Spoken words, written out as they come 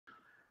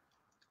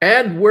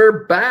And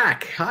we're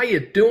back. How you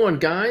doing,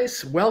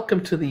 guys?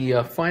 Welcome to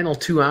the final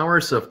 2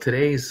 hours of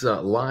today's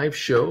live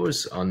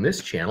shows on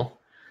this channel.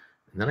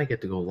 And then I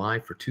get to go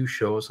live for 2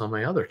 shows on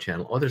my other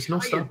channel. Oh, there's no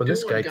stopping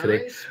this guy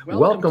today.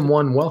 Welcome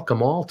one,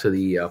 welcome all to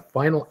the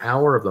final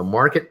hour of the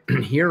market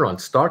here on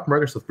Stock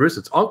Markets with Bruce.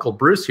 It's Uncle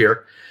Bruce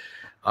here,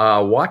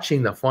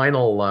 watching the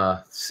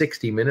final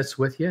 60 minutes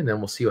with you, and then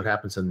we'll see what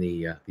happens in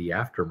the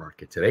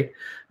aftermarket today.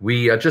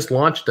 We just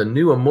launched a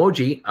new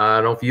emoji.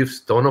 I don't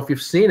know if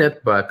you've seen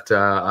it, but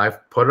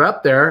I've put it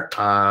up there.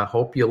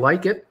 Hope you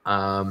like it.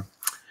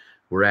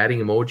 We're adding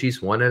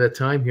emojis one at a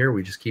time here.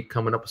 We just keep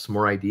coming up with some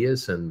more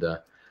ideas and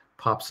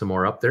pop some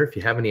more up there. If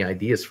you have any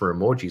ideas for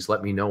emojis,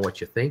 let me know what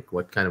you think,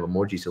 what kind of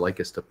emojis you'd like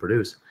us to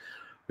produce.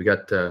 We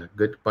got a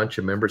good bunch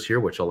of members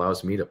here, which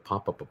allows me to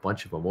pop up a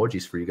bunch of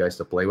emojis for you guys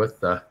to play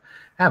with.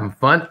 Having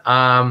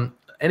fun.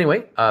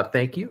 Anyway,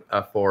 thank you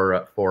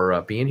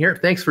for being here.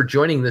 Thanks for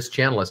joining this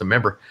channel as a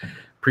member.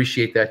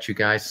 Appreciate that, you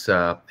guys.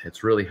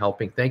 It's really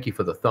helping. Thank you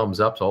for the thumbs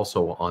ups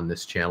also on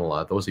this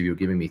channel. Those of you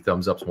giving me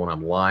thumbs ups when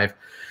I'm live,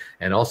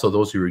 and also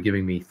those who are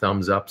giving me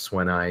thumbs ups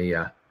when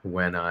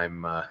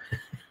I'm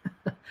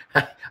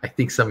I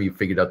think some of you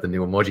figured out the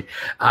new emoji.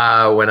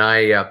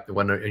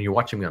 When you're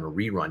watching me on a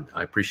rerun,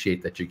 I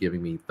appreciate that you're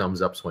giving me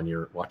thumbs ups when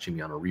you're watching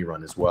me on a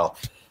rerun as well,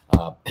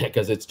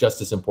 because it's just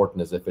as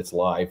important as if it's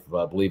live.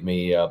 Believe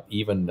me,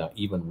 even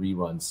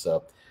reruns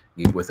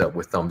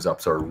with thumbs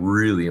ups are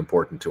really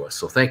important to us.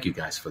 So thank you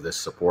guys for this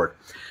support.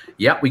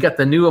 Yeah, we got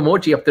the new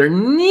emoji up there.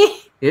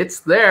 It's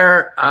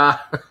there.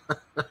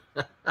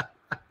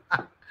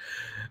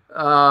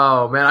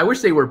 Oh man, I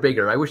wish they were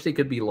bigger. I wish they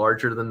could be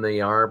larger than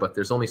they are, but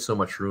there's only so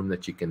much room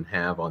that you can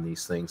have on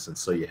these things, and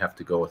so you have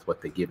to go with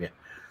what they give you.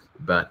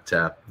 But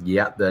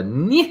yeah,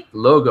 the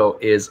logo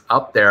is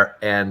up there,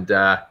 and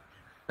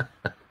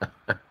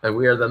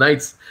we are the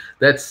knights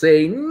that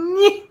say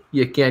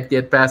you can't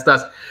get past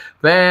us.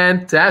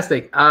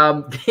 Fantastic.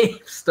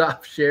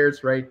 GameStop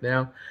shares right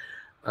now.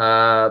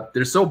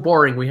 They're so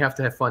boring. We have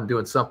to have fun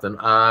doing something.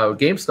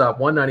 GameStop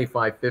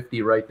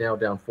 195.50 right now,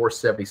 down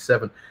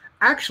 477.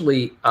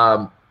 Actually,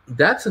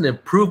 that's an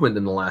improvement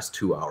in the last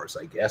 2 hours,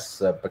 I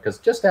guess, because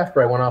just after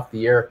I went off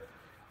the air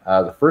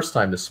the first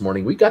time this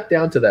morning, we got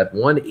down to that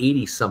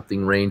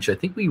 180-something range. I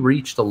think we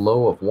reached a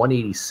low of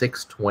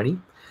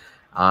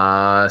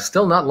 186.20.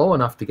 Still not low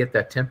enough to get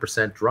that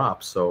 10%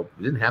 drop, so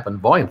it didn't happen.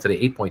 Volume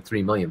today,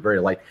 8.3 million, very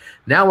light.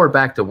 Now we're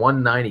back to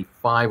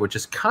 195, which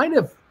is kind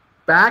of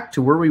back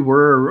to where we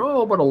were,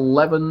 about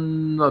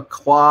 11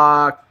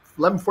 o'clock,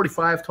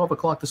 11:45, 12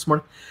 o'clock this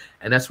morning.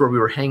 And that's where we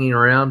were hanging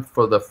around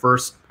for the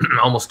first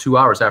almost 2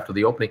 hours after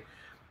the opening.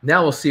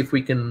 Now we'll see if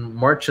we can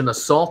march an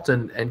assault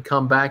and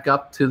come back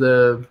up to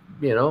the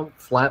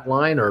flat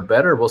line or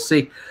better. We'll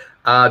see.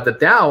 The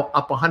Dow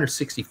up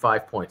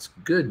 165 points.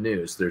 Good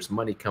news. There's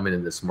money coming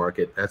in this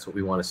market. That's what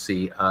we want to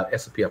see.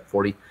 S&P up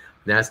 40,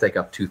 NASDAQ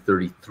up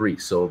 233.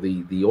 So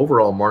the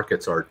overall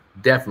markets are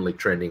definitely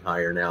trending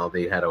higher now.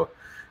 They had a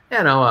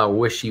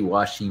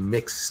wishy-washy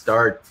mixed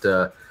start.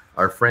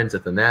 Our friends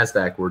at the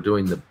NASDAQ were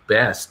doing the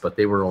best, but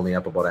they were only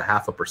up about a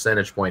half a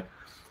percentage point.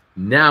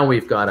 Now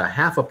we've got a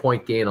half a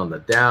point gain on the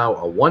Dow,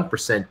 a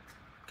 1%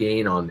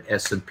 gain on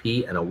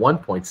S&P, and a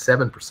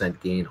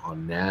 1.7% gain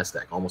on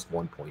NASDAQ, almost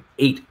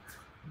 1.8.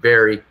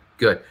 Very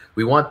good.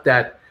 We want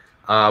that.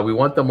 We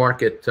want the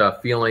market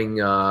feeling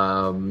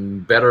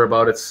better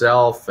about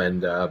itself,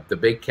 and the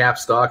big cap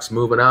stocks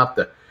moving up.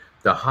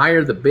 The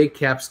higher the big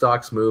cap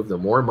stocks move, the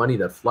more money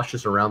that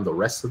flushes around the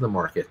rest of the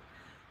market,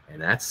 and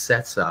that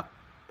sets up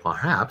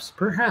perhaps,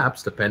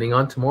 depending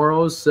on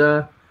tomorrow's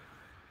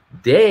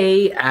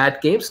day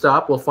at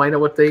GameStop, we'll find out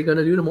what they're going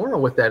to do tomorrow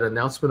with that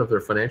announcement of their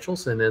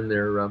financials and then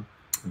their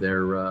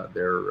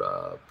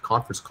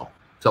conference call.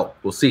 So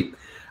we'll see.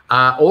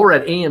 Over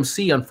at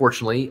AMC,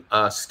 unfortunately,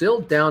 still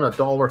down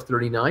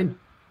 $1.39,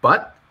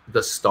 but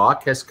the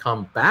stock has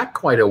come back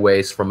quite a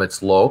ways from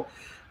its low.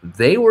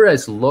 They were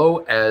as low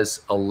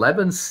as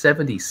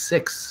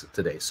 11.76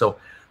 today. So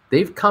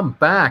they've come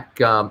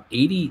back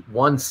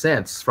 81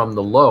 cents from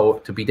the low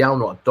to be down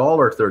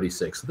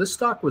 $1.36. So this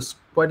stock was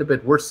quite a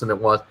bit worse than it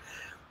was.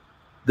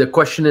 The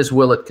question is,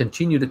 will it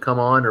continue to come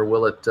on or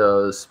will it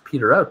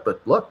peter out? But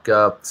look,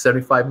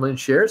 75 million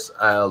shares,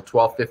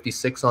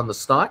 12.56 on the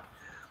stock,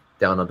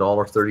 down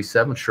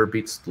 $1.37. Sure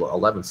beats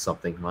 11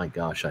 something. My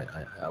gosh,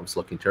 I was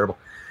looking terrible.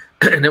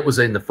 And it was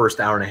in the first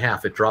hour and a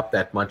half. It dropped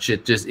that much.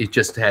 It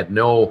just had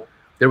no.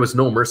 There was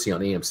no mercy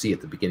on AMC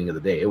at the beginning of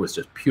the day. It was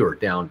just pure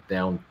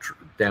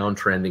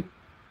downtrending.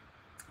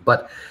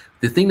 But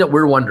the thing that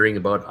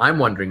I'm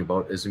wondering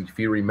about, is if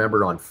you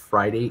remember on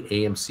Friday,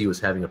 AMC was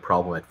having a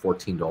problem at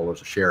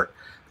 $14 a share.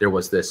 There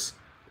was this,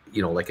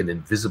 like an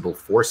invisible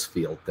force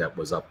field that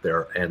was up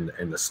there, and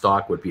the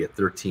stock would be at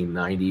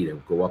 $13.90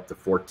 and go up to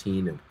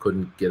 14 and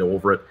couldn't get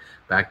over it,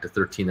 back to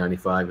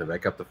 $13.95 and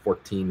back up to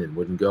 14 and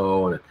wouldn't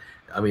go. And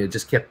it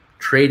just kept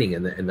trading,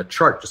 and the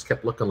chart just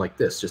kept looking like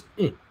this, just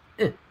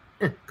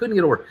couldn't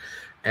get over it.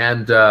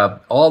 And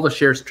all the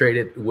shares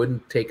traded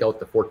wouldn't take out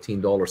the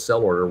 $14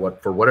 sell order,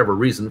 for whatever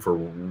reason, for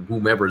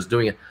whomever is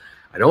doing it.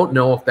 I don't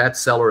know if that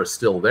seller is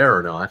still there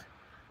or not,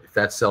 if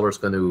that seller's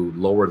going to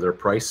lower their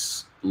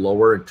price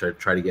lower to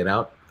try to get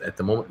out. At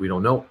the moment, we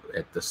don't know.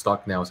 At the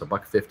stock now is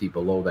 $1.50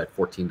 below that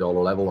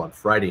 $14 level on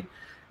Friday.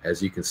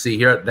 As you can see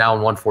here, down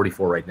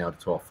 144 right now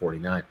to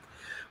 1249.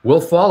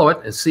 We'll follow it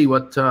and see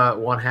what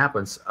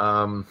happens.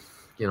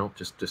 You know,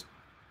 just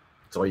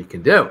that's all you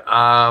can do.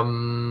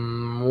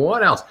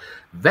 What else?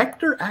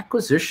 Vector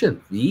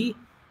Acquisition,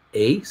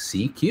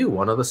 VACQ,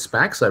 one of the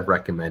SPACs I've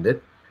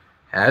recommended,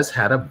 has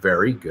had a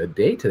very good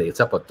day today.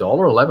 It's up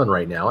 $1.11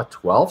 right now at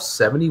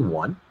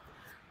 $12.71.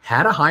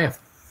 Had a high of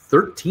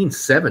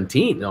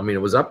 $13.17. I mean,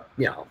 it was up,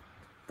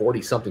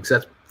 40 something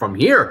cents from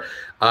here.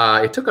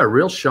 It took a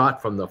real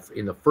shot from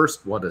in the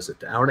first, what is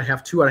it, hour and a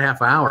half,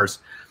 2.5 hours.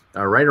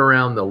 Right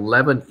around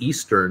 11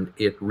 Eastern,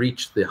 it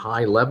reached the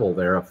high level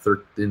there of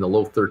in the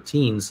low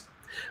 13s,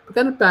 but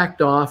then it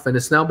backed off, and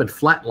it's now been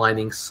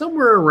flatlining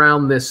somewhere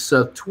around this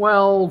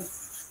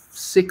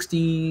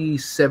 1260,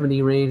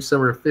 70 range,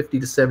 somewhere 50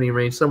 to 70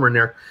 range, somewhere in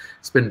there.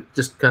 It's been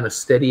just kind of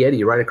steady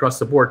Eddie right across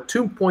the board.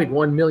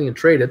 2.1 million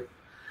traded.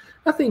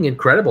 Nothing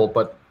incredible,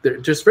 but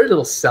there's just very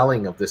little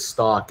selling of this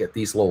stock at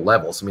these low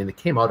levels. I mean, it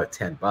came out at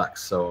 $10,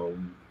 so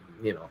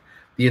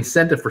the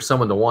incentive for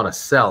someone to want to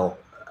sell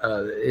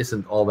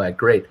isn't all that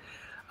great.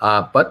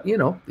 But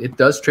it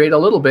does trade a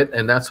little bit,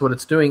 and that's what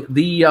it's doing.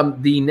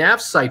 The NAV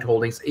site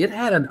holdings, it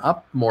had an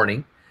up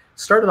morning,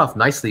 started off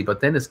nicely, but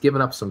then it's given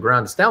up some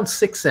ground. It's down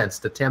 6 cents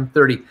to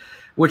 10.30,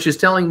 which is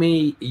telling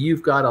me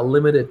you've got a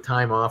limited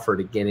time offer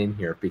to get in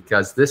here,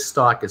 because this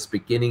stock is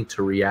beginning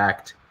to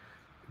react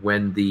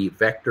when the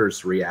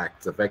vectors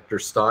react. The vector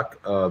stock,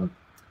 the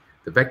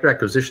Vector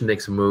Acquisition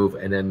makes a move,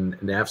 and then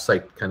NAV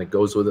site kind of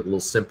goes with it, a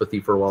little sympathy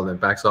for a while, and then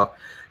backs off.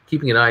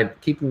 Keeping an eye,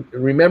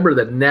 remember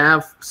that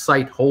NAV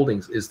Site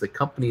Holdings is the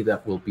company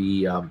that will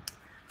be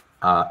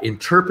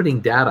interpreting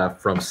data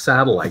from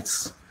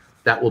satellites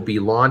that will be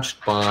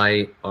launched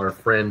by our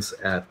friends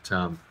at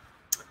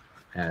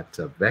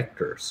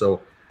Vector.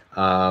 So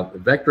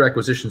Vector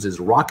Acquisitions is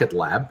Rocket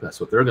Lab.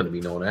 That's what they're going to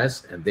be known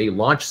as, and they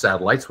launch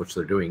satellites, which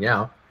they're doing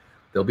now.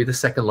 They'll be the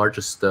second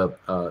largest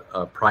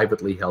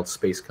privately held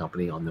space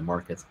company on the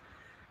market.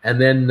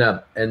 And then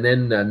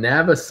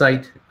NAV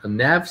Site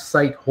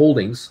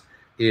Holdings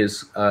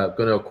is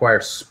going to acquire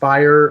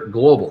Spire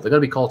Global. They're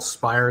going to be called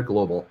Spire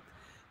Global,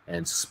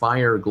 and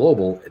Spire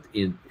Global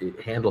it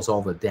handles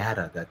all the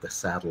data that the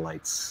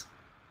satellites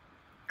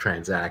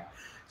transact.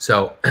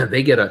 So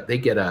they get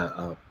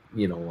a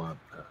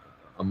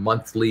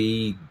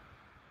monthly,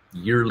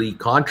 yearly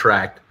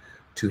contract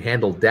to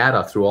handle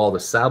data through all the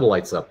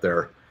satellites up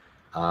there.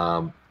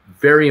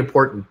 Very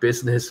important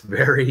business,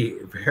 very,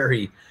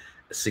 very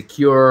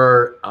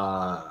secure,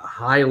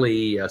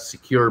 highly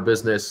secure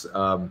business.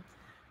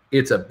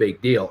 It's a big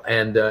deal,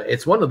 and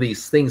it's one of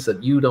these things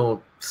that you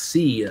don't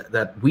see,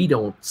 that we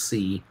don't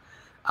see,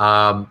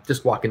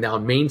 just walking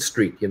down Main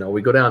Street.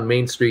 We go down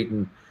Main Street,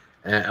 and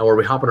or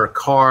we hop in our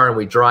car and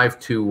we drive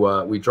to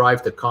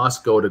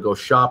Costco to go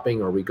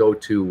shopping, or we go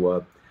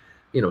to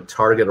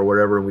Target or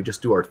whatever, and we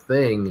just do our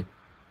thing.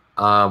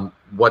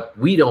 What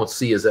we don't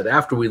see is that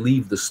after we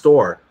leave the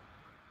store,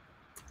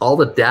 all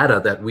the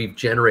data that we've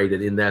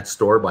generated in that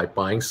store by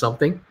buying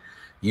something,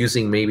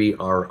 using maybe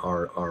our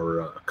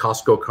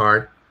Costco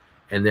card,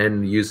 and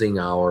then using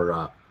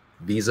our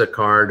Visa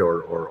card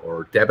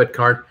or debit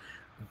card,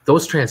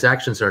 those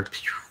transactions they're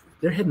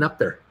heading up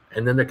there,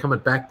 and then they're coming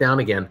back down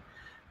again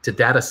to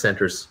data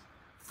centers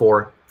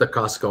for the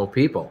Costco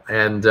people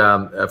and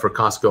for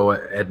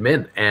Costco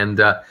admin. And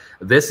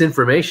this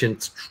information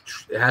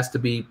has to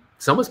be,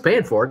 someone's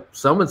paying for it.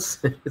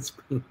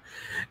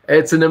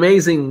 It's an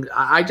amazing.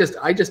 I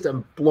just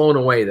am blown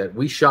away that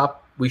we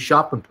shop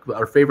in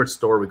our favorite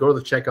store. We go to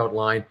the checkout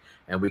line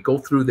and we go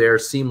through there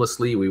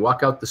seamlessly. We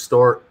walk out the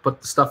store, put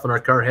the stuff in our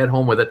car, head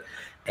home with it,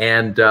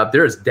 and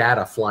there's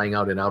data flying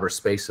out in outer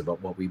space about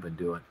what we've been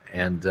doing.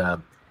 And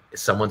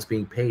someone's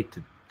being paid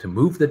to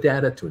move the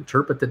data, to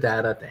interpret the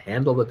data, to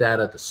handle the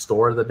data, to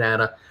store the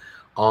data,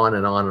 on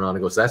and on and on it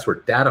goes. That's where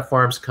data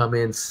farms come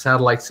in,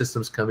 satellite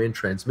systems come in,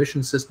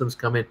 transmission systems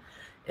come in.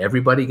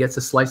 Everybody gets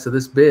a slice of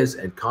this biz,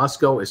 and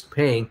Costco is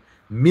paying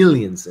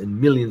millions and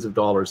millions of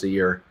dollars a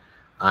year.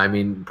 I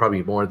mean,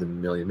 probably more than a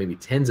million, maybe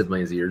tens of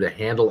millions a year, to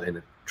handle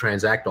and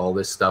transact all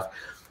this stuff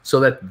so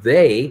that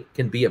they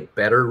can be a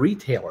better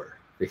retailer.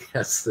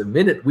 Because the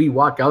minute we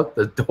walk out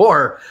the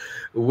door,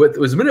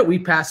 the minute we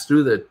pass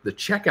through the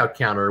checkout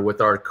counter with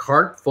our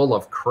cart full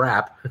of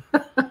crap,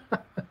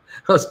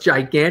 those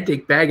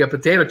gigantic bag of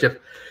potato chips,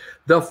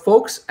 the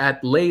folks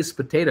at Lay's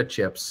Potato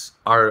Chips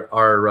are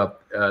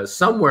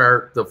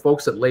somewhere. The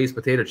folks at Lay's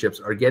Potato Chips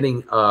are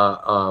getting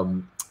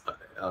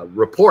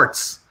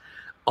reports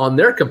on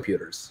their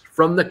computers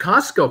from the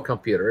Costco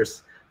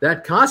computers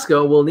that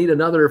Costco will need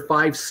another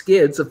 5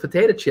 skids of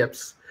potato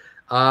chips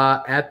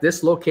at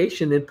this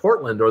location in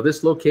Portland, or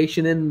this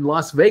location in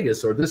Las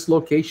Vegas, or this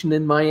location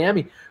in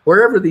Miami,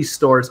 wherever these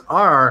stores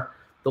are.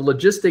 The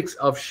logistics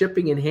of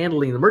shipping and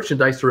handling the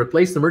merchandise to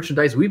replace the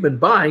merchandise we've been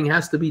buying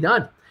has to be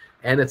done.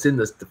 And it's in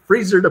the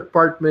freezer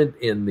department,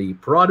 in the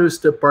produce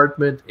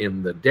department,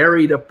 in the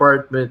dairy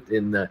department,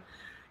 in the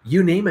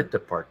you name it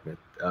department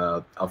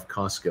of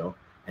Costco,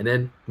 and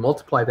then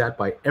multiply that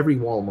by every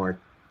Walmart,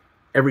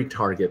 every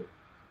Target,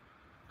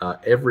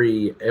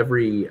 every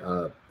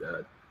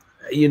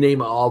you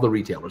name all the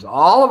retailers,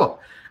 all of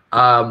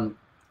them.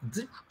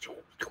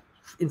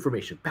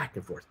 Information back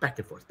and forth, back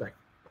and forth, back.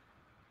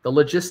 The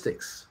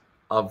logistics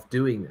of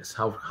doing this,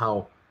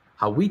 how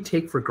we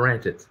take for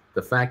granted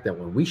the fact that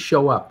when we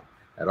show up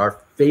at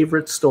our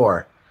favorite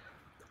store,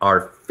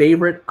 our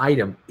favorite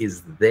item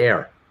is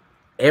there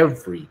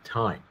every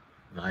time.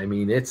 I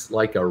mean, it's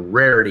like a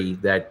rarity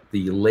that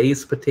the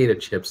Lay's potato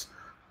chips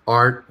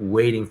aren't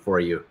waiting for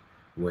you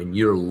when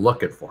you're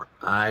looking for them.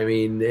 I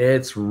mean,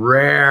 it's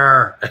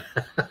rare.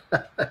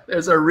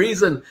 There's a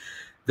reason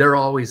they're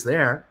always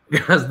there,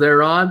 because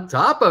they're on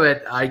top of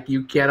it.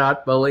 You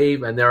cannot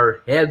believe, and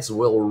their heads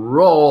will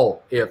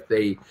roll if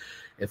an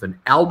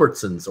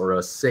Albertsons or a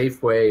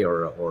Safeway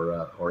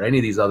or any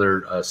of these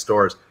other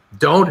stores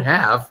don't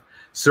have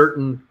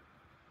certain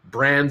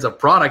brands of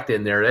product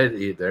in there.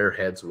 Their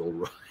heads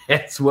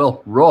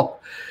will roll.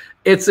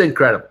 It's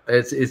incredible.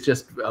 It's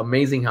just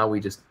amazing how we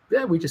just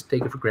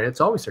take it for granted.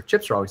 It's always there.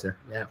 Chips are always there.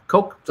 Yeah,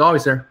 Coke, it's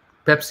always there.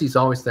 Pepsi's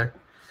always there.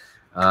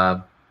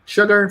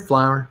 Sugar,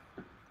 flour,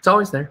 it's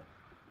always there.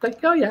 Like,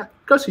 oh yeah,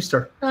 grocery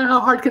store.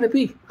 How hard can it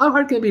be? How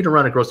hard can it be to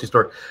run a grocery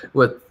store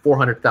with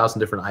 400,000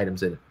 different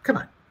items in it? Come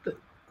on,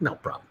 no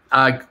problem.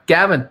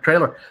 Gavin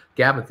Trailer,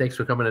 Gavin, thanks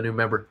for coming a new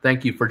member.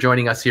 Thank you for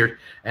joining us here,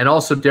 and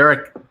also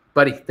Derek,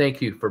 buddy,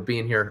 thank you for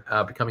being here,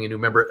 becoming a new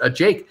member.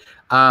 Jake,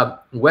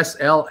 West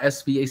L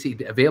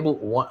SVAC,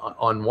 available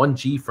on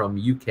 1G from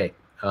UK.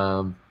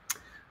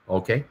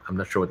 Okay, I'm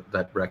not sure what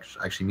that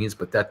actually means,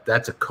 but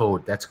that's a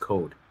code. That's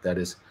code. That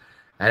is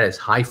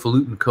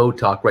highfalutin code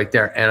talk right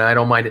there, and I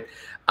don't mind it.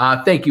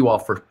 Thank you all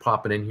for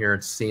popping in here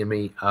and seeing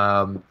me,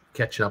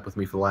 catching up with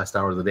me for the last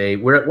hour of the day.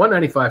 We're at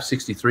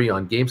 195.63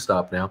 on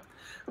GameStop now,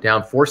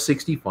 down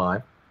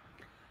 465,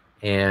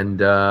 and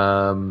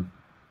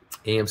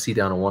AMC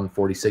down to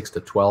 146 to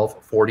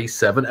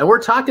 1247. And we're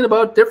talking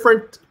about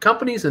different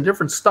companies and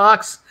different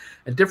stocks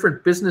and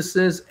different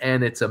businesses,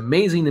 and it's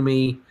amazing to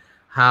me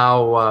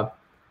how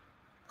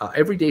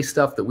everyday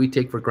stuff that we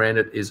take for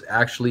granted is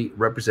actually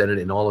represented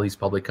in all of these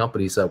public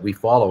companies that we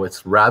follow.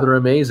 It's rather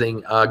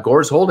amazing.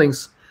 Gores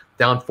Holdings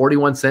down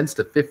 41 cents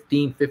to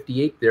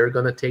 15.58. They're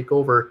going to take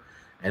over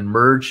and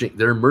merge.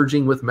 They're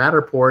merging with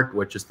Matterport,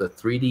 which is the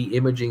 3D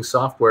imaging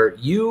software.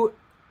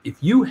 If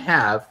you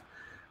have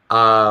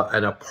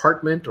an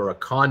apartment or a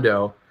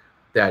condo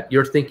that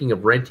you're thinking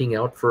of renting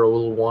out for a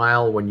little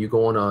while when you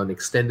go on an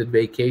extended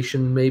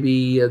vacation,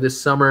 maybe this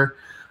summer,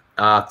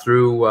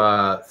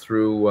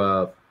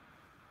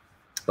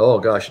 oh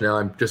gosh, now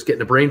I'm just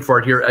getting a brain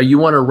fart here. You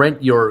want to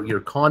rent your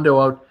condo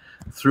out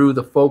through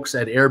the folks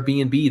at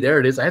Airbnb. There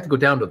it is. I have to go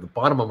down to the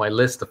bottom of my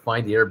list to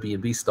find the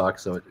Airbnb stock,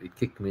 so it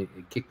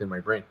kicked in my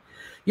brain.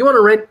 You want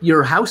to rent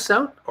your house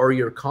out, or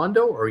your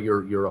condo, or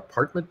your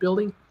apartment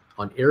building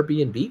on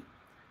Airbnb,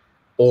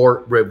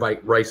 or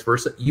vice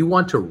versa. You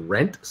want to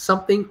rent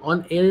something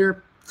on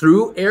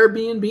through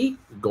Airbnb,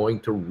 going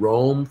to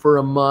Rome for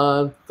a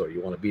month, or you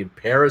want to be in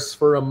Paris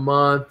for a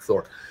month,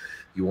 or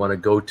you want to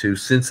go to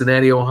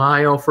Cincinnati,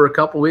 Ohio for a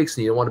couple of weeks,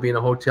 and you don't want to be in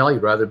a hotel.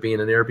 You'd rather be in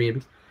an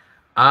Airbnb.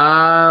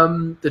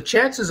 The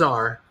chances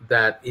are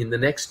that in the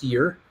next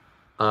year,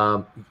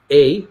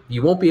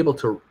 you won't be able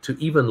to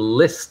even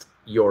list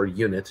your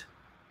unit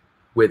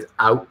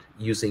without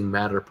using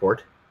Matterport,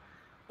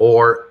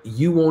 or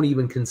you won't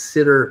even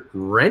consider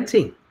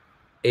renting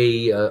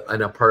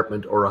an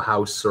apartment or a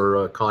house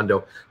or a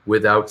condo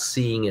without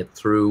seeing it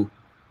through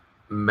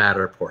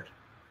Matterport.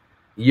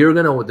 You're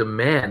going to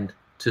demand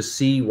to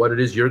see what it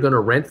is you're going to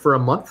rent for a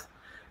month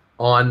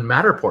on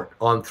Matterport,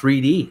 on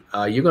 3D.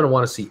 You're going to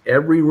want to see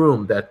every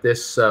room that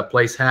this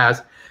place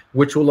has,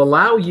 which will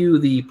allow you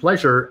the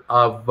pleasure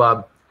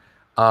of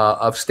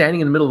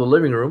standing in the middle of the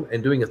living room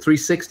and doing a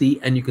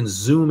 360, and you can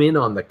zoom in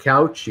on the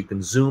couch, you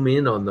can zoom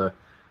in on the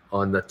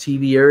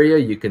TV area,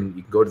 you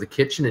can go to the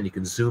kitchen and you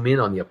can zoom in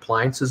on the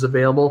appliances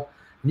available,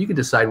 and you can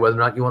decide whether or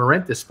not you want to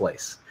rent this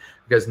place.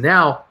 Because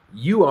now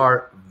you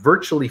are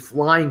virtually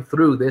flying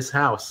through this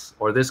house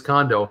or this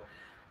condo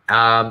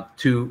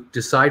to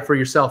decide for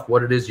yourself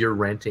what it is you're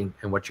renting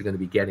and what you're going to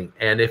be getting.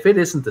 And if it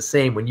isn't the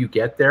same when you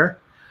get there,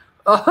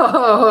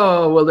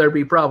 oh, will there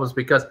be problems,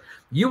 because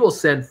you will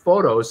send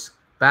photos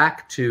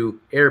back to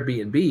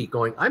Airbnb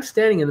going, I'm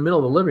standing in the middle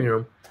of the living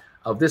room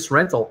of this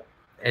rental,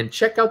 and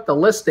check out the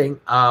listing,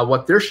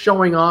 what they're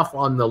showing off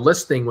on the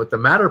listing with the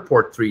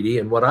Matterport 3D,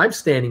 and what I'm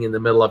standing in the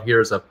middle of here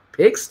is a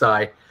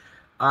pigsty.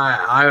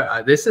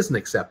 This isn't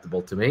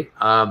acceptable to me.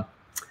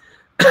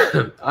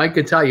 I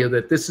can tell you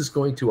that this is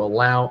going to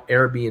allow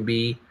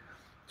Airbnb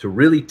to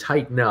really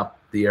tighten up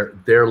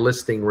their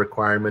listing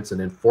requirements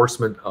and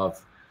enforcement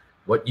of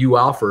what you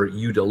offer,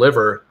 you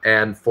deliver.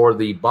 And for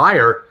the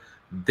buyer,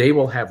 they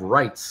will have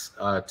rights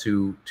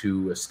to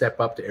step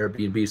up to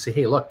Airbnb and say,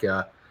 hey, look,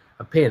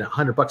 I'm paying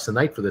 $100 a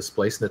night for this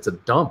place, and it's a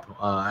dump.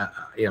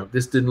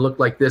 This didn't look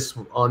like this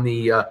on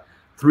the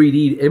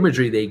 3D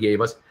imagery they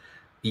gave us.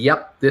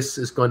 Yep, this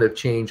is going to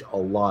change a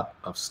lot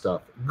of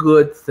stuff.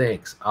 Good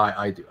things,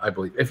 I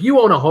believe. If you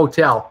own a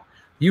hotel,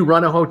 you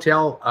run a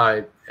hotel,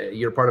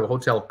 you're part of a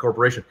hotel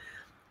corporation.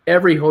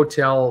 Every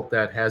hotel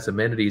that has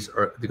amenities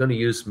they're going to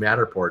use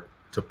Matterport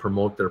to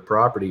promote their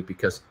property,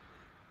 because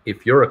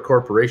if you're a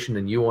corporation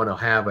and you want to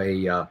have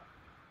a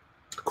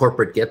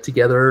corporate get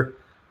together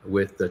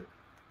with the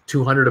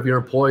 200 of your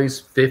employees,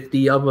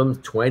 50 of them,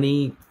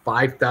 20,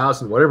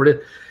 5,000, whatever it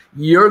is,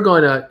 you're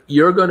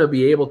gonna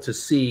be able to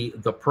see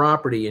the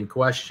property in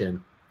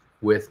question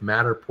with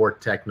Matterport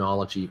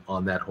technology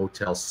on that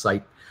hotel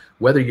site.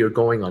 Whether you're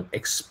going on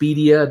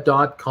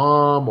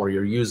Expedia.com or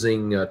you're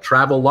using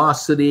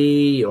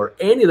Travelocity or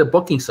any of the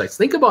booking sites.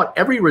 Think about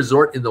every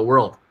resort in the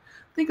world.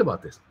 Think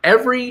about this.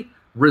 Every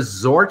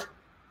resort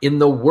in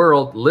the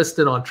world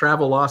listed on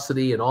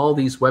Travelocity and all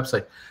these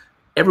websites,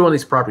 every one of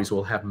these properties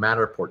will have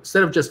Matterport.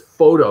 Instead of just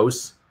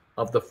photos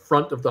of the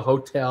front of the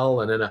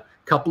hotel and then a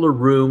couple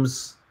of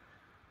rooms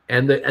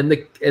and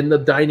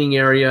the dining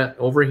area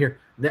over here.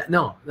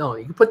 No,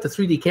 you can put the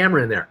 3D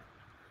camera in there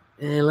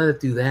and let it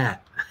do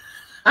that.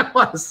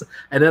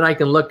 And then I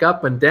can look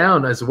up and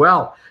down as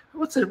well.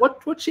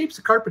 What shape's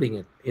the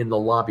carpeting in the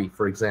lobby,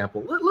 for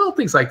example? Little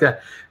things like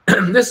that.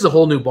 This is a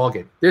whole new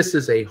ballgame. This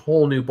is a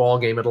whole new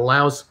ballgame. It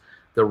allows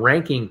the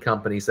ranking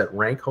companies that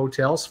rank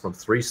hotels from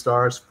 3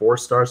 stars, 4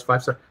 stars,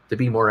 5 stars to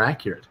be more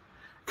accurate,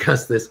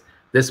 because this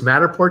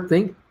Matterport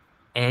thing,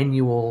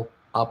 annual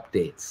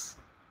updates.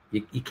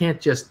 You can't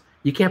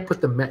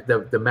put the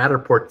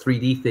Matterport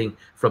 3D thing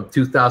from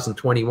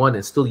 2021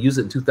 and still use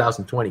it in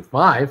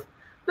 2025.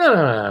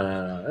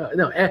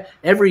 No.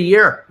 Every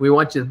year we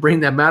want you to bring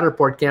that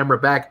Matterport camera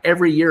back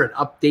every year and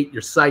update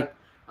your site.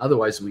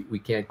 Otherwise, we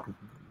can't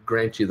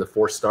grant you the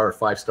 4-star or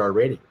 5-star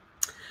rating.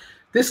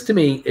 This to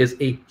me is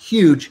a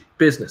huge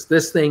business.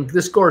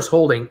 This Course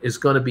Holding is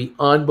going to be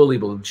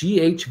unbelievable.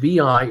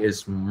 GHVI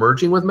is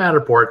merging with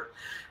Matterport,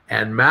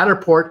 and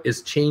Matterport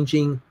is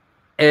changing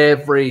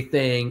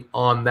everything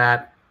on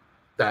that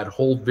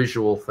whole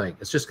visual thing.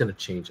 It's just going to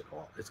change it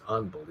all. It's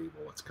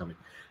unbelievable what's coming.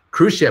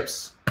 Cruise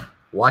ships,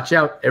 watch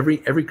out. Every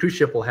cruise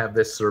ship will have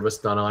this service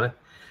done on it,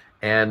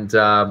 and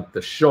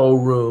the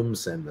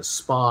showrooms and the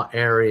spa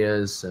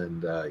areas,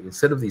 and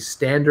instead of these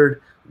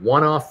standard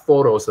one-off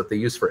photos that they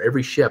use for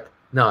every ship.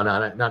 No,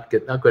 not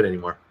good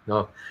anymore.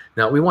 No,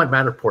 we want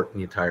Matterport in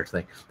the entire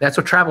thing. That's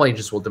what travel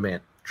agents will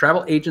demand.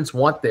 Travel agents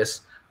want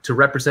this to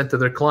represent to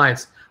their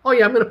clients. Oh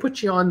yeah, I'm going to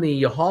put you on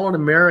the Holland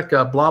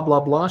America blah blah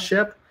blah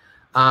ship.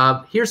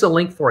 Here's a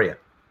link for you.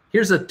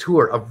 Here's a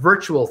tour, a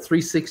virtual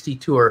 360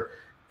 tour.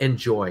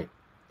 Enjoy,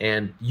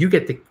 and you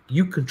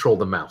control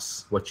the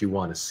mouse. What you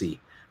want to see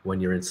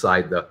when you're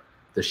inside the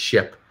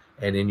ship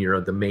and in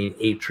the main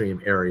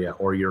atrium area,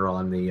 or you're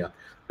on the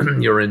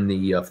you're in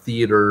the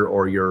theater,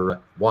 or you're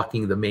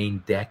walking the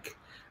main deck,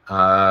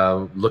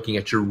 looking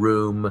at your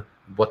room,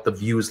 what the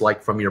view is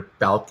like from your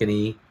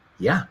balcony.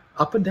 Yeah,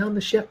 up and down the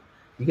ship.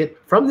 You get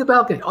from the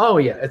balcony. Oh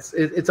yeah,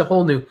 it's a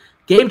whole new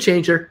game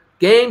changer.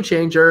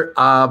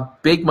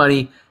 Big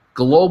money,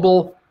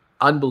 global,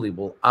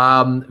 unbelievable.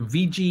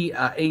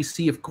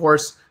 VGAC, of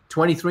course,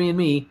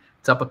 23andMe.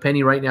 It's up a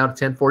penny right now to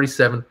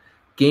 1047.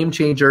 Game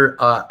changer,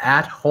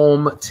 at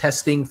home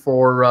testing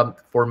for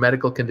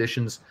medical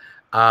conditions.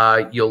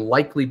 You'll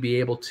likely be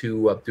able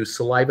to do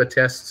saliva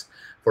tests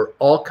for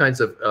all kinds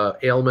of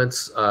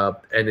ailments,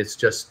 and it's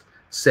just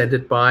send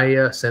it by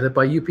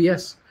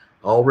UPS.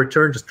 All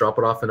return, just drop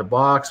it off in a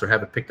box or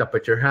have it picked up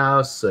at your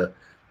house,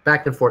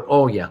 back and forth.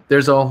 Oh yeah,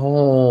 there's a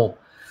whole.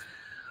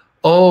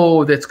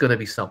 Oh, that's going to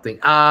be something.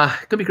 Going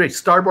to be great.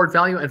 Starboard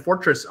Value and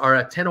Fortress are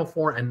at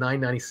 1004 and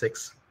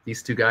 996.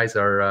 These two guys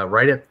are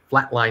right at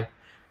flatline,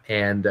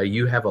 and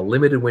you have a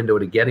limited window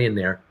to get in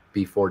there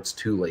before it's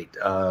too late.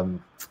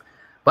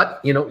 But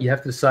you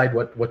have to decide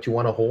what you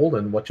want to hold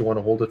and what you want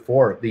to hold it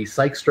for. The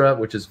Sykestra,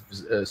 which is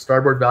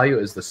Starboard Value,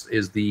 is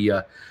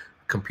the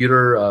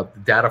computer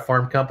data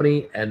farm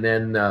company, and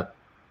then the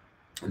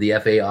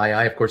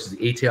FAII, of course, is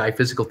the ATI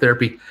Physical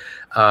Therapy.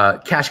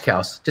 Cash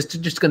cows,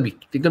 just gonna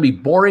be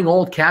boring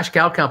old cash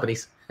cow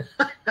companies,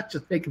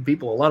 just making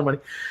people a lot of money.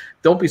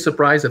 Don't be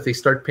surprised if they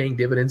start paying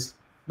dividends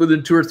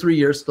within 2 or 3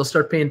 years. They'll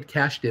start paying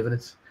cash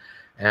dividends,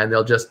 and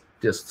they'll just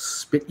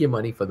spit you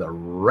money for the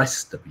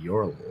rest of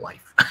your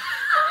life.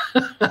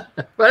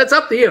 But it's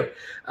up to you.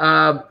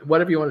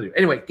 Whatever you want to do.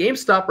 Anyway,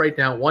 GameStop right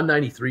now,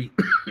 193.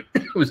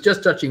 It was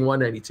just touching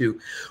 192.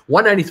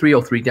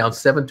 193.03, down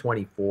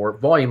 724.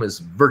 Volume is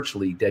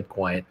virtually dead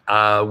quiet.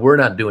 We're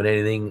not doing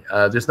anything.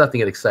 There's nothing to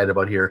get excited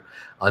about here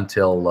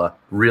until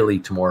really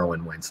tomorrow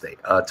and Wednesday.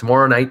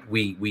 Tomorrow night,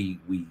 we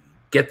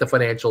get the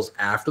financials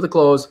after the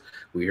close.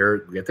 We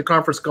get the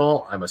conference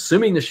call. I'm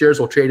assuming the shares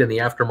will trade in the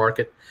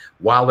aftermarket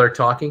while they're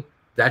talking.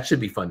 That should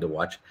be fun to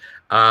watch.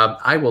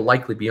 I will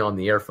likely be on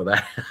the air for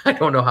that. I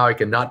don't know how I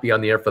can not be on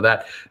the air for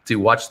that, to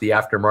watch the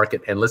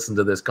aftermarket and listen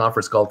to this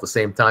conference call at the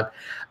same time,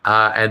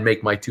 and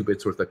make my 2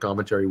 bits worth of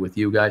commentary with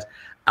you guys.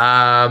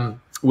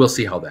 We'll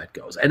see how that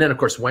goes. And then, of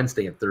course,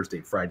 Wednesday and Thursday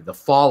and Friday, the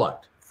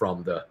fallout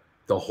from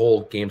the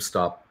whole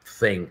GameStop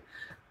thing.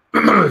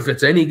 if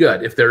it's any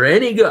good, if they're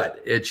any good,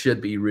 it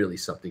should be really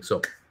something.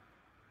 So,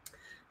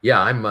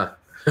 yeah, I'm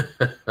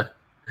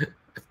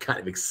kind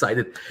of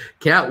excited.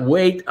 Can't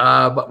wait,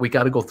 but we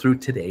got to go through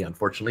today,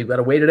 unfortunately. We've got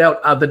to wait it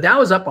out. The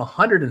Dow is up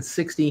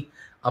 160,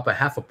 up a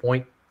half a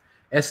point.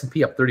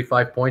 S&P up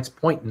 35 points,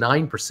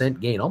 0.9%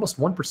 gain, almost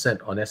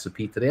 1% on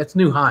S&P today. That's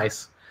new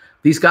highs.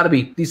 These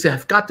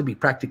have got to be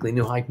practically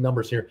new high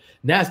numbers here.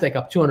 NASDAQ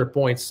up 200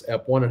 points,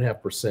 up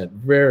 1.5%.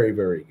 Very,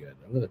 very good.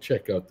 I'm going to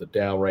check out the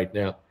Dow right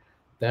now.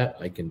 That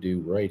I can do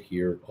right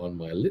here on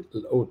my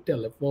little old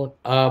telephone.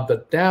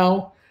 The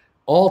Dow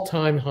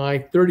all-time high,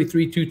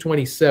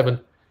 33,227.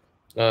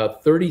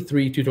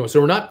 33,220. So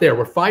we're not there.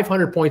 We're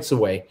 500 points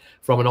away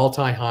from an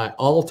all-time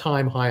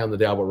high on the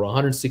Dow, but we're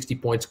 160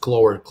 points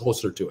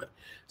closer to it.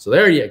 So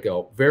there you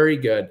go. Very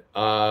good.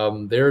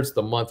 There's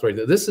the month right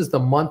there. This is the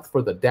month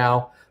for the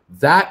Dow.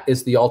 That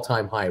is the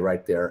all-time high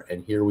right there.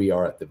 And here we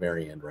are at the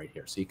very end right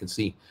here. So you can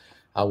see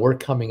we're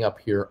coming up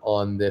here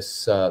on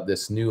this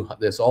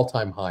this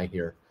all-time high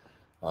here,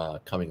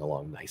 coming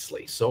along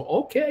nicely. So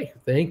okay,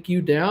 thank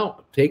you,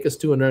 Dow. Take us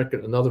to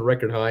another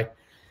record high.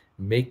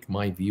 Make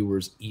my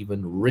viewers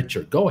even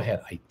richer. Go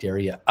ahead, I dare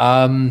you.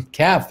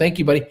 Cav, thank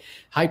you, buddy.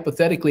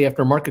 Hypothetically,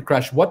 after a market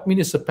crash, what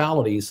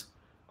municipalities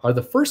are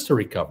the first to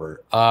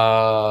recover?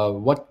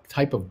 What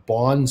type of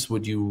bonds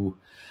would you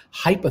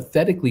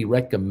hypothetically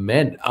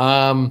recommend?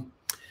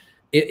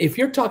 If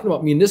you're talking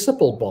about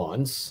municipal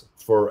bonds,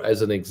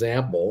 as an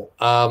example,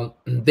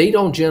 they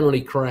don't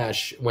generally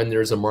crash when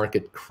there's a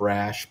market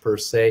crash per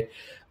se.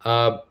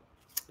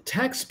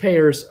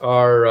 Taxpayers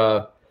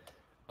are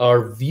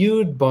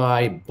viewed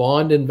by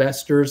bond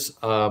investors.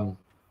 How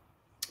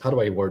do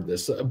I word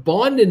this?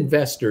 Bond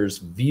investors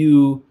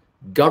view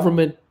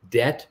government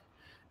debt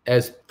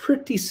as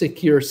pretty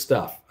secure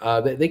stuff.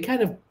 They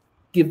kind of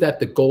give that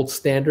the gold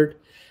standard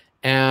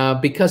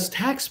because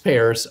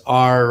taxpayers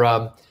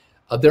are,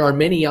 there are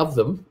many of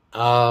them,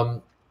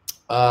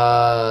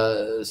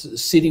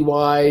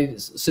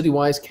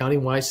 city-wise,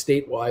 county-wise,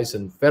 state-wise,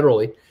 and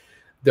federally.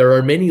 There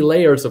are many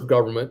layers of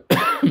government,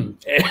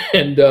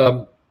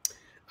 and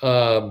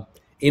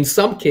in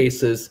some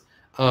cases,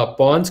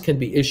 bonds can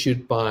be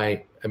issued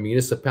by a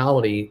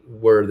municipality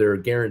where they're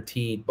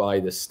guaranteed by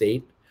the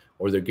state,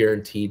 or they're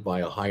guaranteed by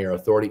a higher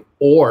authority,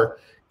 or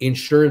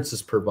insurance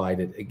is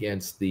provided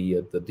against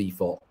the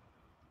default.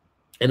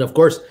 And of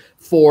course,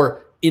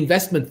 for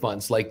investment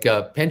funds like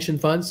pension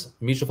funds,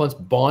 mutual funds,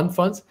 bond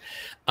funds,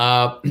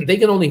 they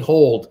can only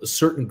hold a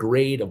certain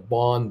grade of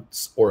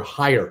bonds or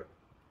higher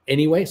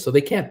anyway, so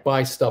they can't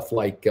buy stuff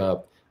like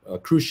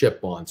cruise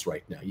ship bonds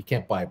right now. You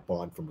can't buy a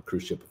bond from a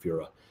cruise ship if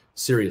you're a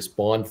serious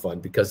bond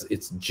fund because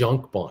it's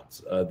junk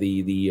bonds.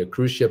 The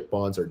cruise ship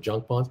bonds are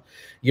junk bonds.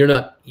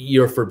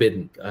 You're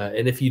forbidden.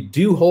 And if you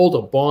do hold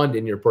a bond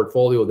in your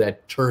portfolio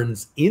that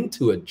turns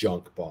into a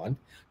junk bond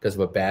because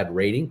of a bad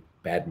rating,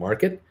 bad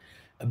market,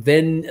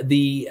 then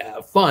the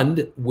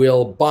fund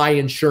will buy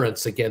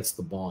insurance against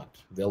the bond.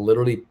 They'll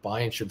literally buy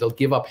insurance. They'll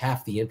give up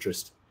half the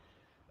interest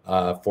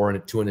to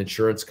an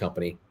insurance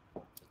company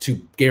to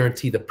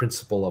guarantee the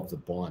principal of the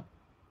bond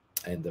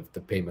and the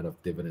payment of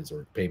dividends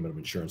or payment of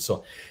insurance.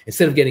 So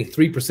instead of getting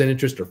 3%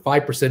 interest or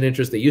 5%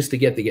 interest, they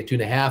get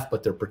 2.5%,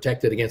 but they're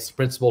protected against the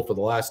principal for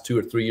the last 2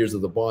 or 3 years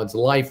of the bond's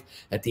life.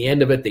 At the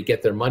end of it, they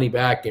get their money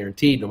back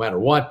guaranteed no matter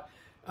what,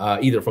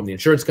 either from the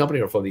insurance company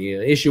or from the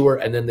issuer,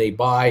 and then they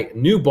buy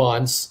new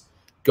bonds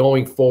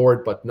going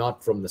forward, but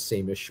not from the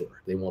same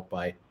issuer. They won't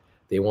buy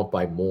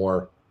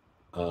more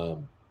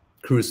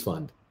cruise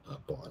fund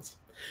bonds.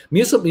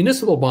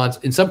 Municipal bonds,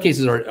 in some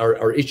cases,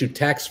 are issued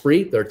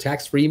tax-free. They're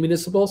tax-free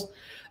municipals.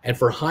 And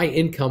for high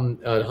income,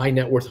 high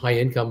net worth, high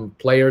income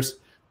players,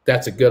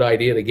 that's a good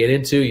idea to get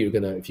into.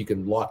 If you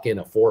can lock in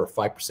a 4 or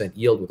 5%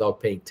 yield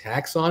without paying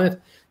tax on it,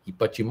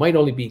 but you might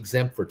only be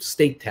exempt for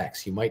state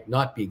tax. You might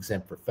not be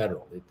exempt for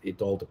federal.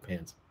 It all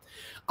depends.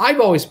 I've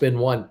always been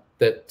one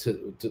that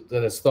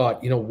has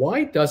thought,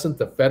 why doesn't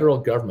the federal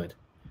government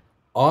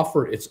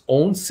offer its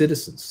own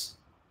citizens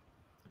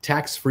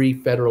tax-free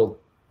federal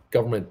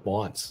government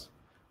bonds?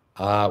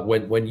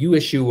 When you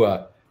issue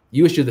the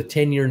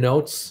 10-year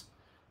notes,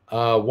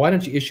 why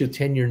don't you issue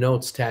 10-year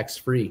notes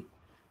tax-free?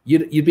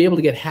 You'd be able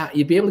to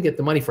get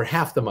the money for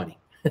half the money.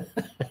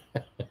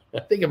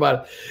 Think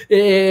about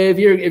it.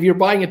 If you're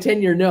buying a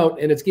 10-year note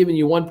and it's giving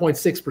you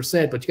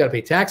 1.6%, but you got to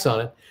pay tax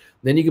on it,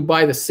 then you can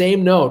buy the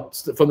same note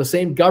from the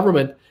same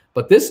government,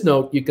 but this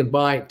note you can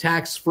buy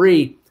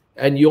tax-free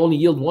and you only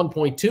yield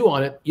 1.2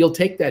 on it. You'll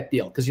take that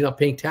deal because you're not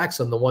paying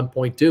tax on the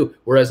 1.2,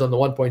 whereas on the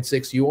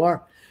 1.6 you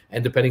are.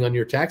 And depending on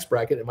your tax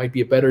bracket, it might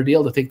be a better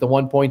deal to take the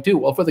 1.2.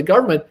 Well, for the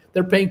government,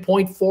 they're paying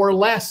 0.4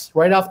 less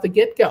right off the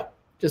get-go,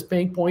 just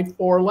paying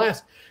 0.4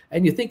 less.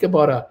 And you think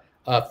about a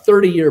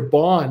 30-year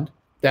bond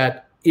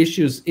that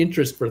issues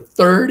interest for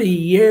 30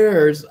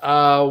 years.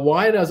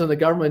 Why doesn't the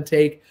government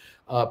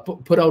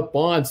put out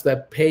bonds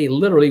that pay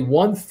literally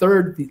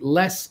 1/3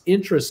 less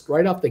interest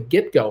right off the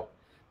get-go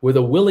with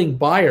a willing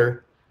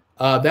buyer?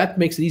 That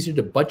makes it easier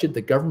to budget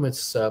the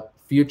government's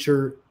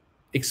future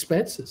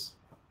expenses.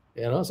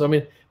 So I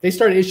mean, they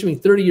start issuing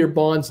 30-year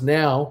bonds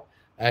now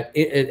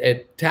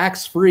at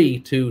tax-free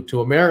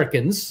to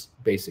Americans,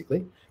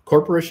 basically,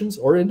 corporations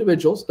or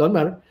individuals, doesn't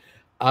matter.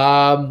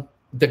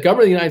 The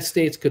government of the United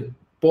States could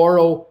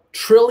borrow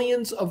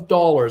trillions of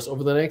dollars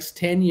over the next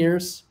 10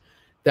 years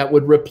that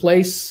would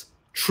replace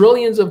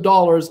trillions of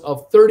dollars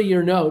of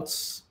 30-year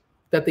notes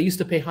that they used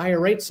to pay higher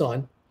rates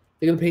on.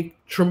 They're going to pay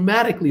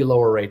dramatically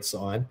lower rates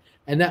on.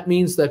 And that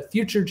means that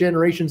future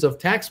generations of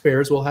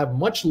taxpayers will have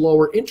much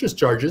lower interest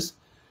charges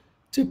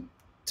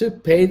to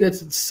pay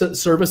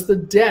service the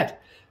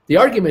debt. The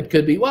argument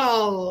could be,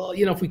 well,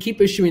 you know, if we keep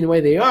issuing the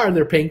way they are,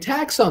 they're paying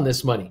tax on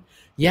this money.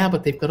 Yeah,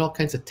 but they've got all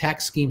kinds of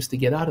tax schemes to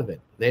get out of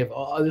it. There's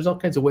all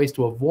kinds of ways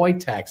to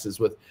avoid taxes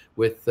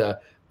with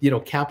you know,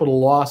 capital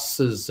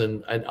losses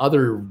and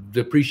other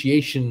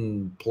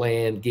depreciation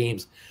plan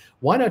games.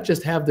 Why not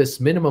just have this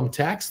minimum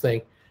tax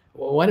thing?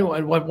 Why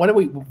don't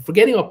we,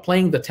 forgetting about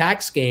playing the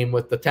tax game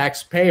with the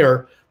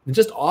taxpayer, and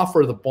just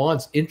offer the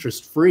bonds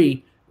interest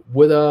free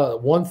with a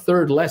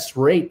 1/3 less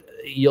rate?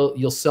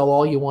 You'll sell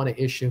all you want to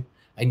issue,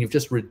 and you've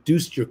just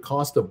reduced your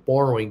cost of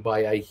borrowing by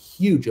a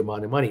huge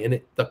amount of money.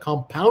 And the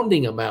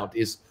compounding amount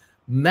is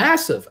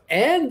massive.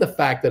 And the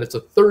fact that it's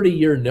a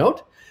 30-year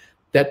note,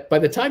 that by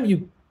the time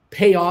you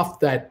pay off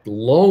that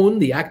loan,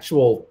 the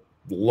actual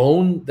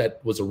loan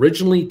that was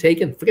originally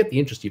taken, forget the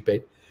interest you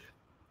paid,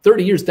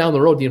 30 years down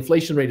the road, the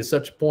inflation rate is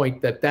such a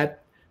point that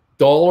that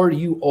dollar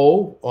you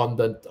owe on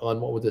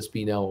what would this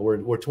be now? We're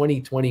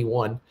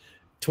 2021,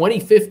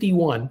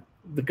 2051,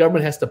 the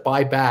government has to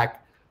buy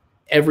back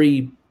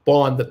every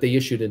bond that they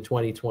issued in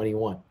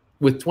 2021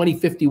 with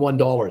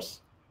 $2051.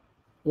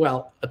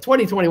 Well, a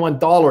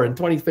 $2021 in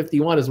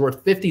 2051 is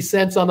worth 50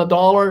 cents on the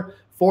dollar,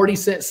 40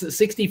 cents,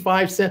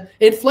 65 cents.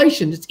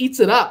 Inflation just eats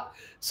it up.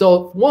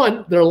 So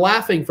one, they're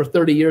laughing for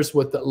 30 years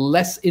with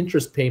less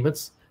interest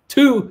payments.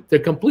 Two, they're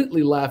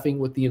completely laughing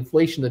with the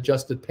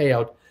inflation-adjusted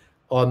payout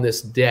on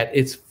this debt.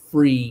 It's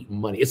free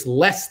money. It's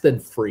less than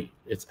free.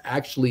 It's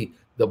actually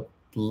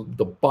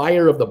the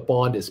buyer of the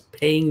bond is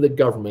paying the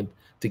government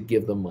to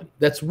give them money.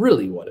 That's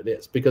really what it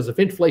is. Because if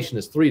inflation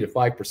is 3 to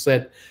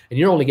 5%, and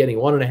you're only getting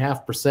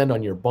 1.5%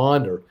 on your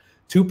bond or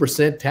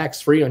 2%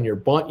 tax-free on your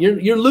bond,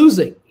 you're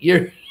losing.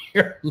 You're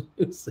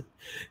losing.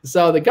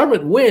 So the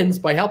government wins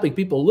by helping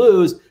people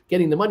lose,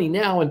 getting the money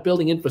now and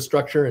building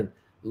infrastructure and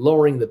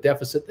lowering the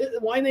deficit.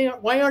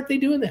 Why aren't they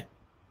doing that?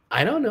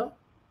 I don't know.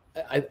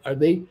 Are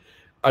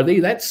they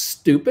that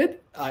stupid?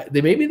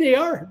 Maybe they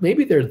are.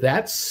 Maybe they're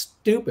that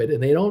stupid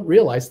and they don't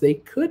realize they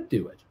could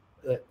do it.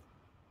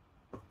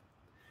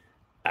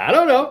 I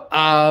don't know.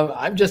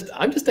 I'm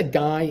just a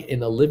guy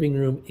in a living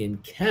room in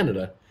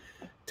Canada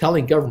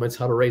telling governments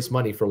how to raise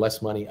money for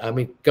less money. I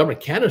mean, government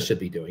Canada should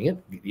be doing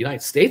it. The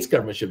United States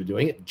government should be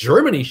doing it.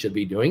 Germany should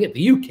be doing it.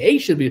 The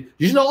UK should be.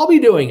 You should all be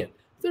doing it.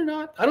 They're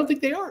not. I don't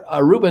think they are.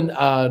 Ruben,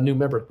 new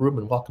member.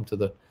 Ruben, welcome to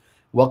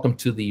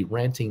the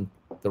ranting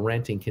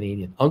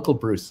Canadian. Uncle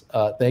Bruce,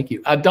 thank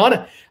you.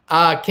 Donna,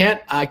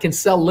 can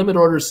sell limit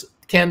orders?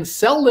 Can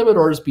sell limit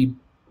orders be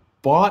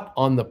bought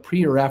on the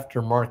pre or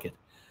after market?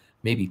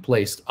 Maybe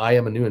placed. I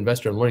am a new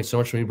investor. I'm learning so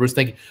much from you, Bruce.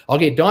 Thank you.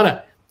 Okay,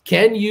 Donna,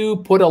 can you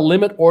put a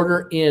limit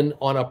order in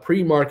on a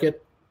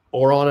pre-market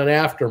or on an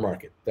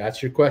aftermarket?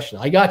 That's your question.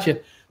 I got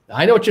you.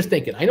 I know what you're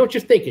thinking.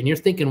 You're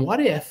thinking, what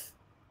if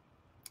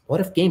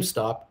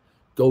GameStop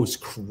goes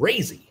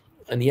crazy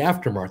in the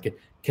aftermarket?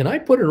 Can I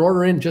put an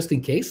order in just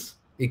in case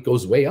it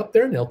goes way up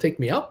there and they'll take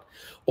me out?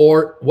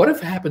 Or what if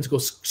it happens,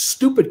 goes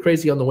stupid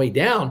crazy on the way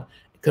down?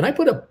 Can I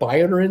put a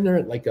buy order in there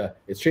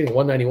it's trading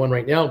 $191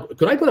 right now?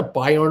 Could I put a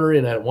buy order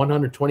in at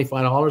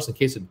 $125 in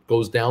case it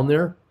goes down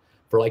there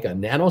for like a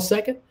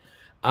nanosecond?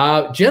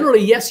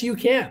 Generally, yes, you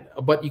can,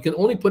 but you can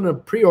only put in a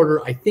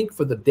pre-order, I think,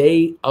 for the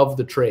day of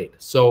the trade.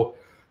 So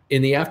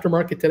in the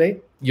aftermarket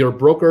today, your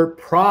broker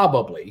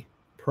probably,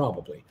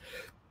 so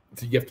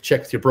you have to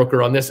check with your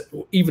broker on this,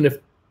 even if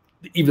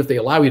they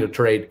allow you to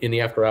trade in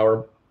the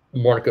after-hour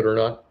market or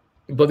not.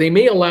 But they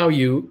may allow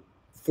you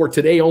for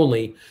today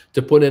only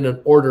to put in an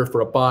order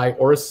for a buy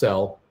or a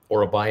sell,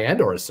 or a buy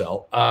and or a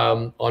sell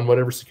on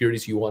whatever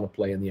securities you want to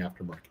play in the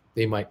aftermarket.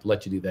 They might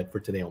let you do that for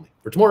today only.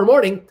 For tomorrow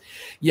morning,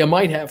 you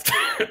might have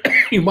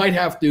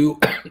to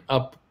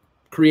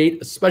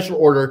create a special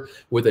order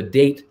with a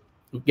date.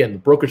 Again, the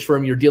brokerage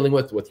firm you're dealing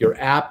with your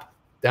app,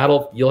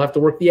 you'll have to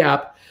work the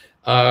app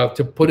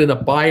to put in a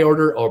buy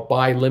order or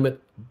buy limit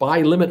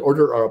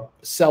order or a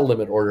sell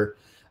limit order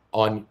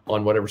on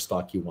whatever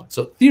stock you want.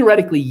 So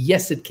theoretically,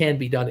 yes, it can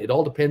be done. It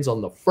all depends on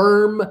the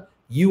firm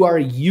you are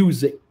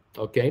using.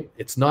 Okay,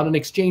 it's not an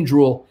exchange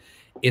rule.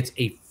 It's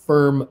a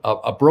firm,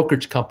 a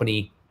brokerage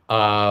company,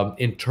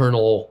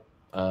 internal,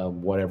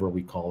 whatever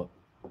we call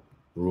it,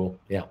 rule.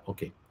 Yeah,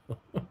 okay.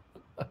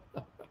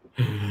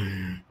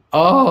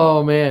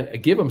 Oh man,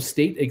 give them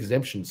state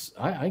exemptions.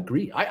 I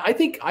agree. I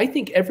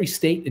think every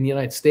state in the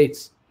United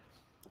States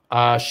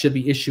should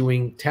be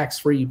issuing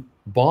tax-free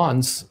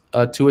bonds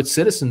to its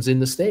citizens in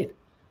the state.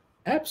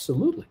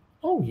 Absolutely.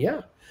 Oh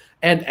yeah.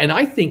 And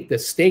I think the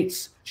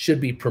states should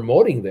be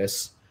promoting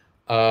this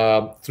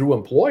through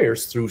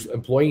employers, through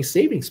employee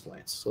savings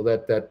plans, so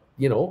that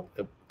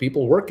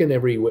people working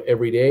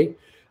every day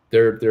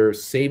they're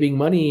saving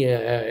money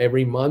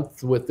every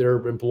month with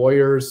their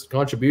employer's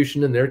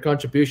contribution and their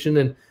contribution,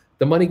 and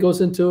the money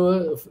goes into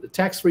a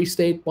tax-free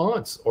state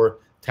bonds or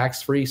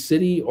tax-free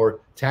city or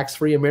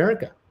tax-free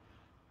America.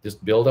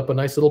 Just build up a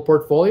nice little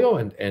portfolio,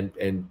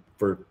 and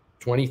for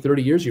 20,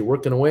 30 years, you're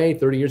working away,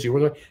 30 years, you're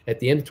working away. At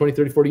the end of 20,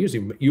 30, 40 years,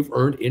 you've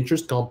earned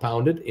interest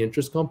compounded,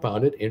 interest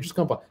compounded, interest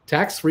compounded,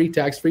 tax-free,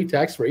 tax-free,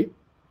 tax-free.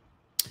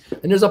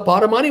 And there's a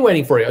pot of money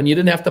waiting for you. And you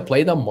didn't have to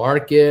play the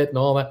market and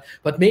all that.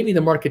 But maybe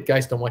the market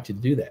guys don't want you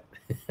to do that.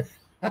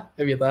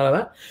 Have you thought of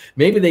that?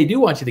 Maybe they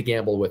do want you to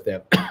gamble with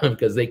them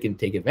because they can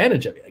take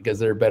advantage of you because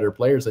they're better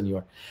players than you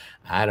are.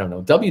 I don't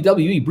know.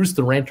 WWE, Bruce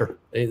the Ranter.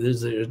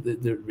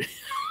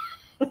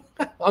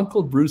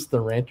 Uncle Bruce the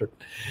Ranter.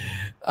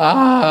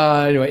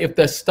 Anyway, if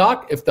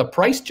the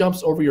price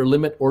jumps over your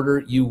limit order,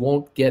 you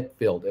won't get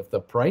filled. If the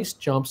price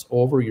jumps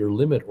over your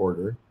limit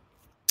order,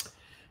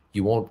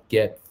 you won't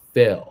get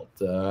filled.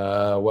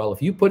 Well,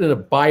 if you put in a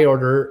buy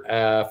order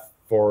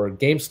for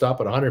GameStop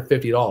at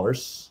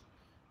 $150,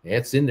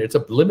 it's in there. It's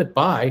a limit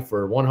buy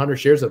for 100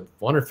 shares at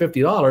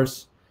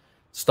 $150.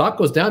 Stock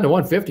goes down to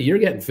 150, you're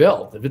getting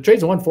filled. If it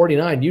trades at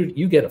 149,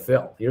 you get a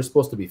fill. You're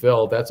supposed to be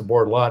filled. That's a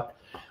board lot.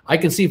 I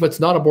can see if it's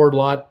not a board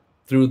lot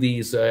through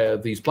these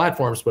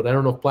platforms, but I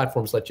don't know if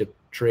platforms let you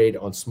trade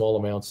on small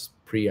amounts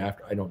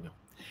pre-after. I don't know.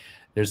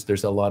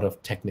 There's a lot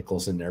of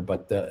technicals in there,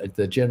 but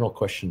the general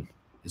question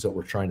is what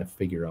we're trying to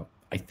figure out.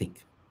 I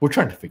think we're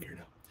trying to figure it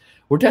out.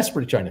 We're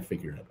desperately trying to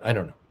figure it out. I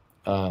don't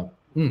know.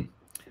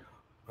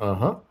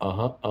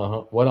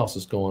 What else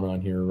is going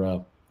on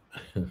here?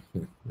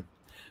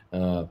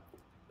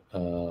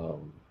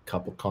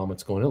 Couple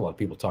comments going in. A lot of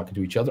people talking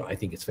to each other. I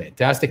think it's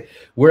fantastic.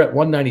 We're at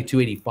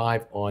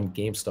 192.85 on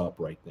GameStop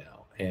right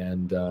now.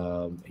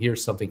 And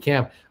here's something,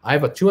 Cam. I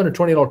have a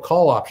 $220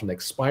 call option that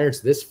expires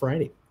this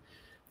Friday.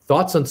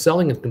 Thoughts on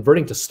selling and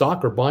converting to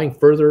stock or buying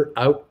further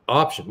out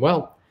option?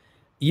 Well,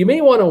 you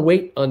may want to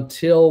wait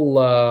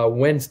until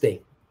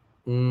Wednesday.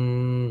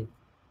 Maybe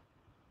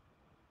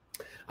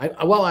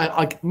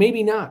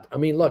not. I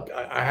mean, look,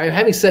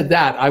 having said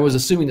that, I was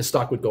assuming the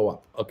stock would go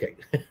up. Okay.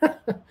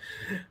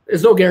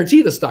 There's no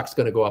guarantee the stock's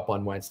going to go up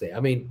on Wednesday. I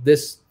mean,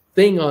 this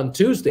thing on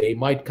Tuesday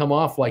might come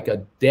off like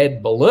a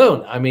dead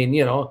balloon. I mean,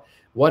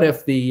 what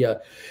if the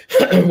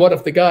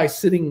guy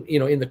sitting,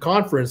 in the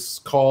conference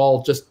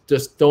call just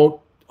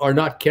are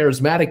not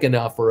charismatic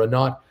enough, or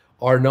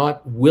are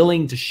not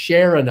willing to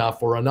share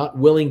enough, or are not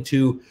willing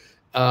to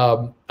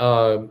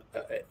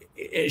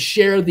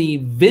share the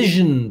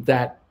vision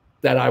that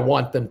I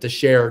want them to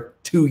share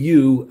to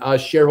you,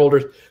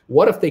 shareholders?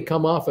 What if they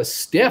come off as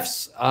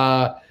stiffs?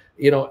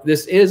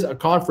 This is a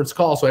conference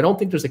call, so I don't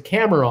think there's a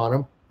camera on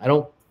them. I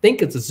don't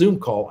think it's a Zoom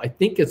call. I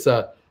think it's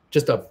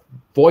just a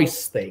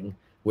voice thing,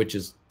 which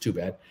is too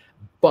bad.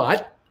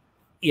 But,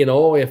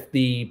 if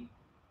the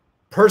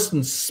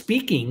person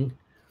speaking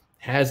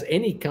has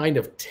any kind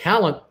of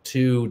talent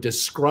to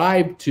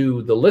describe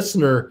to the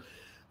listener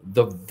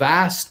the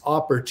vast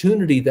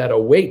opportunity that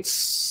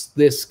awaits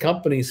this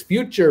company's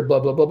future, blah,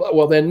 blah, blah, blah.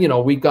 Well, then,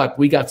 we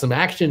got some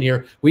action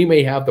here. We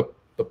may have the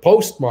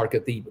post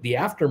market, the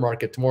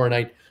aftermarket tomorrow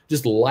night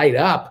just light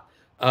up,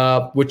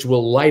 which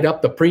will light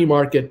up the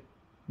pre-market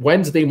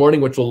Wednesday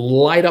morning, which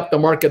will light up the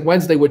market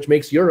Wednesday, which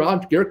makes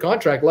your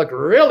contract look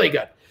really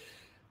good.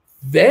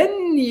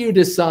 Then you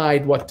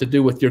decide what to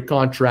do with your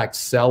contract,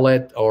 sell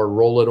it or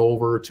roll it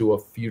over to a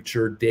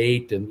future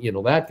date, and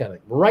that kind of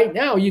thing. Right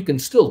now, you can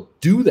still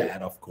do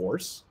that, of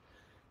course.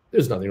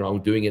 There's nothing wrong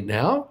with doing it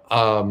now.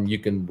 You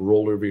can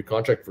roll over your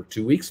contract for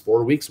 2 weeks,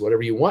 4 weeks,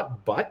 whatever you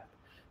want, but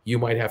you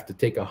might have to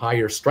take a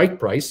higher strike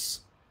price.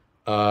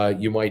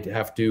 You might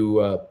have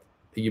to,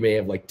 you may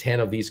have like 10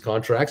 of these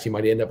contracts. You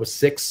might end up with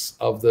 6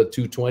 of the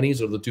 220s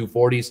or the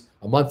 240s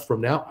a month from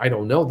now. I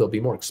don't know. They'll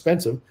be more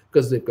expensive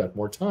because they've got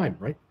more time,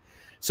 right?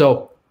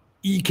 So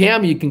you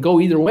can go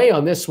either way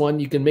on this one.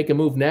 You can make a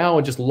move now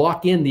and just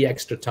lock in the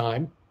extra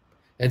time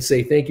and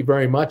say, thank you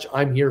very much.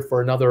 I'm here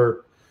for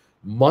another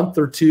month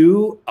or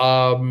two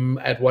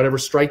at whatever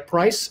strike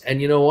price.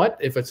 And you know what?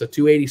 If it's a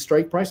 280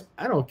 strike price,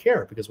 I don't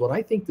care, because what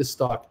I think this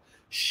stock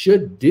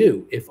should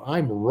do, if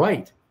I'm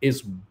right,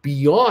 is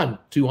beyond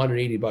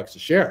 $280 a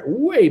share,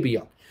 way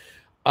beyond.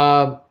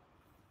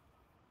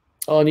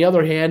 On the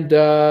other hand,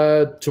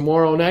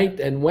 tomorrow night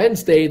and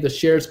Wednesday, the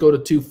shares go to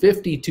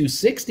 250,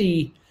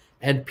 260,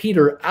 and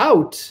peter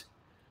out.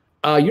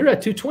 You're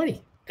at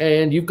 220,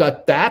 and you've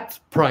got that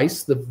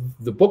price, the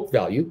book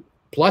value,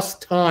 plus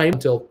time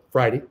until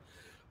Friday,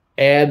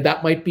 and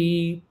that might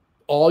be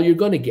all you're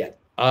going to get.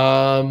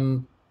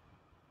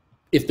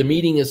 If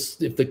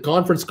the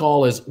conference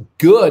call is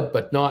good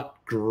but not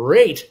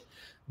great,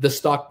 the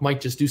stock might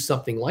just do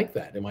something like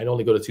that. It might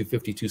only go to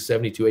 250,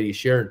 270, 280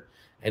 share,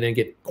 and then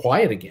get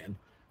quiet again.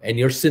 And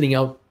you're sitting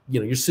out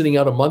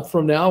a month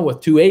from now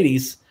with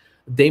 280s.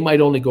 They might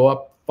only go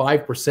up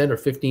 5% or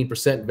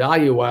 15%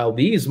 value, while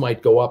these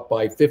might go up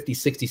by 50,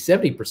 60,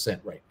 70%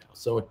 right now.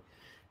 So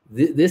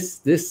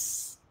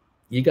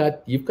you've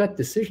got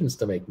decisions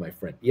to make, my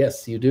friend.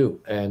 Yes, you do.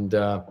 And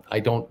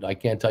I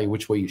can't tell you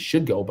which way you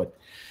should go, but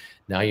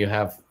Now you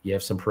have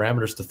some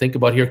parameters to think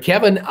about here.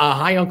 Kevin,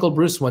 hi, Uncle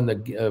Bruce. When the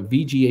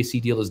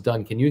VGAC deal is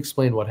done, can you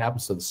explain what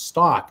happens to the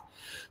stock?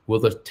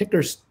 Will the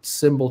ticker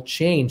symbol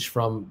change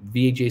from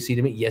VGAC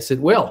to me? Yes, it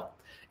will.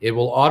 It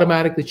will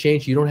automatically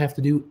change. You don't have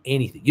to do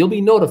anything. You'll be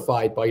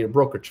notified by your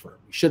brokerage firm.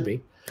 You should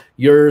be.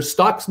 Your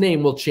stock's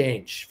name will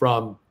change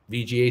from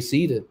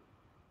VGAC to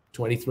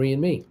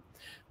 23andMe.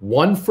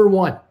 1 for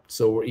 1.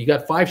 So you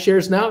got 5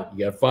 shares now,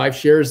 you got 5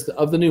 shares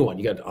of the new one.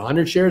 You got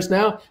 100 shares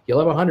now, you'll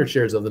have 100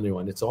 shares of the new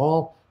one. It's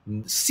all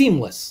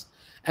seamless.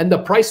 And the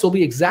price will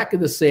be exactly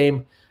the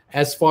same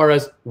as far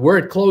as where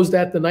it closed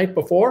at the night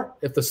before.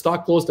 If the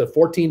stock closed at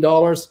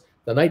 $14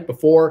 the night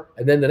before,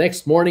 and then the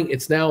next morning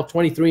it's now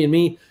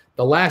 23andMe,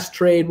 the last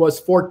trade was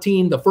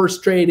 14. The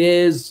first trade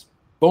is,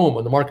 boom,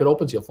 when the market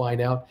opens, you'll find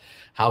out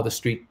how the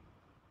street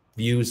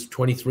views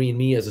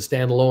 23andMe as a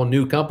standalone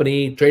new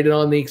company traded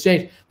on the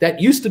exchange that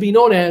used to be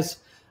known as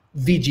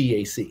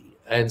VGAC.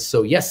 And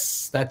so,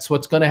 yes, that's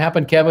what's going to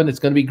happen, Kevin. It's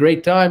going to be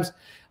great times.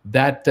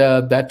 That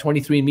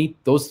 23andMe,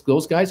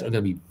 those guys are going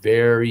to be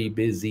very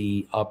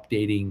busy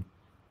updating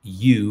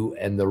you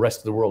and the rest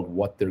of the world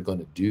what they're going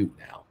to do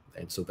now.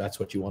 And so that's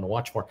what you want to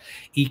watch for.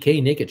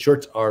 EK, naked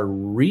shorts are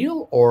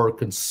real or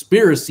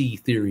conspiracy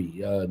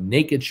theory?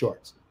 Naked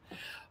shorts.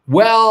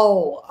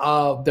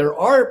 Well, there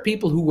are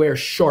people who wear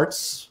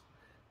shorts.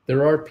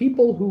 There are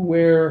people who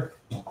wear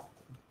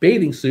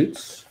bathing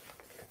suits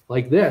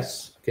like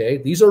this. Okay,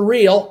 these are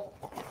real,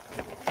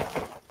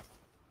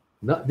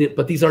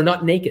 but these are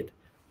not naked.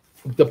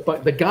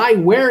 The guy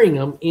wearing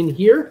them in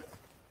here,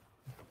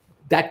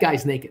 that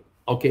guy's naked.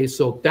 Okay,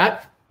 so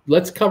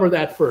let's cover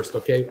that first.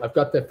 Okay, I've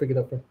got that figured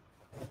out there.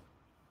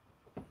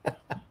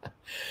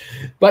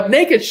 But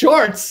naked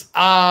shorts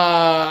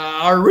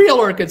are real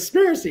or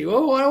conspiracy?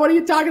 Well, what are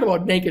you talking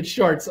about, naked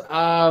shorts?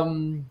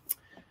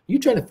 You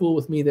trying to fool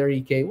with me there,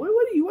 EK? What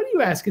are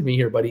you asking me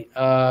here, buddy?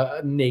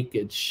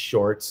 Naked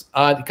shorts.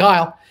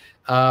 Kyle,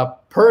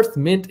 Perth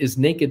Mint is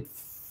naked.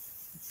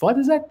 What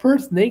is that?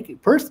 Perth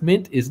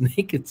Mint is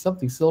naked.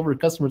 Something silver.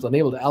 Customers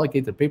unable to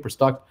allocate their paper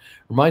stocks.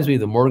 Reminds me of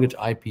the mortgage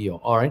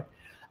IPO. All right.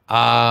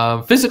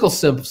 Physical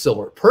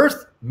silver.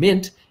 Perth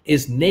Mint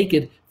is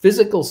naked.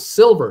 Physical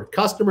silver.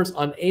 Customers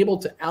unable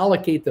to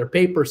allocate their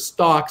paper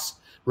stocks.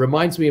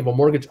 Reminds me of a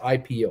mortgage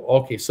IPO.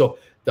 Okay, so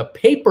the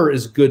paper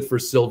is good for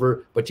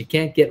silver, but you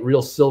can't get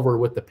real silver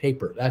with the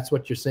paper. That's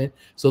what you're saying.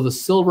 So the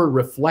silver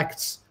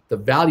reflects the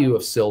value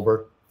of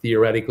silver,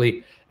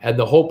 theoretically, and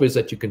the hope is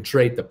that you can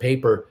trade the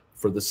paper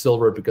for the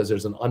silver because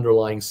there's an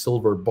underlying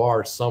silver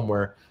bar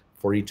somewhere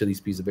for each of these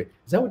pieces of paper.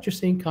 Is that what you're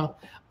saying, Kyle?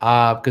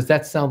 Because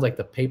that sounds like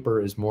the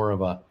paper is more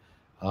of a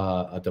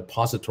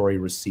depository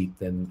receipt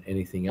than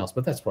anything else,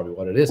 but that's probably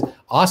what it is.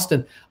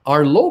 Austin,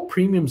 are low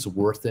premiums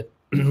worth it?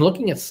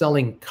 Looking at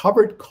selling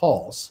covered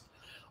calls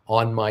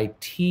on my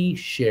T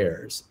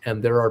shares,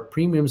 and there are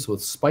premiums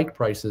with strike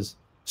prices,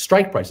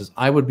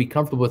 I would be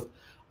comfortable with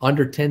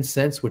under 10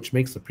 cents, which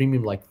makes the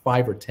premium like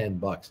 $5 or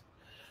 $10.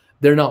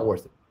 They're not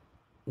worth it.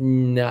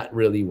 Not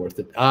really worth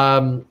it.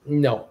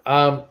 No.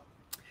 I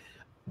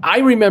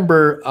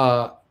remember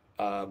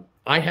I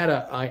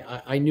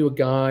knew a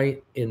guy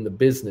in the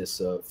business,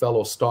 a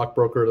fellow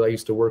stockbroker that I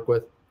used to work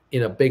with,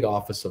 in a big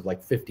office of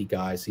like 50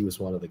 guys. He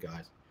was one of the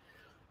guys.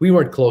 We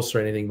weren't close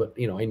or anything, but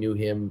I knew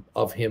him,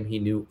 he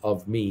knew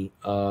of me.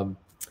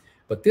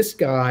 But this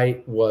guy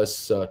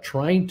was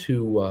trying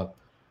to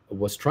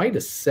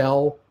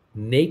sell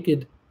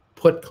naked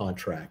put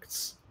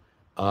contracts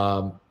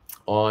on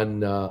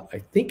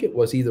I think it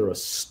was either a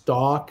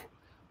stock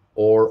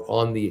or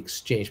on the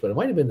exchange, but it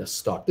might have been a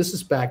stock. This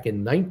is back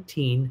in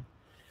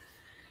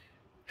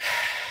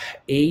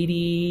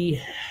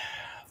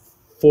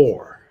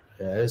 1984.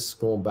 This is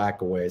going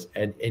back a ways,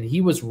 and he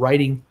was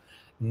writing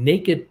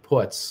naked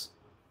calls.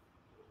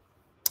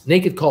 Sorry,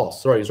 he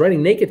was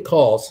writing naked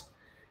calls,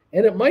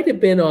 and it might have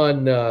been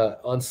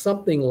on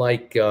something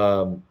like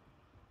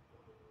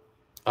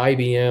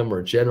IBM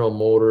or General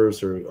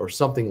Motors or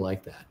something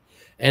like that.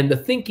 And the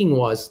thinking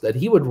was that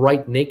he would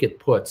write naked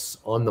puts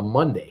on the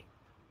Monday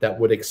that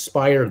would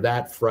expire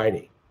that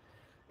Friday,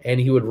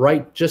 and he would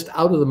write just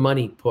out of the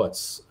money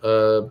puts,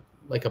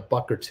 like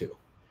 $1 or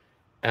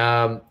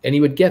 $2. And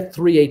he would get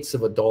 3/8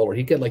 of a dollar.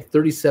 He'd get like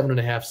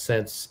 37.5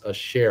 cents a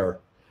share.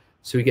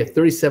 So he'd get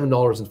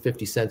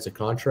 $37.50 a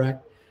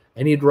contract,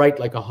 and he'd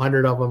write like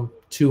 100 of them,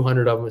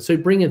 200 of them. So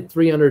he'd bring in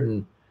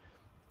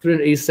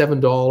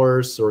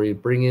 $387, or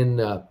he'd bring in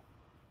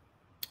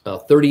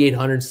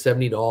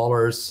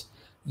 $3,870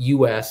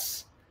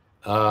 US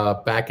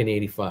back in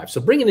 '85.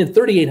 So bringing in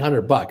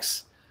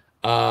 $3,800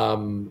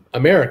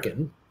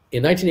 American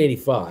in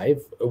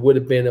 1985 would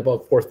have been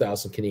about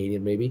 4,000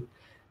 Canadian maybe.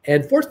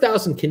 And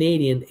 4,000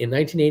 Canadian in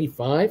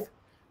 1985,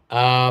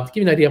 to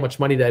give you an idea how much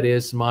money that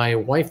is, my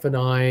wife and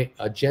I,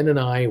 Jen and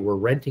I, were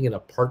renting an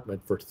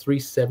apartment for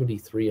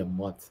 $373 a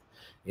month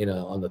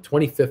on the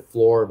 25th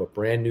floor of a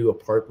brand new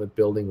apartment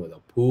building with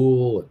a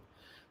pool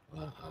and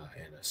a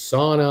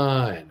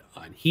sauna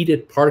and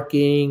heated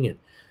parking. And,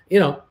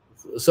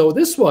 so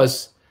this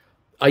was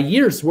a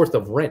year's worth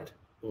of rent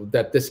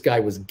that this guy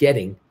was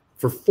getting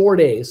for 5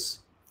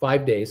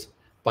 days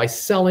by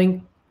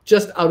selling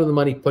just out of the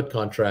money put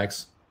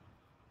contracts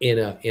in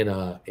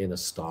a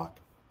stock.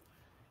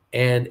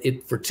 And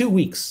for 2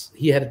 weeks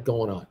he had it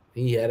going on.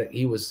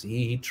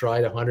 He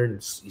tried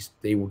 100.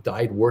 They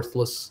died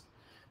worthless.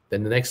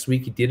 Then the next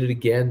week he did it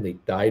again. They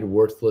died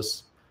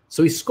worthless.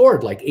 So he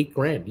scored like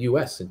 $8,000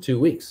 US in 2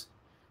 weeks.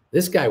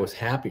 This guy was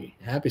happy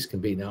as can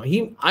be. Now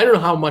I don't know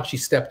how much he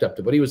stepped up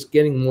to, but he was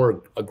getting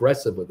more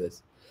aggressive with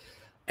this.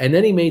 And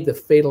then he made the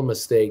fatal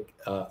mistake.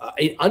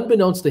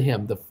 Unbeknownst to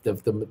him,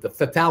 the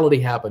fatality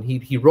happened.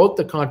 He wrote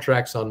the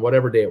contracts on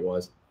whatever day it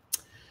was,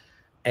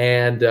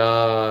 and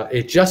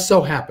it just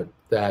so happened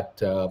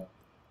that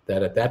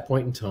at that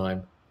point in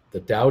time, the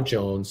Dow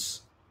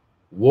Jones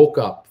woke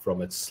up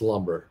from its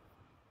slumber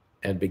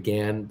and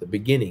began the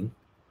beginning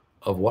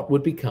of what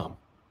would become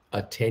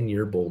a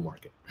 10-year bull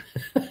market.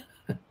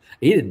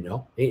 He didn't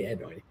know. He had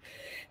no idea.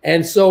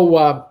 And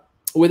so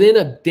within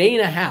a day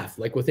and a half,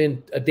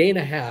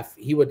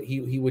 he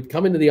would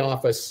come into the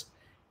office,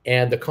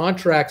 and the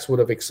contracts would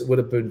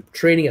have been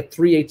trading at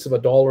 3/8 of a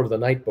dollar the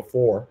night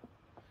before,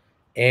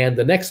 and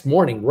the next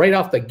morning, right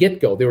off the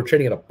get-go, they were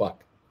trading at $1.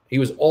 He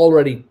was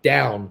already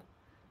down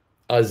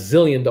 $1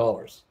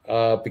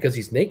 zillion because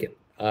he's naked.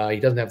 He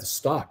doesn't have the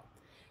stock.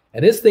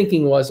 And his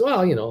thinking was,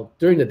 well, you know,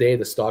 during the day,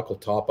 the stock will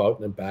top out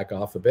and then back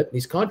off a bit. And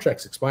these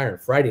contracts expire on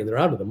Friday, and they're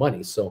out of the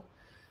money. So,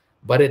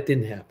 but it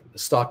didn't happen. The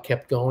stock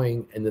kept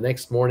going. And the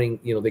next morning,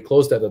 you know, they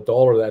closed at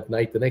 $1 that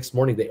night. The next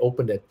morning, they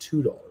opened at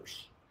 $2.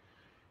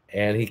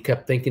 And he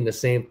kept thinking the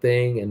same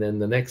thing. And then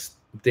the next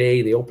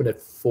day, they opened at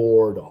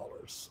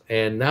 $4.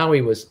 And now he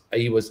was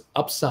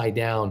upside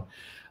down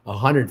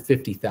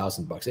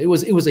 $150,000. It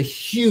was a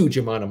huge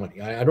amount of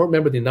money. I don't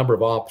remember the number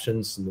of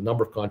options and the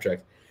number of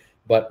contracts.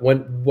 But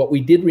what we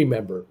did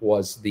remember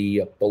was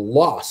the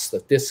loss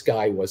that this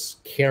guy was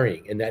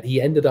carrying, and that he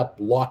ended up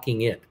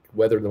locking in,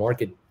 whether the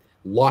market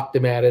locked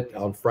him at it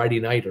on Friday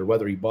night or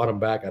whether he bought him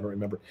back, I don't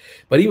remember.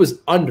 But he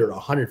was under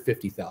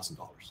 $150,000.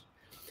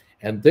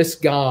 And this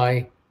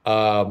guy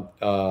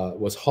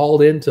was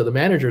hauled into the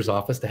manager's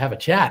office to have a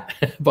chat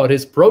about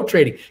his pro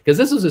trading, because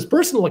this was his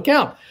personal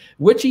account,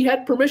 which he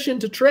had permission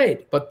to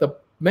trade. But the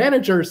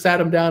manager sat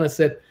him down and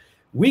said,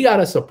 "We got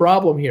us a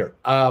problem here.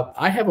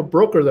 I have a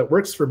broker that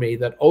works for me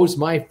that owes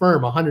my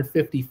firm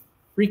 150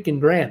 freaking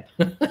grand."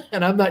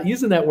 And I'm not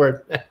using that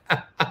word.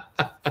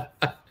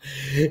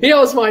 He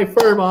owes my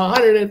firm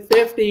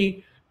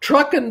 150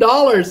 trucking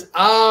dollars.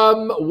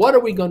 What are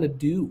we going to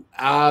do?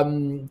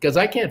 Because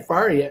I can't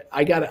fire you.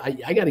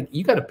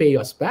 You got to pay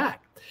us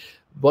back.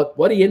 But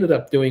what he ended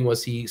up doing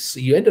was he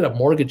ended up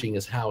mortgaging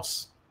his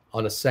house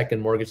on a second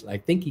mortgage. I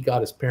think he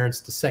got his parents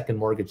to second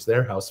mortgage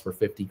their house for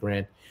 50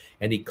 grand.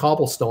 And he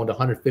cobblestoned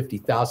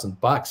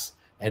 $150,000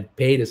 and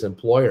paid his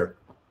employer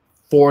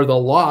for the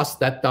loss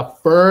that the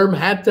firm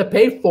had to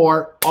pay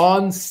for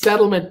on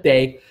settlement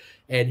day.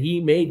 And he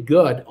made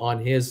good on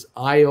his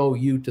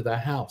IOU to the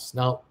house.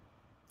 Now,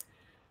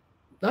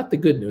 not the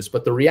good news,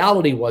 but the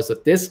reality was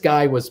that this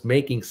guy was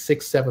making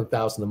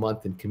 $6,000-7,000 a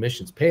month in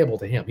commissions payable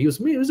to him. He was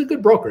a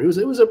good broker. He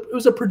was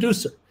a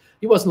producer.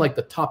 He wasn't like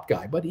the top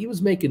guy, but he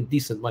was making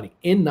decent money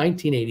in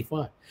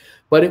 1985.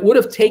 But it would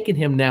have taken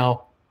him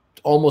now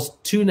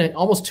almost 2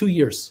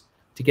 years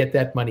to get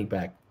that money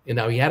back. And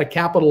now he had a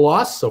capital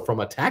loss. So from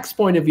a tax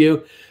point of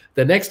view,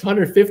 the next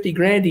 150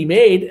 grand he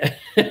made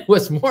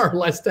was more or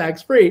less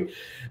tax-free.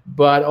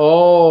 But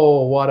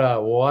oh, what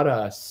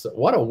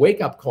a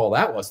wake-up call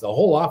that was. The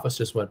whole office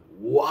just went,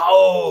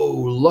 whoa,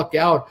 look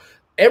out.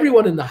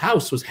 Everyone in the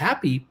house was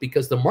happy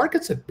because the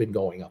markets had been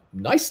going up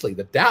nicely.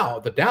 The Dow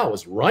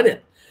was running.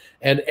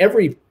 And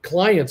every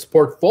client's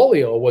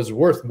portfolio was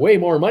worth way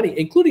more money,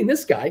 including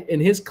this guy in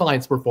his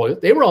client's portfolio.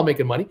 They were all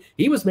making money.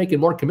 He was making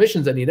more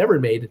commissions than he'd ever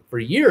made for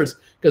years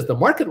because the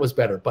market was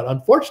better. But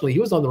unfortunately, he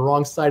was on the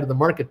wrong side of the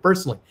market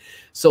personally.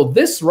 So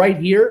this right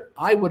here,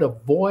 I would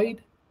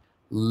avoid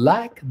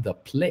like the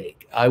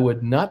plague. I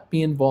would not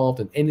be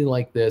involved in anything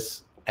like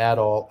this at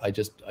all. I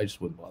just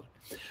wouldn't bother.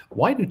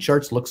 Why do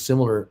charts look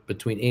similar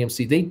between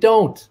AMC? They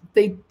don't.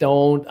 I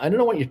don't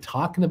know what you're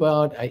talking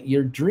about.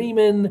 You're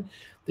dreaming.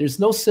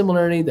 There's no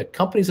similarity. The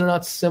companies are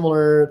not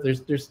similar.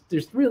 There's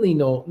really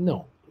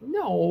no.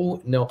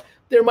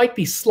 There might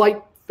be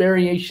slight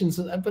variations,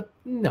 but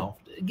no.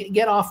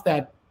 Get off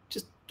that.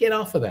 Just get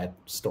off of that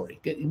story.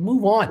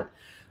 Move on.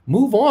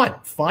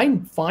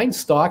 Find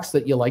stocks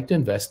that you like to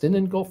invest in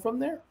and go from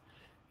there.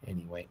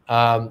 Anyway,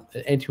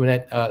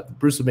 Antoinette,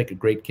 Bruce would make a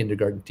great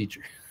kindergarten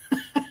teacher.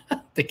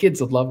 The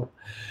kids would love him.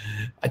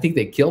 I think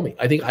they'd kill me.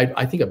 I think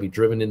I'd be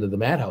driven into the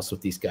madhouse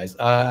with these guys.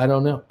 I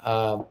don't know.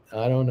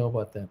 I don't know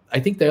about that. I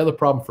think the other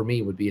problem for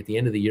me would be at the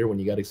end of the year when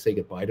you got to say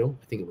goodbye to them.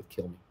 I think it would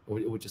kill me.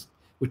 It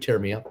would tear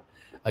me up.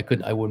 I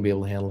wouldn't be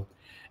able to handle it.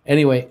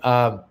 Anyway,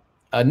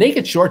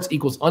 naked shorts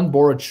equals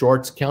unborrowed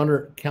shorts,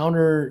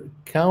 counterrated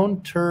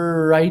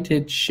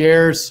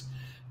shares,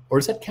 or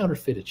is that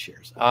counterfeited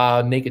shares?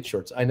 Naked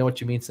shorts. I know what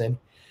you mean, Sam.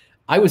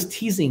 I was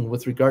teasing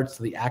with regards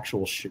to the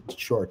actual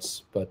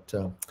shorts, but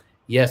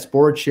yes,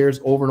 borrowed shares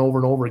over and over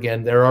and over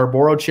again. There are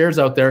borrowed shares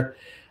out there.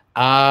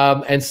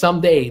 And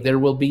someday there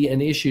will be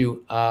an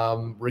issue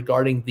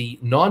regarding the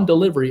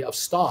non-delivery of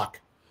stock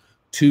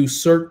to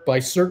by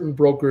certain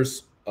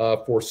brokers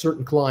for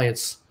certain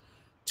clients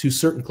to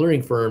certain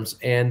clearing firms.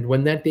 And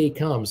when that day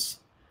comes,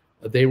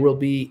 there will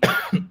be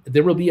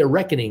there will be a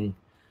reckoning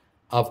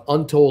of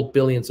untold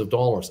billions of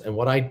dollars. And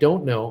what I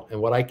don't know and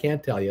what I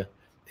can't tell you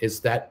is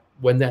that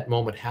when that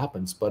moment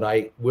happens. But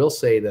I will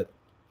say that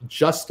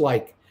just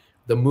like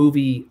the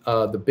movie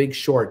The Big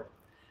Short,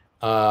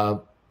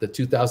 the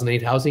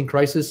 2008 housing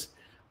crisis,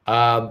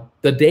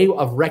 the day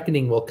of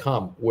reckoning will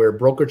come where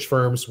brokerage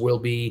firms will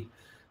be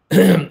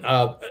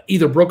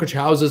either brokerage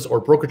houses or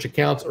brokerage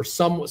accounts or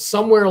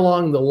somewhere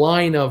along the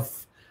line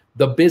of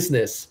the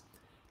business,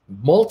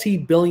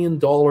 multi-billion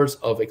dollars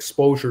of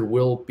exposure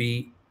will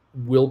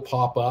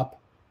pop up,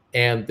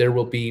 and there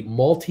will be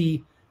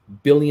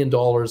multi-billion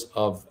dollars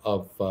of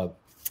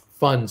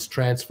funds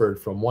transferred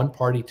from one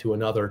party to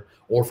another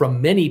or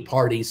from many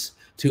parties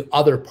to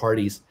other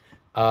parties.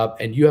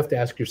 And you have to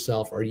ask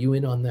yourself, are you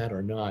in on that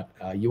or not?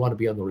 You want to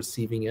be on the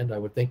receiving end, I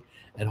would think.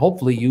 And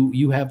hopefully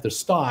you have the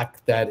stock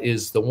that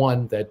is the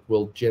one that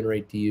will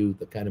generate to you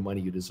the kind of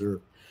money you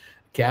deserve.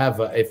 Cav,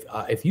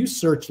 if you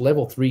search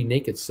level 3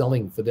 naked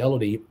selling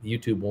Fidelity,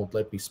 YouTube won't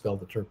let me spell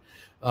the term.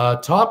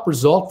 Top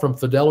result from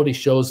Fidelity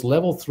shows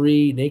level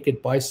 3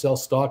 naked buy sell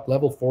stock,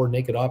 level 4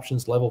 naked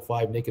options, level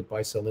 5 naked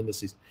buy sell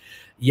indices.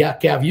 Yeah,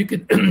 Cav, you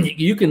can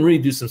you can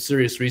really do some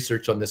serious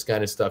research on this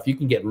kind of stuff. You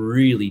can get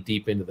really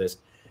deep into this.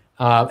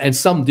 And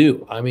some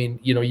do. I mean,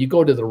 you know, you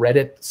go to the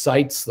Reddit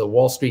sites, the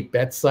Wall Street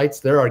Bet sites,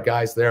 there are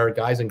guys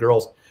and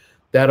girls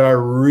that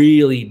are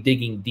really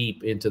digging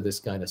deep into this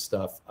kind of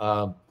stuff.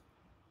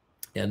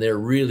 And they're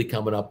really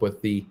coming up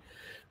with the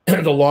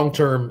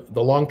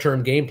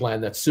long-term game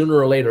plan that sooner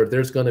or later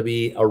there's going to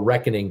be a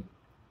reckoning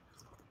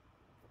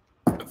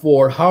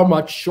for how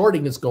much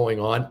shorting is going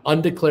on,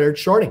 undeclared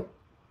shorting.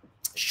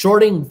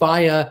 Shorting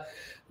via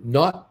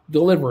not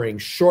delivering,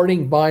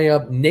 shorting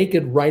via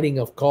naked writing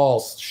of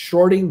calls,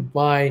 shorting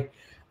by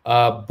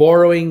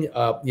borrowing,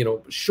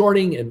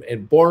 shorting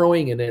and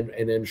borrowing and then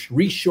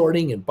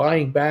reshorting and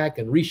buying back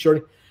and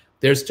reshorting.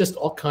 There's just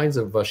all kinds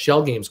of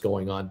shell games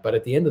going on. But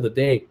at the end of the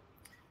day,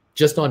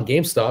 just on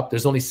GameStop,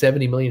 there's only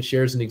 70 million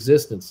shares in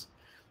existence.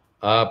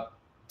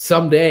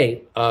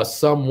 Someday,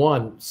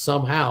 someone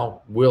somehow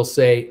will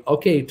say,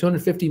 okay,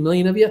 250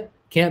 million of you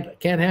can't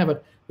have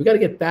it. We got to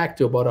get back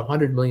to about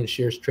 100 million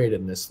shares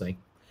traded in this thing.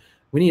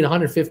 We need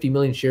 150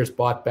 million shares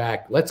bought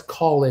back. Let's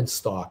call in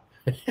stock.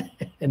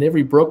 And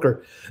every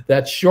broker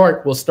that's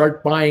short will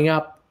start buying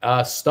up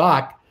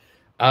stock.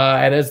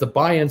 And as the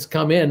buy-ins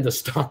come in, the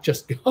stock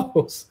just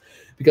goes.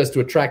 Because to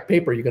attract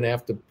paper, you're gonna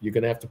have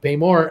to pay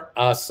more.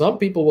 Some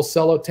people will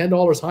sell out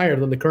 $10 higher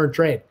than the current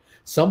trade.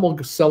 Some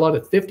will sell out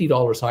at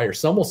 $50 higher.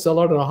 Some will sell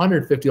out at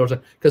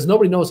 $150 because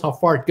nobody knows how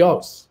far it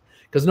goes.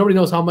 Because nobody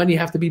knows how many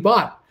have to be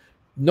bought.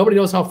 Nobody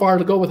knows how far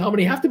to go with how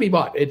many have to be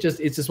bought. It's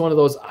just one of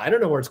those, I don't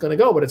know where it's going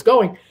to go, but it's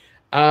going.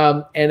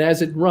 And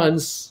as it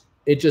runs,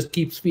 it just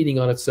keeps feeding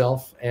on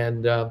itself.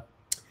 And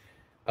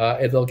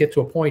they'll get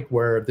to a point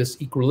where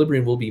this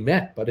equilibrium will be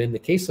met. But in the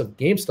case of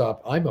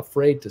GameStop, I'm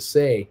afraid to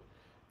say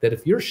that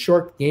if you're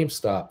short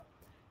GameStop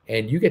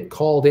and you get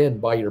called in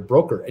by your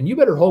broker, and you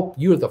better hope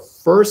you're the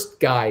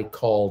first guy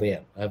called in,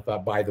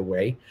 by the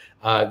way,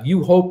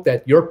 you hope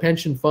that your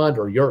pension fund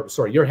or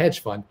your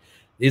hedge fund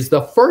is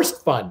the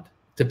first fund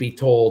to be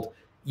told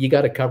you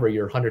got to cover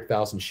your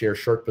 100,000 share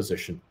short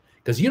position,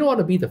 because you don't want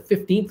to be the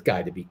 15th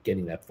guy to be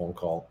getting that phone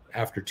call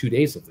after 2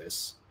 days of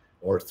this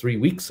or 3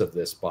 weeks of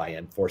this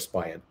buy-in, forced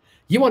buy-in.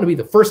 You want to be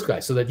the first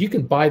guy so that you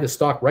can buy the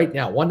stock right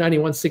now,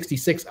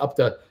 191.66 up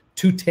to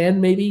 210,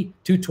 maybe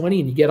 220,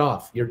 and you get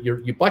off.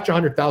 You bought your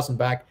 100,000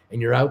 back and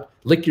you're out.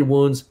 Lick your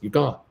wounds, you're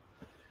gone.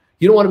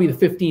 You don't want to be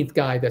the 15th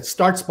guy that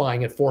starts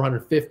buying at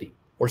 450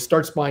 or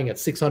starts buying at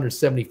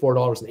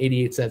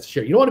 $674.88 a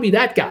share. You don't want to be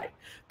that guy.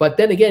 But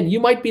then again,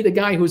 you might be the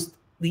guy who's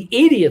the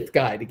 80th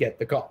guy to get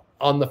the call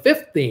on the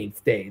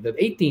 15th day, the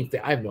 18th day.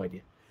 I have no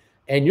idea.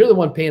 And you're the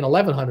one paying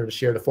 $1,100 a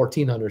share to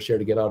 $1,400 a share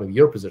to get out of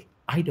your position.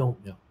 I don't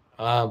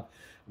know.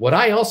 What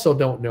I also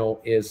don't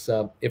know is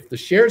if the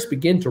shares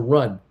begin to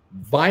run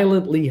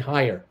violently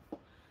higher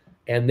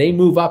and they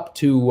move up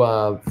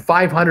to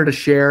 500 a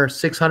share,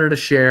 600 a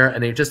share,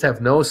 and they just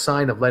have no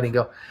sign of letting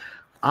go,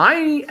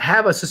 I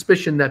have a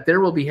suspicion that there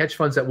will be hedge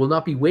funds that will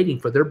not be waiting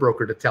for their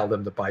broker to tell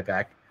them to buy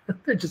back.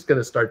 They're just going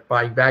to start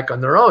buying back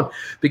on their own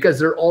because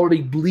they're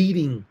already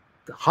bleeding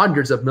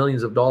hundreds of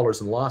millions of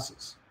dollars in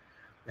losses.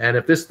 And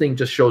if this thing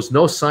just shows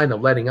no sign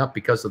of letting up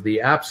because of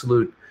the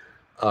absolute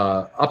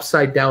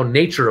upside down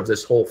nature of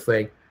this whole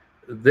thing,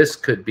 this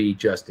could be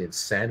just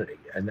insanity.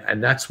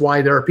 And that's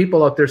why there are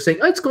people out there saying,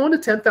 oh, it's going to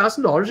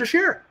 $10,000 a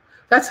share.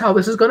 That's how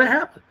this is going to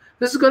happen.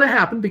 This is going to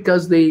happen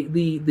because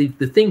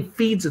the thing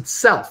feeds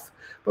itself.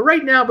 But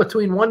right now,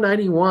 between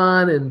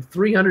 $191 and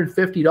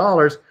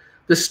 $350,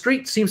 the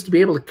street seems to be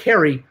able to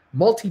carry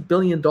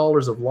multi-billion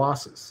dollars of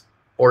losses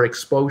or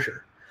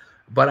exposure.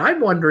 But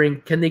I'm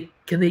wondering, can they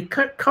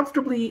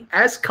comfortably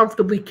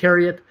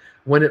carry it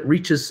when it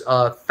reaches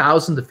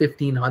 $1,000 to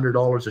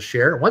 $1,500 a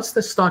share. Once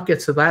the stock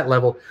gets to that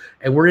level,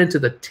 and we're into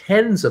the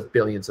tens of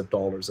billions of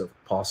dollars of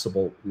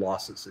possible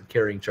losses and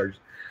carrying charges,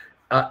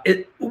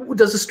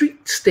 does the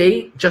street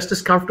stay just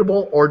as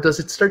comfortable, or does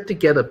it start to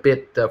get a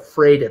bit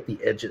frayed at the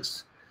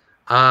edges?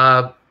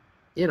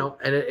 You know,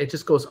 and it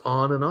just goes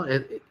on and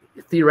on.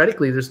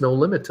 Theoretically, there's no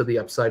limit to the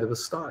upside of the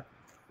stock.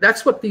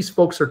 That's what these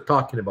folks are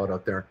talking about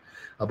out there,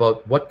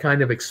 about what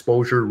kind of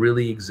exposure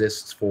really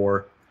exists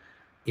for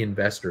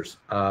investors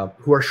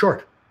who are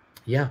short.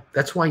 Yeah,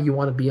 that's why you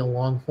want to be a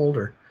long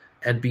holder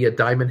and be a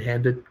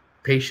diamond-handed,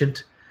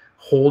 patient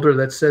holder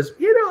that says,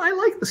 you know, I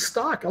like the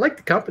stock, I like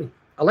the company,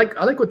 I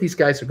like what these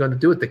guys are going to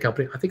do with the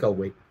company. I think I'll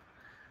wait.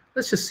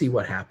 Let's just see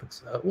what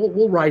happens.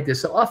 We'll ride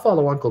this. I'll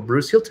follow Uncle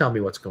Bruce. He'll tell me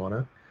what's going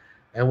on,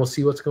 and we'll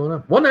see what's going on.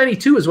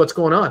 192 is what's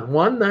going on.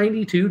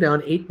 192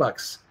 down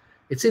 $8.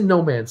 It's in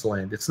no man's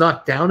land. It's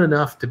not down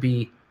enough to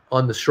be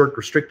on the short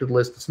restricted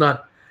list. It's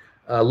not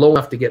low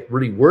enough to get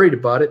really worried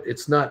about it.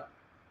 It's not,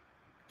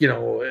 you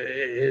know,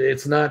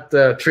 it's not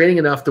trading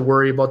enough to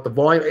worry about the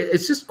volume.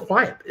 It's just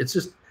quiet. It's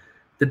just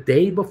the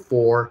day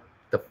before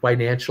the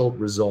financial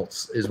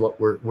results is what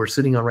we're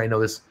sitting on right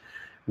now.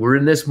 We're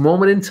in this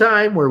moment in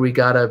time where we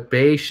gotta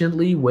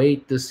patiently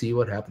wait to see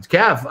what happens.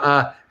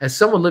 Cav, as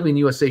someone living in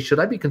the USA, should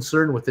I be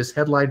concerned with this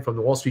headline from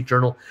the Wall Street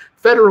Journal?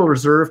 Federal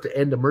Reserve to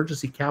end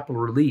emergency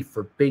capital relief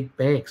for big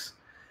banks.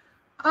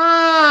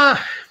 I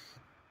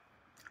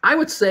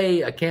would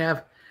say,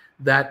 Cav,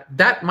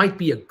 that might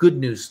be a good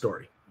news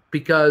story,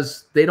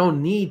 because they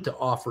don't need to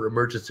offer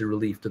emergency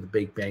relief to the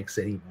big banks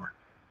anymore.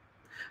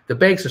 The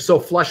banks are so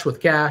flush with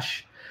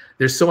cash.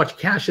 There's so much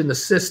cash in the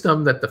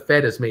system that the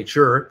Fed has made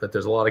sure that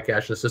there's a lot of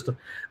cash in the system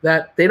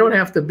that they don't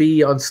have to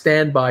be on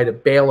standby to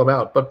bail them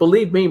out. But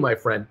believe me, my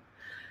friend,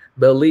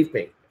 believe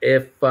me,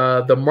 if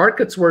the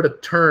markets were to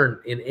turn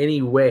in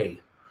any way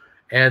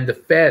and the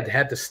Fed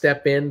had to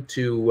step in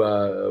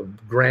to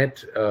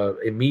grant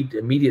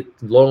immediate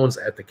loans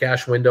at the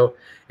cash window,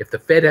 if the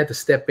Fed had to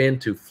step in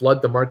to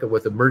flood the market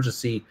with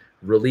emergency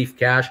relief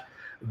cash,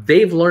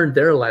 they've learned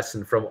their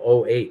lesson from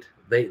 2008.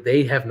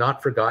 They have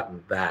not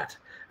forgotten that.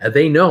 And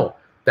they know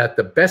that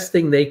the best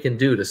thing they can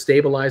do to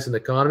stabilize an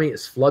economy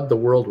is flood the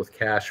world with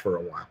cash for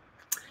a while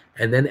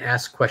and then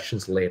ask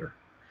questions later.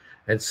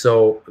 And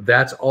so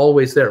that's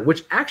always there,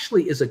 which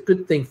actually is a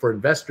good thing for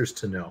investors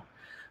to know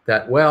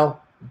that,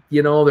 well,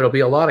 you know, there'll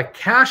be a lot of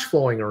cash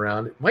flowing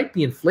around. It might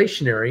be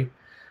inflationary,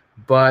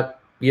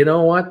 but you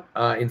know what?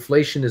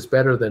 Inflation is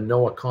better than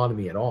no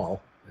economy at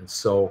all. And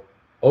so,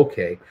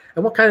 okay.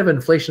 And what kind of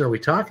inflation are we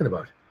talking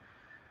about?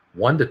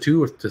 1 to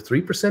 2 to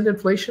 3%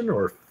 inflation,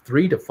 or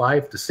 3 to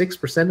 5 to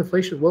 6%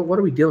 inflation? What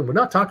are we dealing? We're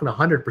not talking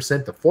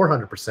 100% to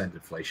 400%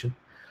 inflation.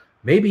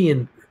 Maybe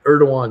in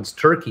Erdogan's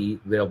Turkey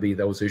there'll be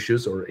those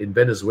issues, or in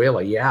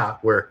Venezuela, yeah,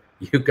 where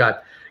you've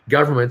got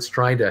governments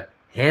trying to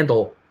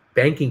handle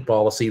banking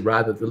policy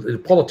rather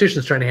than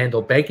politicians trying to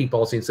handle banking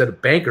policy instead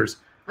of bankers.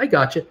 I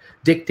got you.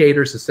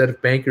 Dictators instead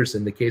of bankers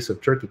in the case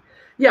of Turkey.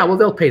 Yeah, well,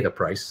 they'll pay the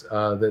price.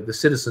 The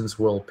citizens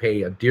will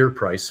pay a dear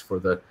price for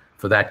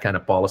that kind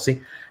of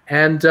policy.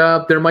 And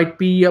there might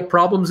be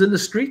problems in the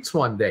streets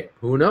one day.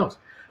 Who knows?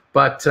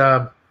 But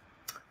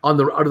on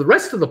the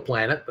rest of the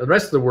planet, the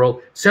rest of the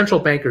world, central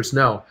bankers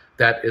know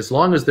that as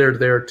long as they're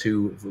there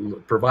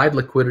to provide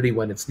liquidity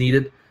when it's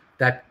needed,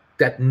 that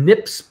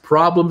nips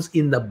problems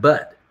in the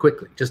bud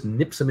quickly. Just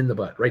nips them in the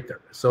bud right there.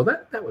 So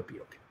that would be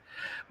okay.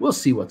 We'll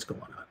see what's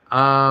going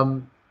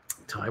on.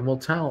 Time will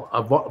tell.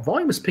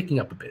 Volume is picking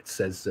up a bit,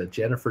 says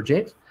Jennifer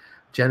James.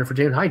 Jennifer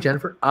James. Hi,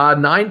 Jennifer.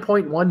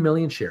 9.1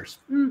 million shares.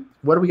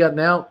 What do we got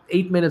now?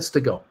 8 minutes to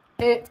go.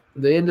 The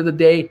end of the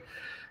day,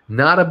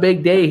 not a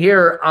big day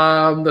here.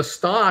 The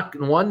stock,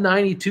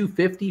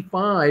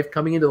 192.55,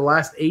 coming into the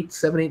last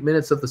 7-8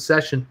 minutes of the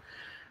session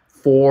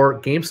for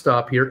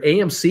GameStop here.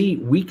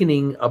 AMC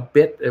weakening a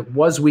bit. It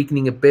was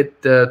weakening a bit.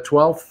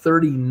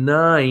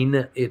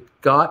 12.39.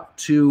 It got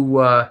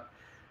to...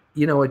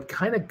 it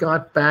kind of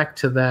got back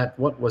to that.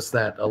 What was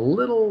that? A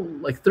little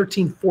like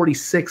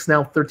 13.46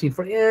 now,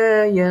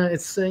 13.40. Yeah.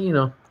 It's it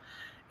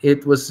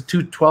was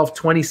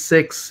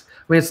 12.26. I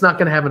mean, it's not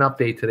going to have an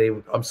update today.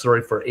 I'm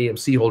sorry for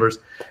AMC holders.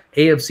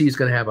 AMC is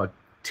going to have a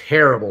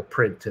terrible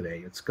print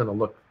today. It's going to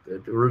look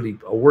really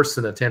worse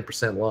than a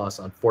 10% loss,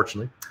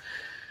 unfortunately.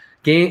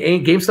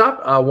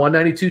 GameStop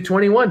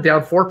 192.21,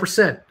 down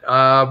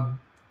 4%.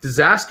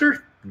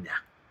 Disaster?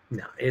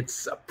 No.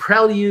 It's a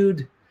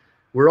prelude.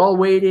 We're all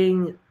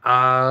waiting,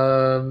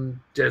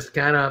 just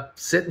kind of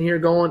sitting here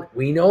going,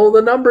 we know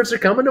the numbers are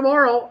coming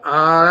tomorrow.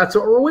 That's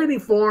what we're waiting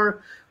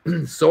for.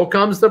 So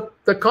comes the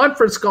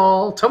conference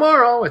call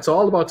tomorrow. It's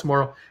all about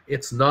tomorrow.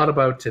 It's not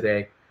about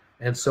today.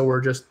 And so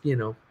we're just,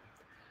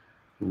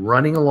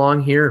 running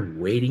along here and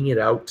waiting it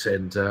out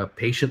and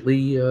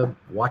patiently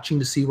watching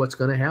to see what's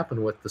going to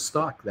happen with the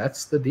stock.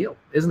 That's the deal,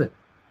 isn't it?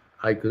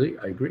 I agree.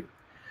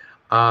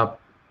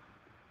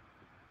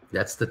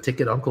 That's the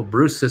ticket. Uncle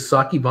Bruce says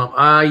Saki bomb.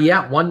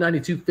 Yeah,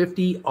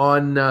 192.50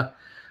 on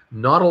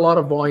not a lot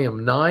of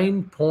volume.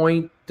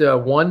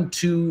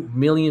 9.12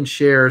 million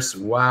shares.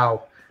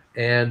 Wow.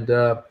 And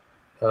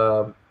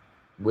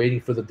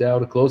waiting for the Dow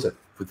to close it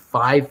with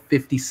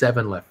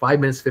 5:57 left, 5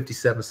 minutes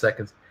 57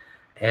 seconds,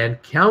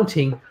 and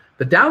counting.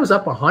 The Dow is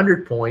up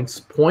 100 points,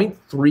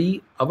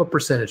 0.3 of a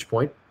percentage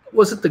point.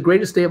 Was it the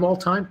greatest day of all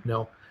time?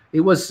 No. It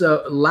was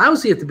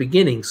lousy at the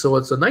beginning, so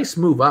it's a nice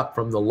move up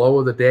from the low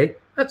of the day.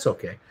 That's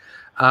okay.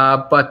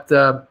 But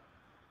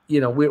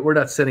we're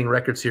not setting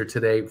records here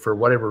today for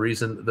whatever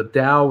reason. The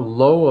Dow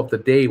low of the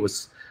day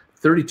was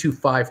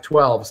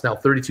 32,512. It's now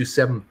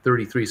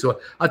 32,733. So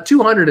a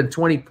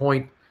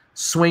 220-point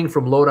swing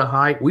from low to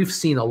high. We've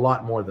seen a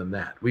lot more than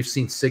that. We've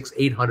seen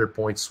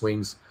 800-point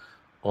swings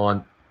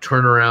on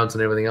turnarounds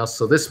and everything else.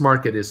 So this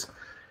market is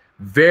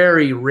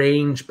very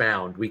range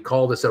bound. We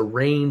call this a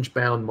range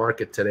bound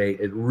market today.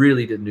 It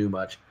really didn't do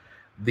much.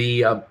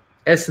 The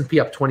S&P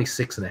up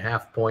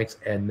 26.5 points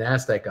and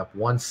NASDAQ up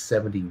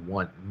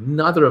 171.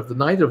 Neither of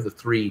the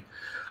three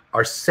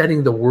are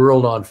setting the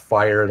world on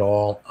fire at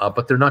all,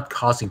 but they're not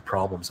causing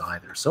problems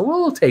either. So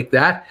we'll take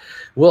that.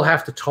 We'll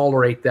have to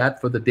tolerate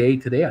that for the day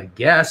today, I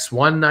guess.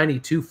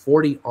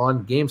 192.40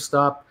 on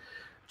GameStop.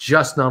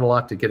 Just not a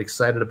lot to get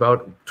excited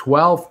about.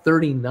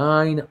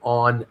 12.39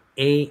 on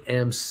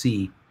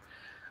AMC.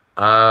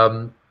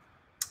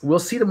 We'll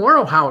see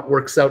tomorrow how it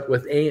works out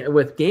with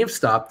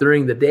GameStop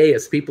during the day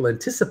as people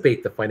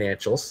anticipate the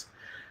financials.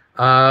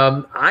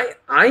 I'm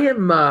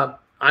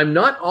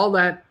not all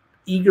that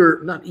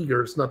eager. Not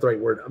eager. It's not the right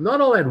word. I'm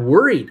not all that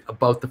worried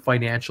about the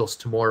financials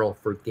tomorrow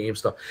for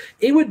GameStop.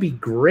 It would be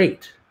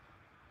great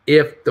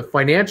if the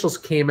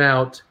financials came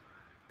out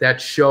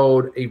that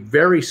showed a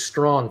very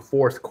strong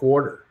fourth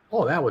quarter.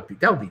 Oh, that would be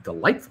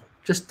delightful.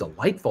 Just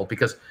delightful,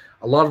 because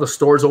a lot of the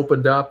stores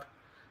opened up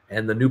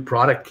and the new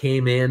product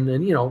came in,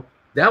 and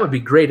that would be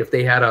great if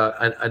they had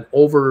an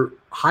over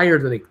higher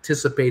than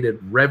anticipated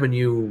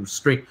revenue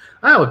stream.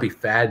 That would be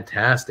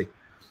fantastic.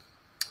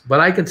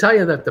 But I can tell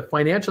you that the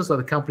financials of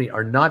the company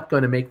are not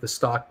going to make the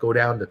stock go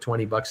down to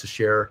 $20 a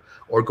share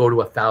or go to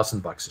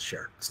 $1,000 a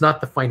share. It's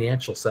not the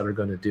financials that are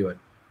going to do it.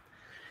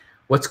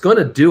 What's going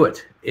to do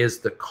it is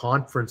the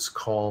conference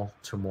call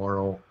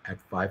tomorrow at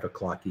 5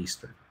 o'clock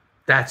Eastern.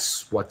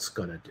 That's what's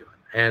going to do it.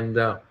 And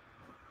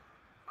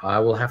I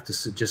will have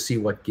to just see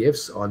what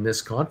gives on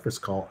this conference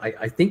call.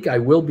 I think I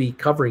will be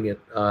covering it.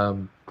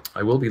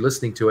 I will be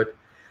listening to it,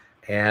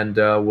 and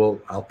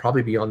I'll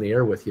probably be on the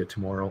air with you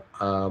tomorrow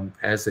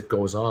as it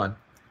goes on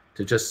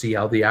to just see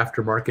how the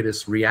aftermarket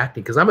is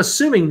reacting. Because I'm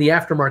assuming the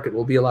aftermarket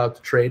will be allowed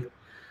to trade.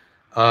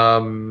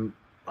 I'm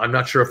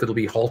not sure if it'll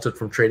be halted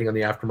from trading on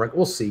the aftermarket.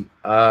 We'll see.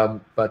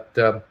 But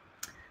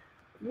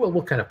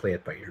we'll kind of play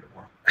it by ear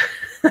tomorrow.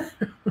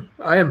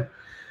 I am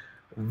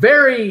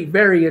very,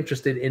 very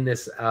interested in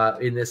this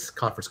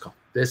conference call.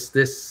 This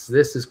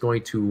is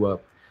going to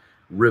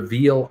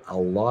reveal a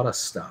lot of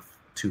stuff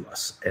to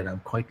us, and I'm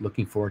quite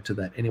looking forward to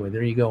that. Anyway,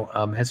 there you go.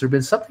 Has there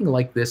been something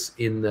like this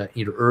in the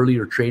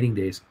earlier trading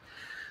days?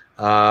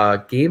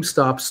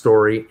 GameStop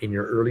story in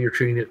your earlier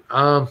trading days?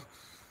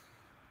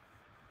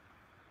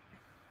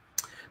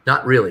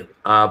 Not really.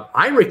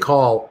 I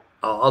recall.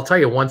 I'll tell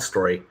you one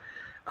story.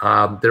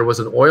 There was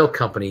an oil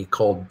company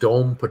called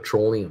Dome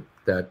Petroleum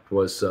that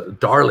was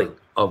darling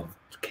of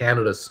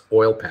Canada's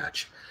oil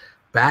patch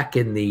back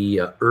in the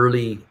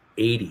early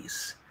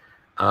 80s,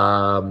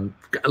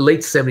 late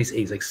 70s,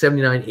 80s, like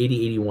 79,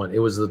 80, 81. It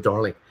was the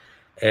darling.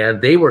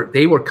 And they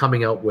were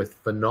coming out with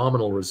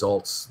phenomenal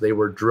results. They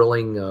were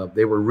drilling,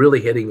 they were really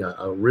hitting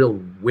a real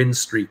win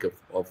streak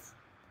of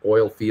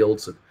oil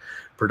fields and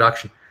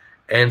production.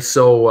 And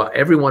so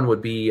everyone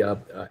would be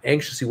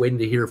anxiously waiting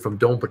to hear from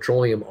Dome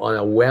Petroleum on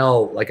a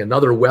well, like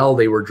another well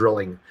they were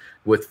drilling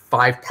with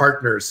 5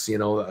 partners, a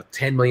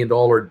 $10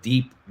 million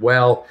deep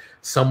well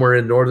somewhere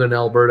in northern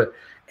Alberta.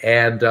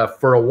 And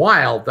for a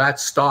while,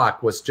 that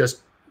stock was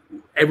just,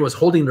 everyone was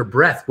holding their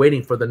breath,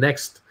 waiting for the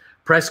next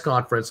press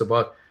conference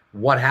about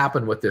what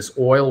happened with this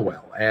oil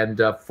well. And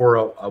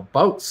for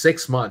about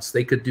 6 months,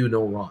 they could do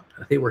no wrong.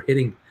 They were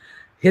hitting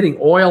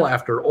oil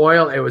after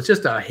oil. It was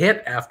just a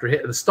hit after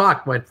hit. The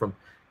stock went from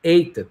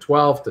 8 to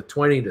 12 to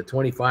 20 to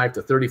 25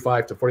 to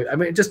 35 to 40. I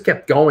mean, it just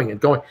kept going and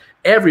going.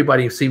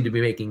 Everybody seemed to be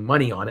making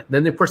money on it.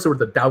 And then, of course, there were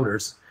the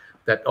doubters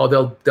that,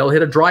 they'll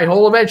hit a dry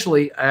hole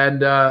eventually,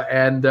 and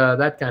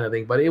that kind of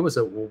thing. But that was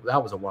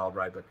a wild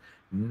ride, but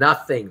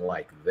nothing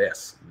like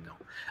this. No.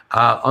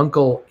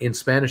 Uncle in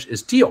Spanish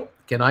is Tio.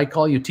 Can I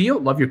call you Tio?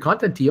 Love your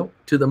content, Tio.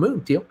 To the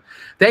moon, Tio.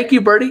 Thank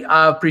you, Bertie.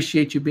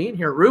 Appreciate you being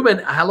here. Ruben,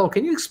 hello.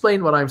 Can you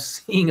explain what I'm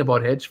seeing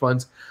about hedge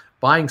funds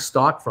buying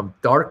stock from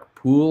dark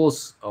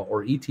pools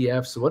or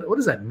ETFs? What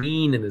does that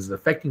mean, and is it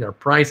affecting our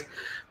price?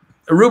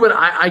 Ruben,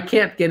 I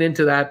can't get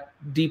into that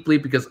deeply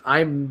because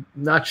I'm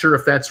not sure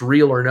if that's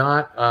real or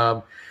not.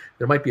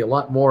 There might be a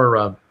lot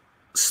more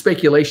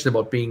speculation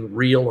about being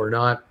real or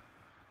not.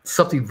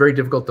 Something very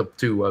difficult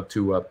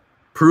to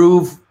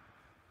prove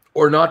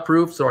or not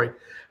prove. Sorry.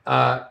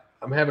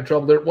 I'm having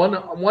trouble there.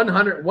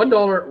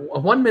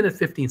 $1, 1 minute,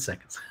 15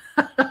 seconds.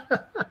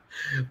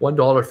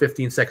 $1,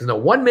 15 seconds. No,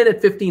 1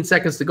 minute, 15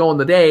 seconds to go in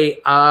the day.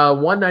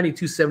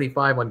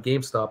 192.75 on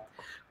GameStop,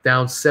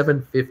 down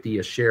 $7.50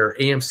 a share.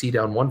 AMC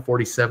down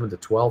 147 to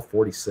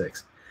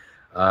 12.46.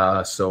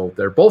 So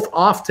they're both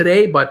off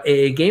today, but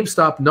a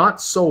GameStop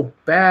not so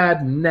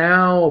bad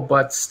now,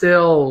 but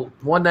still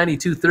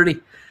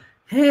 192.30.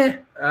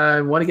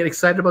 I want to get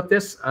excited about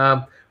this.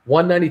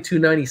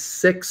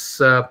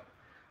 192.96,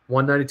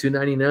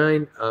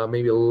 192.99,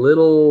 maybe a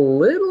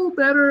little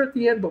better at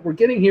the end, but we're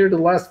getting here to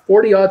the last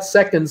 40-odd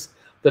seconds.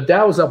 The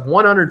Dow's up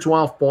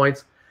 112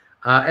 points.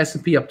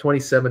 S&P up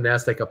 27,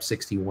 NASDAQ up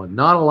 61.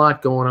 Not a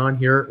lot going on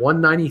here.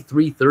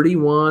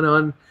 193.31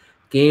 on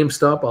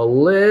GameStop, a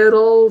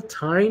little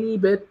tiny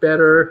bit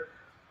better.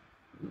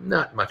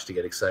 Not much to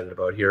get excited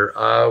about here.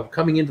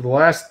 Coming into the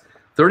last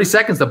 30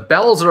 seconds, the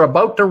bells are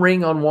about to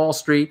ring on Wall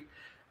Street,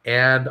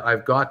 and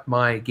I've got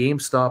my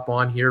GameStop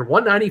on here.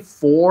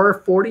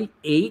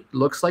 194.48.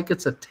 Looks like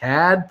it's a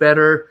tad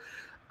better.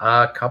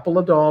 A couple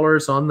of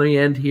dollars on the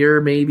end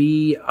here,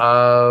 maybe.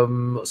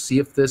 See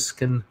if this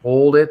can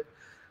hold it.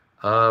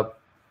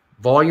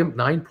 Volume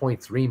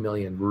 9.3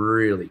 million.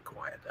 Really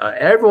quiet.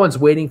 Everyone's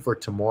waiting for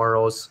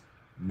tomorrow's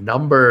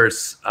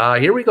numbers.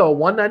 Here we go.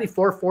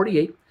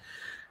 194.48.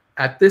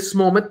 At this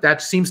moment,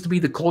 that seems to be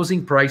the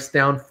closing price,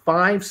 down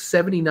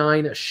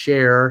 $5.79 a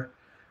share.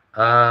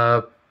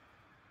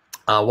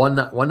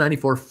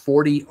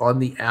 194.40 on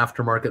the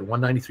aftermarket.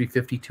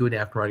 193.52 in the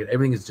aftermarket.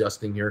 Everything is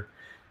adjusting here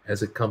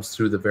as it comes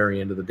through the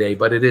very end of the day.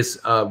 But it is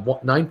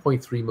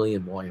 9.3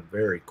 million volume.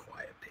 Very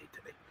quiet day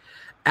today,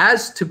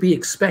 as to be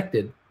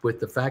expected with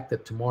the fact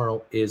that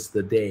tomorrow is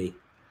the day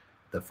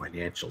the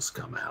financials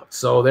come out.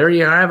 So there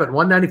you have it.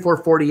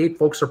 194.48.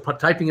 Folks are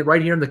typing it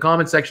right here in the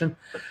comment section.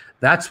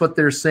 That's what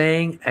they're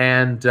saying,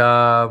 and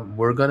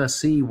we're gonna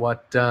see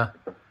what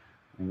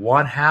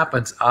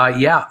happens.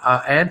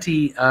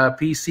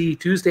 Anti-PC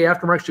Tuesday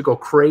aftermarket should go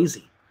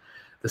crazy.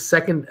 The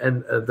second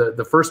and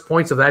the first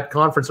points of that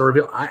conference are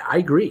revealed. I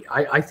agree.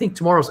 I think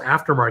tomorrow's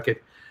aftermarket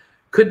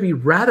could be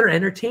rather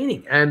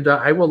entertaining, and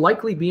I will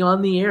likely be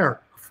on the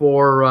air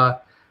for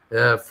a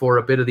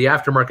bit of the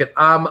aftermarket.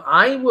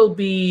 I will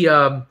be.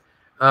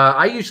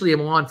 I usually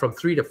am on from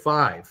 3 to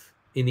 5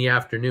 in the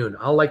afternoon.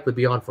 I'll likely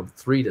be on from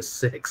 3 to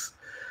 6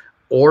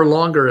 or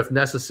longer if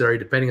necessary,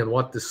 depending on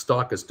what this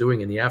stock is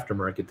doing in the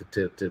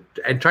aftermarket,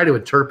 and try to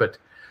interpret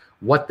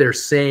what they're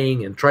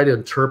saying and try to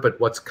interpret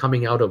what's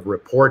coming out of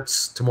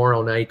reports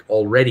tomorrow night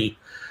already.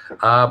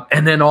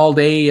 And then all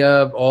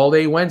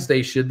day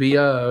Wednesday should be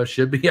a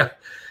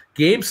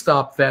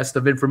GameStop fest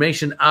of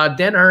information.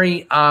 Dan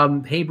Hurry,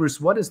 hey Bruce,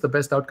 what is the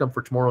best outcome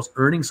for tomorrow's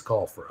earnings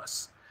call for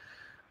us?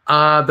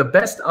 The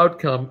best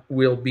outcome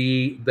will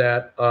be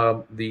that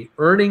the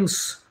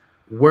earnings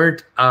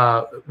weren't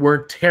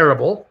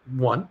terrible.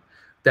 One,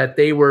 that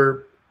they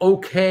were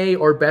okay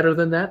or better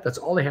than that. That's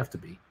all they have to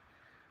be.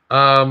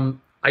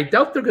 I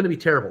doubt they're going to be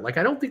terrible. Like,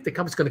 I don't think the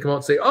company's going to come out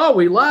and say, "Oh,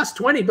 we lost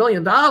 $20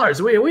 billion.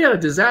 We had a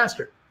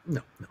disaster."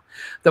 No.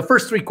 The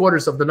first 3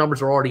 quarters of the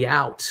numbers are already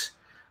out.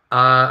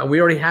 And we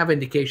already have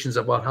indications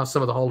about how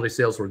some of the holiday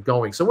sales were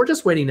going. So we're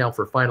just waiting now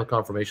for final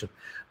confirmation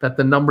that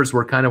the numbers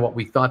were kind of what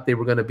we thought they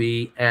were going to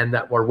be, and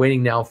that we're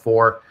waiting now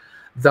for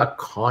the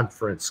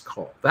conference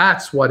call.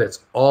 That's what it's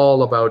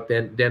all about,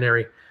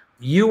 Denary.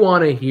 You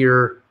want to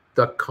hear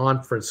the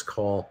conference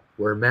call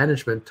where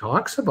management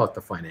talks about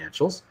the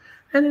financials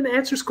and then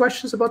answers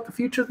questions about the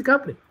future of the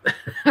company.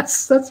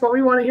 That's what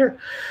we want to hear.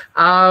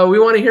 We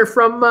want to hear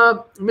from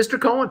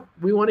Mr. Cohen.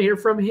 We want to hear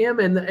from him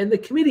and the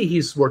committee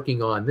he's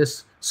working on,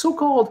 this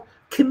so-called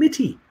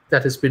committee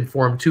that has been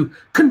formed to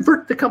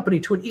convert the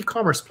company to an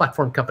e-commerce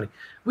platform company.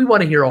 We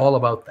want to hear all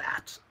about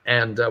that.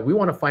 And we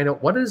want to find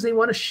out what it is they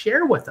want to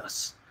share with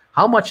us.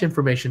 How much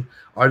information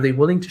are they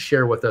willing to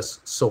share with us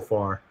so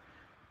far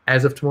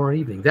as of tomorrow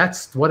evening?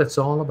 That's what it's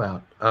all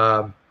about.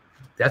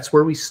 That's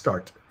where we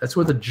start. That's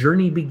where the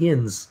journey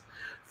begins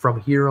from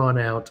here on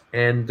out.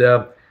 And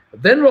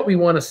then what we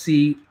want to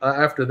see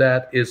after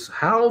that is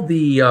how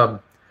the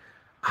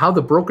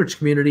brokerage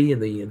community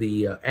and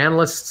the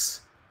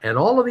analysts and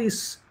all of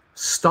these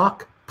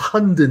stock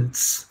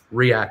pundits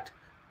react.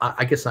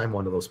 I guess I'm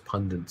one of those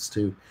pundits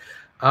too.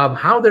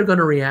 How they're going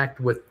to react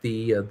with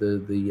the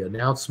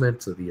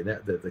announcement,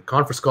 the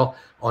conference call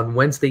on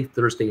Wednesday,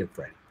 Thursday, and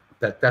Friday.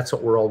 That's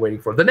what we're all waiting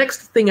for. The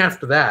next thing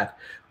after that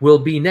will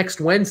be next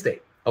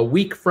Wednesday, a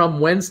week from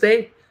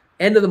Wednesday,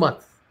 end of the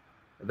month.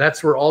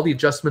 That's where all the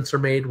adjustments are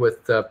made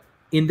with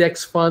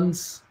index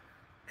funds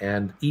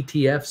and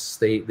ETFs.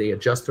 They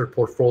adjust their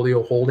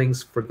portfolio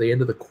holdings for the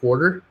end of the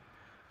quarter.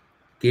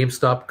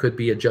 GameStop could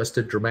be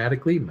adjusted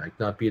dramatically, might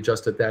not be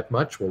adjusted that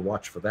much. We'll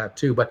watch for that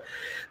too. But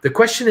the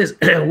question is,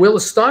 will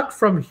the stock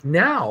from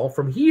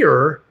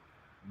here,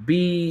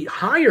 be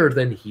higher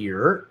than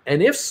here?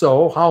 And if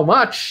so, how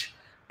much?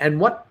 And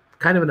what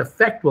kind of an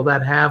effect will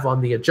that have on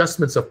the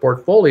adjustments of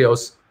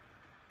portfolios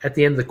at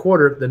the end of the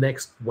quarter, the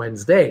next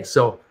Wednesday?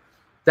 So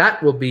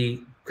that will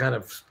be kind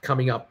of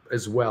coming up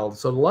as well.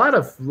 So a lot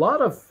of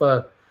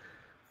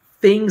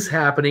things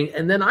happening.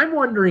 And then I'm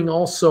wondering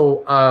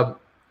also,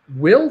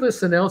 will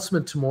this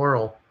announcement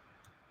tomorrow,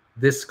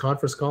 this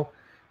conference call,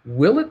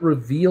 will it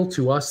reveal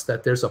to us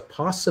that there's a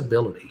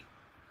possibility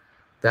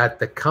that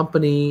the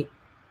company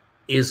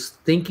is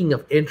thinking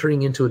of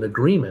entering into an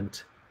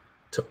agreement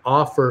to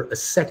offer a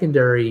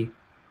secondary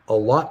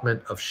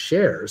allotment of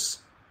shares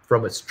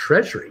from its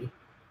treasury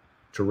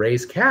to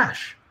raise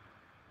cash?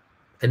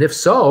 And if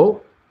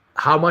so,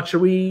 how much are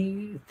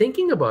we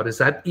thinking about? Is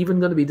that even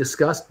going to be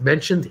discussed,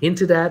 mentioned,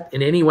 hinted at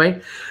in any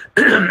way?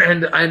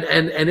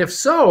 and if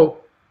so,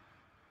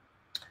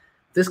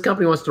 this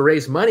company wants to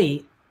raise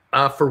money.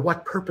 For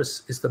what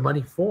purpose is the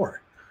money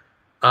for?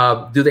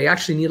 Do they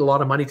actually need a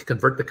lot of money to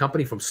convert the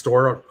company from a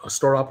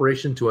store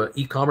operation to an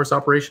e-commerce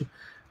operation?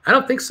 I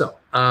don't think so.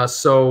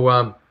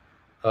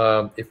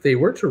 If they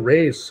were to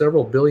raise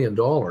several billions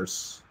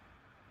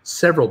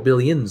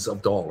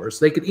of dollars,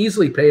 they could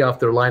easily pay off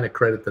their line of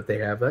credit that they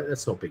have.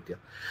 That's no big deal.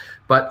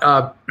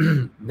 But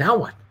now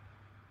what?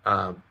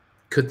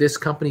 Could this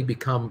company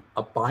become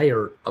a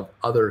buyer of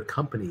other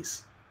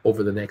companies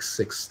over the next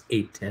 6,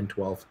 8, 10,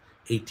 12,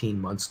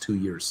 18 months, 2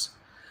 years?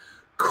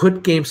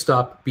 Could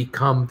GameStop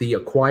become the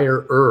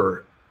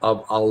acquirer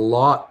of a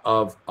lot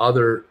of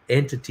other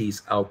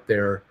entities out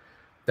there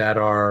that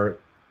are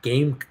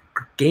game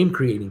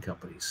creating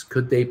companies?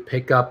 Could they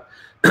pick up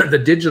the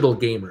digital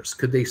gamers?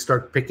 Could they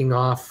start picking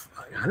off,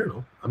 I don't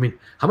know. I mean,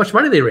 how much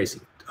money are they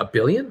raising? $1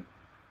 billion?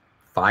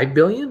 $5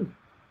 billion?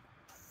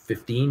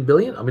 $15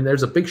 billion? I mean,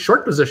 there's a big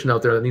short position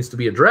out there that needs to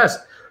be addressed.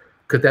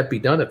 Could that be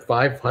done at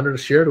 $500 a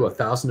share to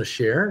 $1,000 a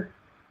share?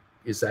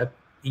 Is that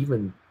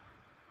even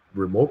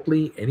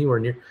remotely anywhere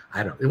near?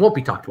 I don't know. It won't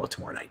be talked about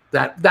tomorrow night.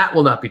 That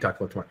will not be talked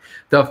about tomorrow.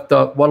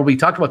 What will be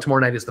talked about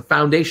tomorrow night is the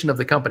foundation of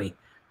the company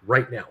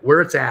right now,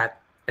 where it's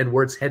at and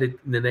where it's headed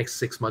in the next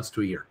 6 months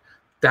to a year.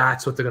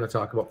 That's what they're going to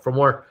talk about from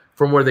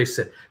where they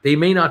sit. They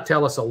may not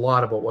tell us a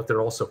lot about what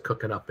they're also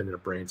cooking up in their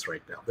brains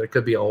right now. There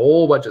could be a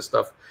whole bunch of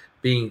stuff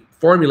being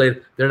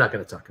formulated. They're not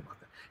going to talk about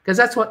that because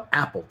that's what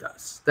Apple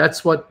does.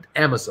 That's what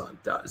Amazon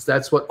does.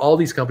 That's what all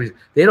these companies,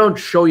 they don't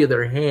show you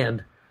their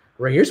hand.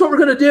 Right, here's what we're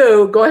going to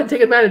do. Go ahead and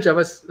take advantage of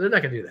us. They're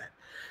not going to do that.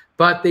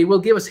 But they will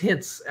give us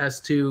hints as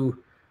to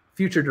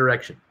future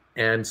direction.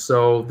 And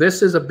so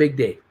this is a big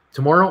day.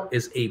 Tomorrow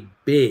is a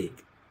big,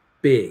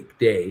 big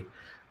day.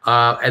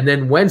 And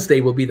then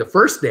Wednesday will be the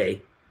first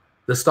day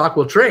the stock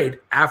will trade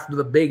after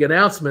the big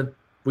announcement,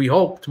 we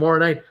hope, tomorrow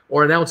night,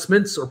 or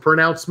announcements or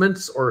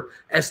pronouncements or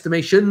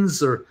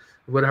estimations or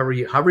however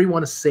you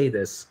want to say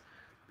this.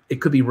 It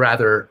could be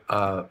rather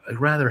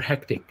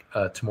hectic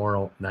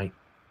tomorrow night.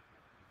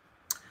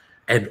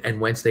 And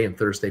Wednesday and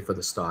Thursday for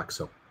the stock.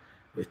 So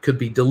it could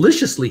be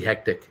deliciously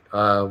hectic,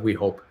 we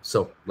hope.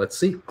 So let's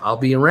see. I'll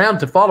be around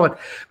to follow it.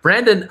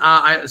 Brandon,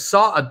 I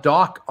saw a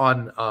doc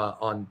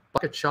on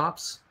bucket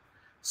shops.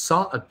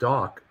 Saw a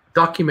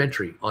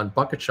documentary on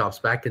bucket shops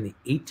back in the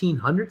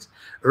 1800s,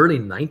 early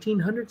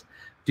 1900s.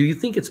 Do you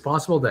think it's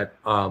possible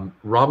that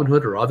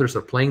Robinhood or others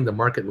are playing the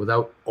market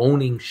without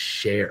owning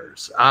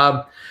shares?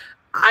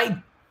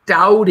 I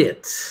doubt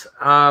it.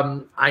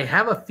 I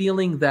have a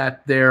feeling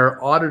that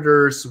their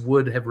auditors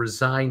would have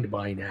resigned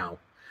by now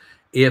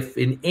if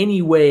in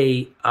any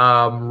way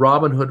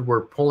Robinhood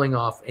were pulling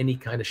off any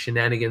kind of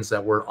shenanigans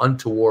that were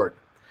untoward.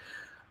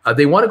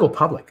 They want to go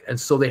public, and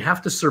so they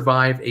have to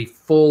survive a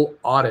full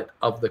audit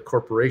of the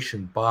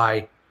corporation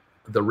by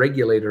the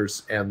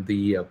regulators and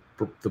the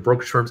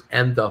brokerage firms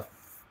and the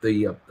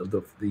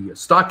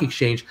stock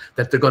exchange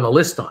that they're going to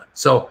list on.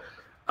 So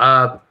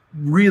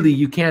really,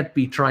 you can't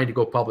be trying to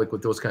go public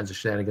with those kinds of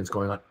shenanigans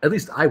going on. At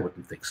least I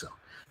wouldn't think so.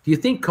 Do you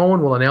think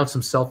Cohen will announce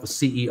himself as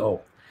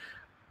CEO?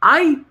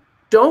 I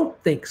don't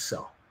think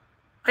so.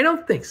 I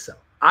don't think so.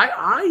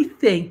 I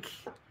think,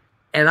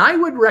 and I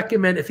would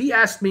recommend, if he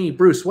asked me,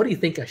 Bruce, what do you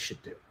think I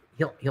should do?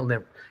 He'll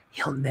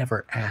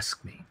never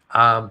ask me.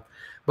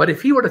 But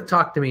if he were to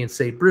talk to me and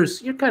say,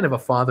 Bruce, you're kind of a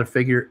father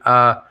figure.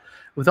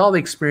 With all the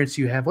experience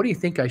you have, what do you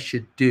think I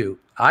should do?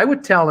 I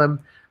would tell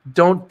him,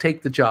 don't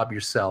take the job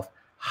yourself.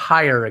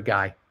 Hire a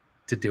guy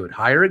to do it.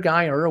 Hire a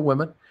guy or a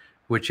woman,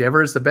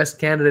 whichever is the best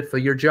candidate for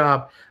your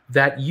job,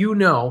 that you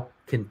know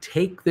can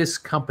take this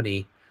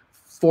company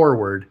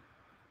forward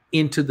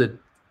into the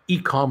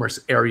e-commerce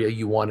area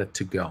you want it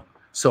to go.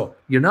 So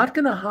you're not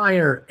going to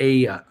hire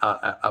a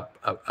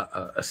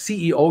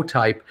CEO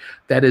type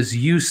that is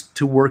used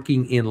to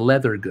working in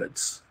leather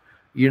goods.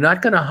 You're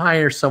not going to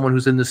hire someone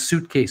who's in the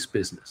suitcase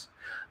business.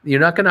 You're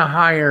not going to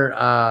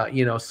hire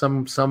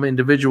some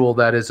individual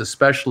that is a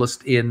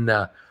specialist in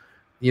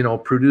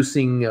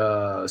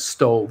producing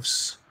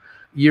stoves.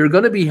 You're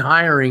going to be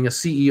hiring a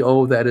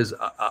CEO that is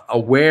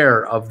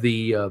aware of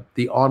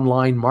the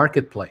online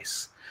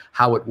marketplace,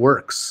 how it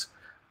works,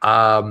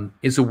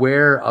 is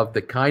aware of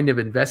the kind of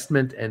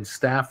investment and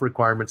staff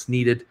requirements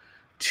needed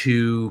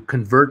to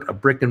convert a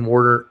brick and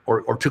mortar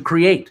or to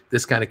create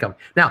this kind of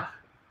company. Now,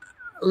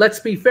 let's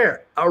be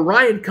fair.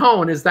 Ryan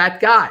Cohen is that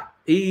guy.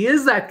 He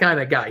is that kind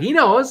of guy. He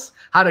knows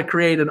how to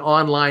create an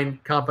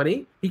online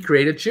company. He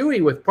created Chewy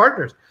with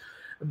partners.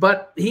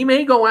 But he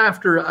may go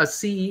after a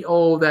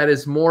CEO that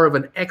is more of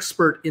an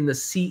expert in the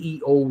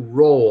CEO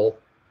role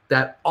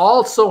that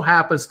also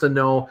happens to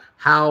know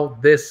how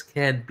this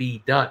can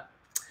be done.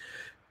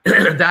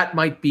 That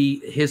might be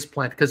his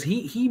plan, because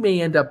he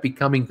may end up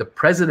becoming the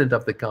president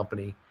of the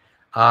company,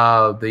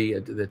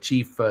 the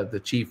chief of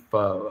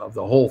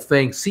the whole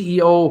thing.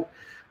 CEO,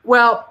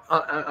 Well,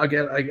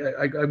 again,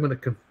 I'm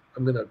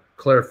gonna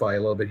clarify a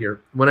little bit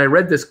here. When I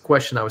read this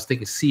question, I was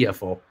thinking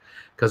CFO,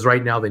 because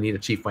right now they need a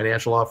chief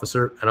financial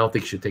officer. I don't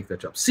think you should take that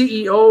job.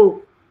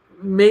 CEO,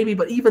 maybe,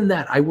 but even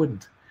that, I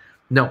wouldn't.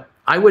 No,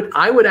 I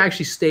would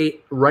actually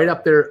stay right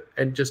up there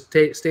and just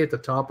stay at the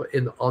top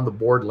on the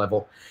board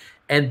level,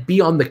 and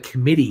be on the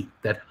committee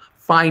that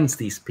finds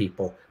these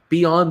people,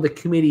 be on the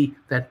committee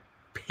that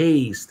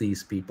pays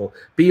these people,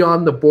 be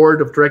on the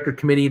board of director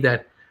committee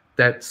that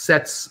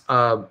sets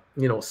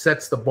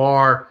sets the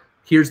bar.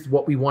 Here's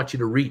what we want you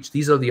to reach.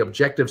 These are the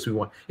objectives we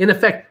want. In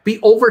effect, be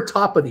over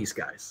top of these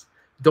guys.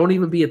 Don't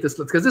even be at this,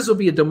 because this will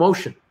be a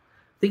demotion.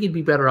 I think he'd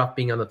be better off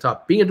being on the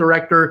top. Being a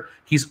director,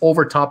 he's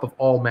over top of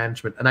all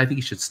management, and I think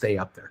he should stay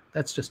up there.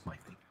 That's just my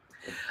thing.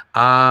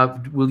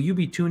 Will you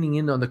be tuning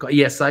in on the call?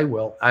 Yes, I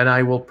will, and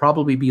I will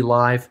probably be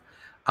live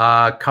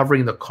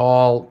covering the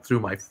call through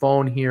my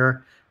phone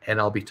here, and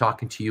I'll be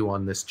talking to you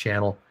on this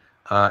channel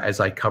as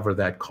I cover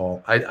that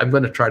call. I'm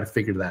going to try to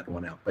figure that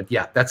one out. But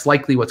yeah, that's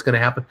likely what's going to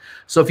happen.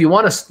 So if you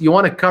want to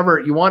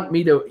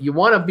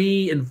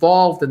be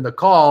involved in the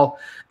call,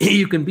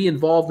 you can be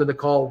involved in the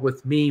call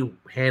with me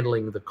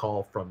handling the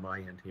call from my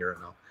end here,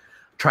 and I'll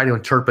try to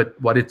interpret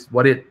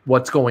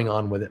what's going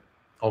on with it.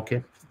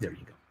 Okay, there you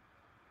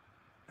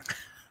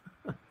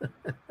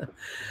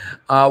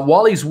go.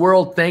 Wally's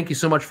World, thank you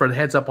so much for the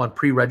heads up on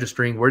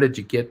pre-registering. Where did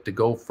you get to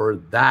go for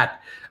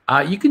that?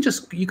 You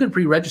can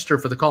pre-register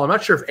for the call. I'm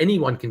not sure if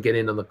anyone can get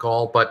in on the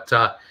call, but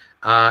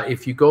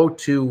if you go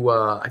to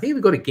I think if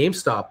you go to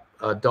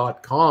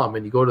GameStop.com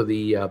and you go to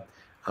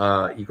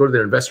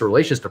their investor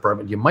relations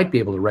department, you might be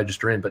able to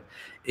register in. But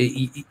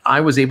I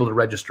was able to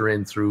register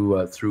in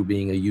through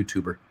being a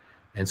YouTuber,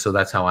 and so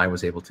that's how I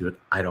was able to do it.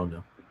 I don't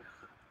know.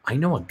 I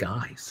know a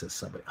guy, says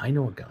somebody. I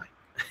know a guy.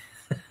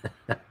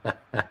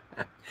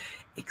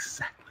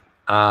 Exactly.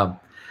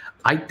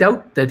 I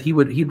doubt that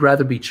he'd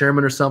rather be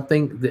chairman or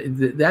something.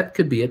 That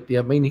could be it. Yeah,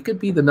 I mean, he could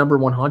be the number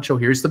one honcho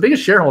here. He's the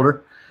biggest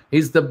shareholder. He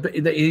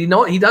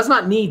does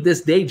not need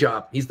this day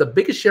job. He's the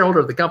biggest shareholder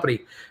of the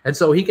company, and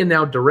so he can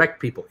now direct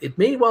people. It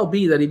may well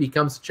be that he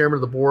becomes chairman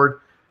of the board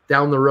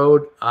down the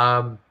road.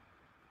 I'm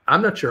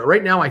not sure.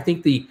 Right now, I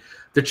think the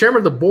chairman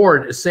of the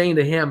board is saying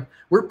to him,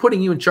 "We're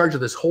putting you in charge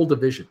of this whole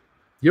division.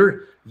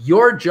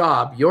 Your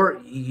job.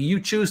 You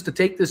choose to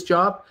take this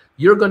job.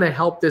 You're going to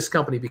help this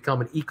company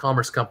become an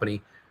e-commerce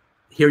company.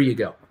 Here you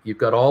go. You've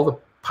got all the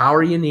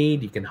power you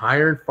need. You can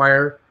hire and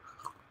fire,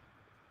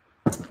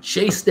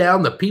 chase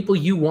down the people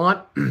you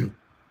want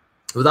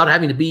without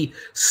having to be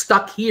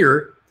stuck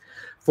here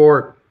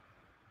for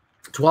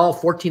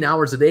 12, 14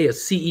 hours a day as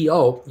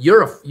CEO.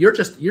 You're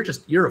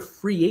a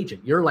free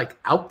agent. You're like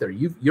out there.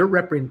 You're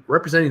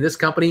representing this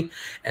company,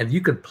 and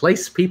you can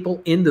place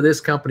people into this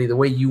company the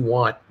way you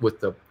want with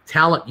the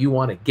talent you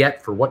want to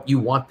get for what you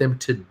want them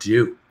to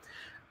do.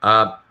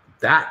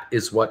 That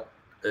is what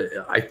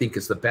I think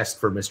is the best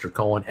for Mr.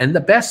 Cohen and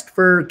the best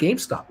for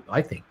GameStop.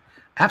 I think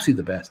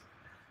absolutely the best.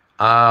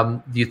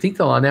 Do you think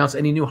they'll announce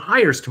any new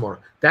hires tomorrow?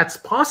 That's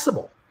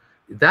possible.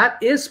 That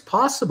is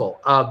possible.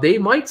 They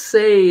might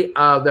say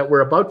that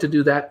we're about to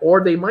do that,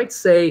 or they might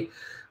say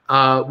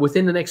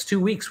within the next 2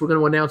 weeks, we're going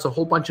to announce a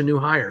whole bunch of new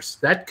hires.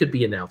 That could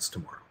be announced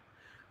tomorrow.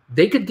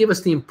 They could give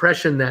us the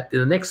impression that in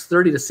the next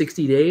 30 to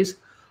 60 days,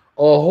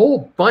 a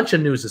whole bunch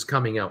of news is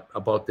coming out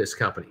about this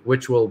company,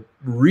 which will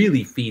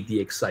really feed the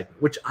excitement,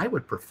 which I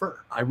would prefer.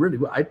 I really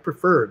would. I'd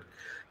prefer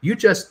you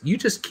just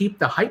keep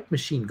the hype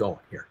machine going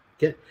here.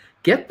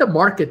 Get the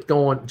market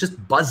going,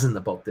 just buzzing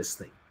about this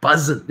thing.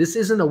 Buzzing. This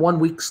isn't a 1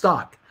 week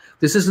stock.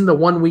 This isn't a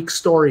 1 week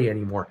story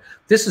anymore.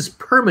 This is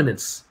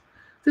permanence.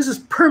 This is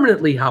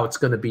permanently how it's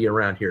going to be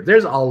around here.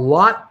 There's a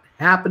lot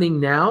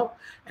happening now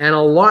and a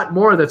lot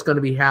more that's going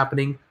to be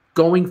happening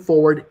going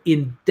forward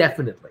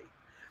indefinitely.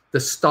 The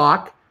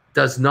stock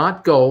does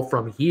not go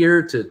from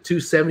here to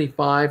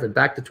 275 and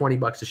back to 20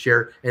 bucks a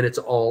share and it's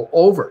all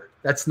over.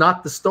 That's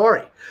not the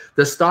story.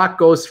 The stock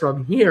goes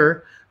from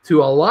here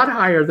to a lot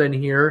higher than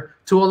here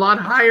to a lot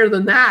higher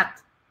than that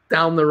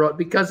down the road,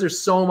 because there's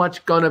so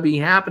much going to be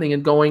happening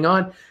and going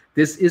on.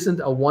 This isn't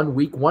a 1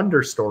 week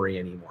wonder story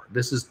anymore.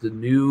 This is the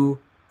new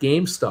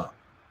GameStop.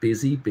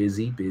 Busy,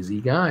 busy, busy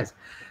guys.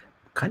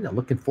 Kind of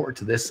looking forward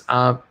to this.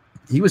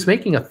 He was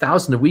making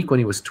 $1,000 a week when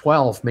he was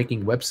 12,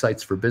 making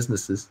websites for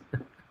businesses.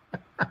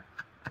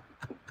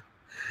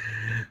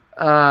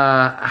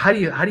 How do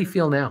you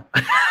feel now?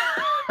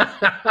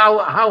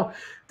 how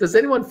does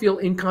anyone feel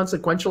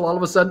inconsequential all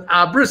of a sudden?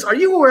 Bruce, are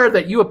you aware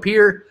that you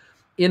appear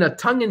in a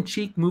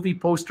tongue-in-cheek movie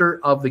poster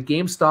of the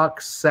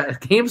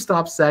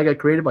GameStop saga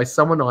created by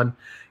someone on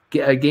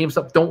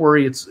GameStop? Don't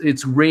worry,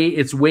 it's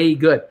way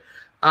good.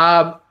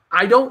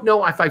 I don't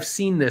know if I've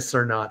seen this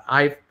or not.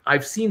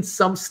 I've seen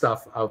some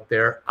stuff out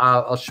there.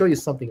 I'll show you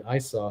something I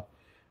saw,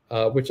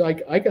 which I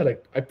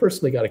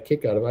personally got a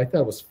kick out of it. I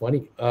thought it was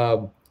funny.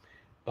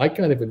 I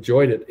kind of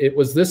enjoyed it. It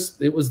was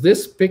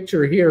this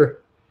picture here.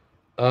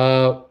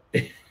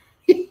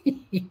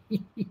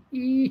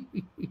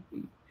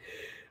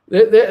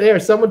 There,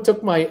 someone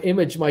took my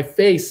image, my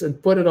face,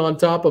 and put it on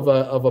top of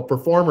a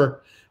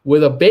performer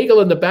with a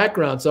bagel in the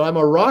background. So I'm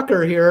a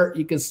rocker here.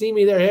 You can see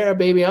me there,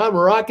 baby. I'm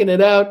rocking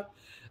it out.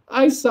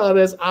 I saw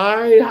this.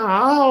 I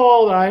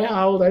howled.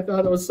 I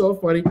thought it was so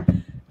funny.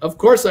 Of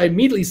course, I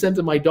immediately sent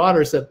to my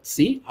daughter. Said,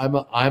 "See, I'm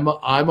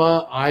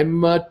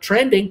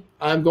trending.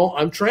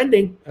 I'm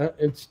trending."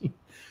 And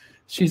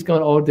she's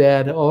going, "Oh,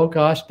 Dad. Oh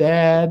gosh,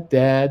 Dad.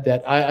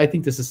 I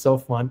think this is so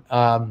fun.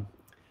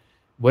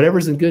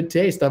 Whatever's in good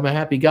taste. I'm a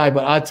happy guy.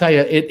 But I'll tell you,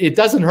 it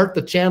doesn't hurt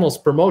the channel's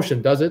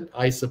promotion, does it?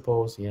 I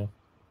suppose. Yeah.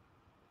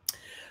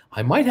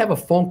 I might have a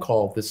phone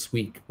call this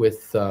week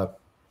with a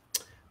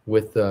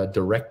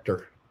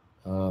director.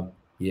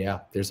 Yeah,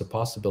 there's a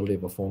possibility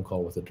of a phone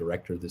call with a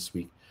director this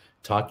week,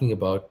 talking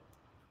about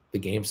the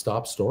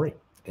GameStop story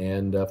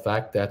and the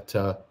fact that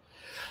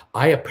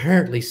I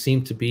apparently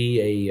seem to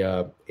be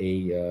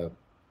a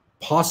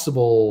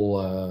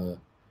possible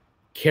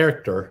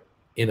character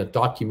in a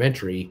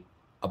documentary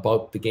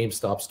about the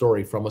GameStop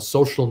story from a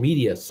social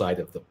media side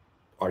of the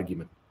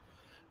argument.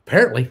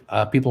 Apparently,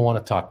 people want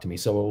to talk to me,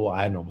 so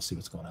I don't know. We'll see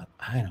what's going on.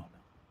 I don't know.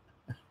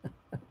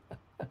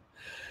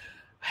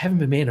 I haven't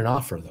been made an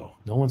offer though.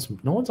 No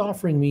one's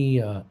offering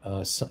me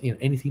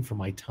anything for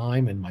my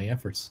time and my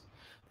efforts.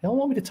 They don't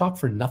want me to talk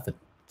for nothing.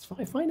 So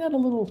I find that a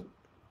little,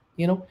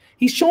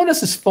 he's showing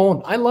us his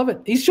phone. I love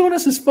it. He's showing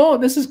us his phone.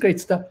 This is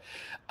great stuff.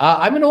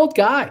 I'm an old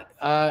guy.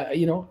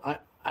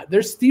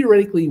 There's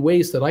theoretically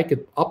ways that I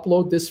could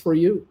upload this for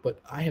you, but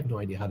I have no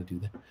idea how to do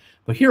that.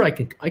 But here I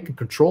can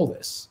control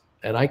this,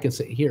 and I can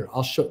say, here,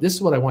 I'll show. This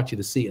is what I want you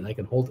to see, and I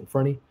can hold it in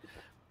front of you.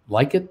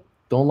 Like it.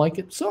 Don't like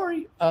it?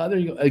 Sorry. There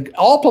you go.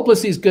 All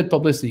publicity is good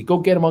publicity. Go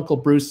get him, Uncle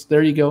Bruce.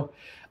 There you go.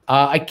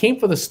 I came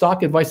for the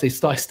stock advice.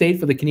 I stayed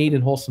for the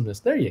Canadian wholesomeness.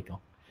 There you go.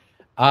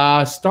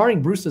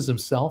 Starring Bruce as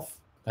himself.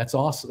 That's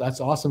awesome.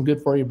 That's awesome.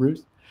 Good for you,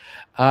 Bruce.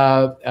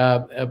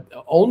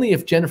 Only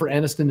if Jennifer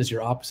Aniston is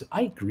your opposite.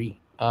 I agree.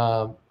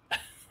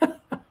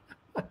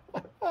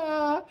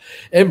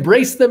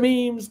 Embrace the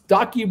memes.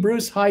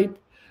 Bruce hype.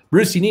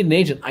 Bruce, you need an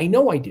agent. I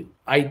know I do.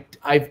 I'm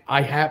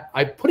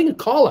putting a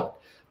call out.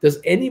 Does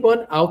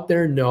anyone out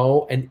there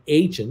know an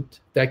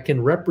agent that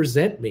can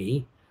represent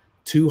me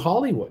to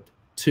Hollywood,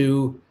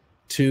 to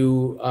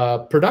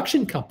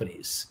production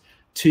companies?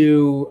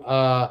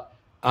 I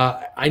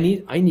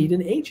need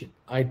an agent.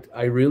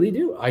 I really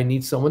do. I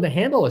need someone to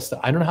handle this stuff.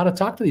 I don't know how to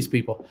talk to these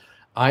people.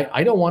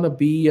 I don't want to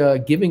be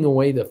giving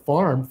away the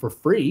farm for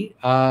free.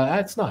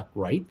 That's not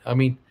right. I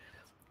mean,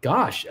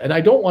 gosh, and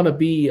I don't want to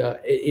be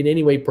in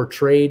any way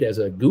portrayed as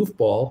a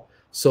goofball,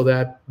 so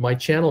that my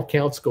channel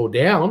counts go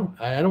down.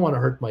 I don't want to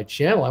hurt my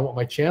channel. I want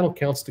my channel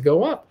counts to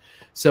go up.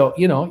 So,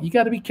 you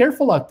got to be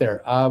careful out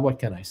there. What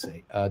can I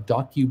say?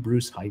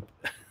 Bruce hype.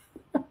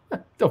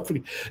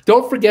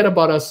 Don't forget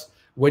about us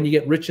when you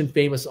get rich and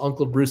famous,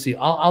 Uncle Brucey.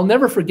 I'll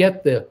never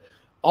forget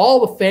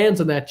all the fans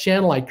on that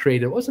channel I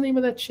created. What's the name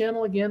of that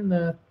channel again?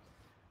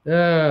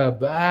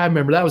 I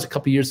remember that was a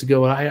couple years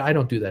ago, and I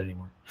don't do that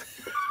anymore.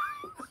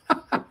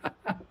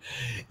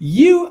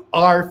 You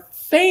are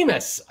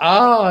famous.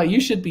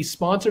 You should be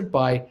sponsored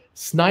by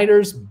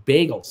Snyder's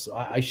Bagels.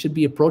 I should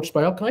be approached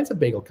by all kinds of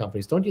bagel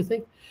companies, don't you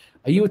think?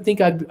 You would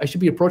think I should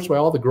be approached by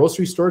all the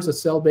grocery stores that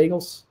sell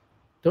bagels.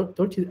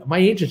 Don't you? My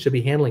agent should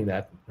be handling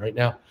that right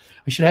now.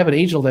 I should have an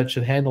agent that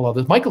should handle all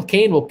this. Michael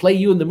Caine will play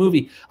you in the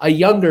movie. A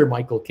younger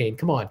Michael Caine.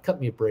 Come on, cut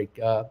me a break.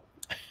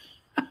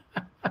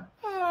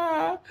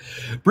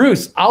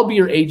 Bruce, I'll be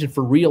your agent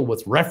for real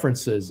with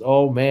references.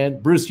 Oh, man.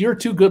 Bruce, you're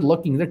too good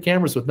looking. Their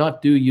cameras would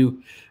not do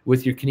you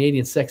with your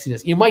Canadian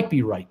sexiness. You might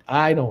be right.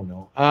 I don't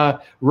know.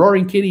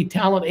 Roaring Kitty,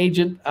 talent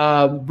agent.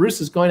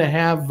 Bruce is going to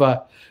have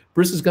a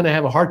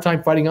hard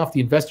time fighting off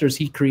the investors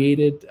he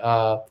created.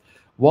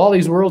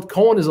 Wally's World.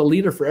 Cohen is a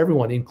leader for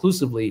everyone,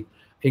 inclusivity,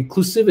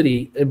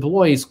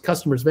 employees,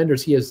 customers,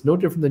 vendors. He is no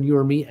different than you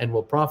or me and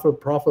will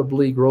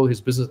profitably grow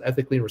his business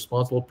ethically and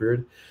responsible,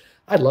 period.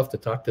 I'd love to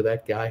talk to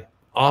that guy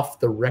off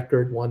the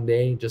record one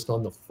day, just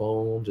on the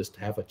phone, just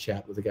have a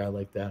chat with a guy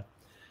like that.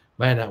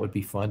 Man, that would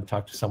be fun,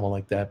 talk to someone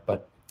like that,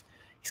 but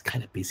he's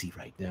kind of busy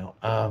right now.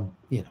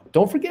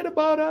 Don't forget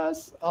about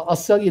us. I'll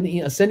send you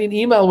an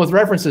email with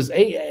references.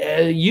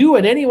 Hey, you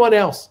and anyone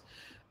else,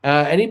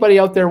 anybody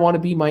out there want to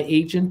be my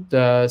agent,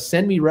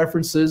 send me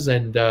references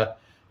and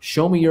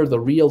show me you're the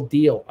real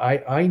deal.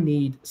 I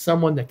need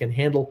someone that can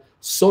handle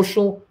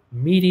social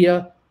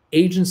media,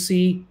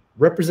 agency,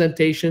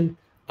 representation.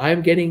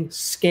 I'm getting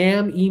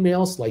scam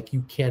emails like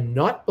you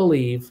cannot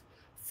believe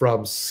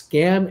from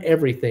Scam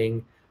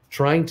Everything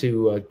trying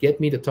to get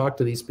me to talk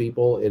to these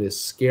people. It is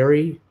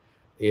scary.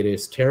 It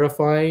is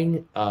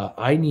terrifying.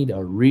 I need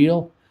a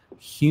real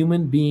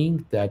human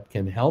being that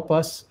can help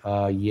us.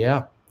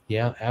 Yeah,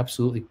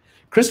 absolutely.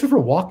 Christopher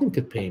Walken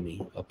could play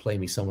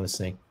me, someone is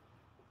saying.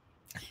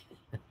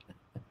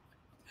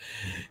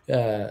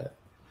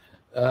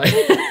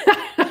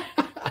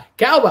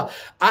 Cowbell.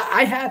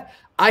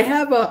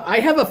 I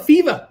have a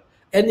fever,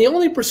 and the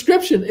only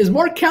prescription is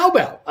more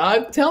cowbell.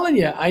 I'm telling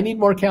you, I need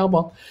more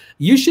cowbell.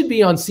 You should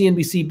be on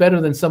CNBC better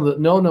than some of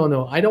the.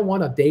 No. I don't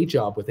want a day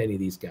job with any of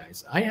these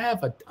guys. I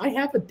have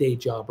a day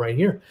job right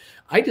here.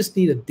 I just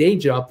need a day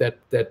job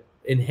that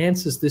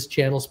enhances this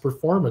channel's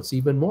performance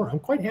even more. I'm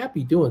quite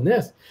happy doing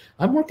this.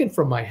 I'm working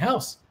from my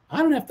house. I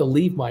don't have to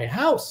leave my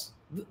house.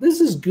 This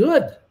is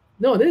good.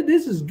 No,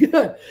 this is good.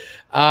 No,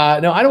 I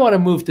don't want to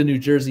move to New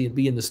Jersey and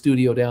be in the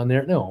studio down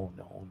there. No,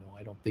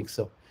 I don't think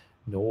so.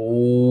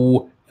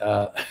 No.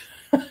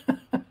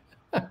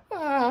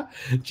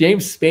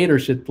 James Spader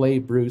should play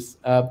Bruce.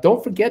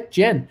 Don't forget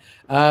Jen.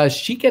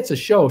 She gets a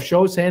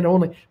shows hand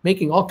only,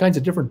 making all kinds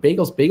of different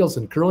bagels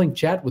and curling.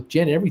 Chat with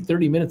Jen every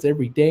 30 minutes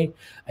every day.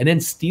 And then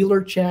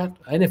Steeler chat,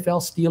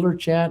 NFL Steeler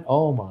chat.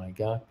 Oh my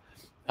God.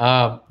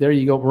 There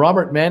you go.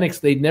 Robert Mannix,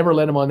 they'd never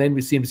let him on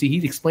NBC.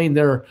 He'd explain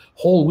their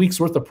whole week's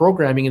worth of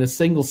programming in a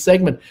single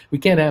segment. We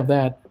can't have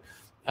that.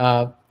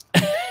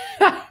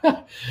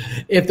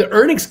 If the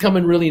earnings come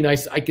in really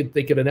nice,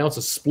 they could announce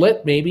a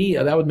split maybe.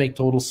 That would make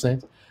total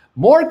sense.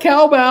 More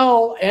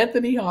cowbell,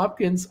 Anthony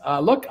Hopkins.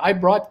 Look, I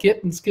brought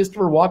Kittens.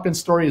 Christopher Walken's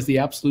story is the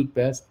absolute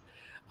best.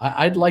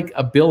 I'd like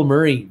a Bill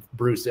Murray,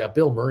 Bruce.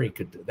 Bill Murray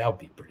that would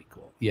be pretty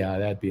cool. Yeah,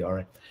 that'd be all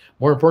right.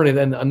 More importantly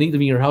than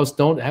leaving your house,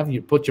 don't have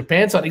you put your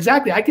pants on.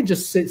 Exactly. I can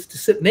just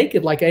sit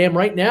naked like I am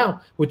right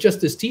now with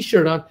just this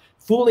T-shirt on,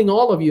 fooling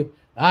all of you.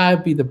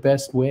 That'd be the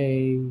best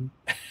way.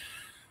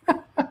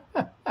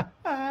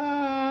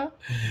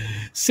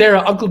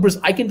 Sarah, Uncle Bruce,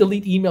 I can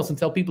delete emails and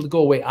tell people to go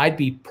away. I'd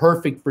be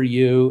perfect for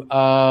you.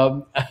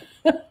 Tom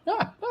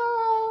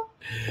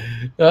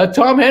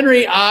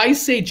Henry, I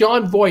say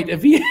John Voight.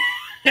 If he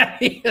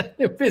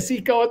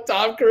go with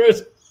Tom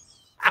Cruise.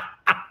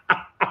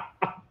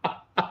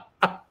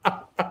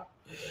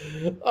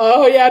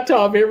 Oh yeah,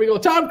 Tom. Here we go.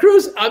 Tom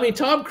Cruise.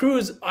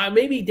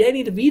 Maybe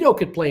Danny DeVito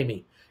could play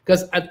me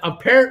because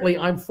apparently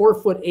I'm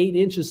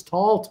 4'8"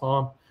 tall.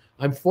 Tom,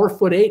 I'm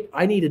 4'8".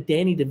 I need a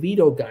Danny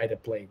DeVito guy to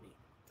play me.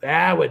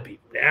 That would be.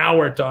 Now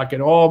we're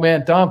talking. Oh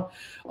man, Tom.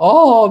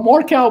 Oh,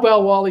 more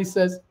cowbell. Wally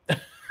says.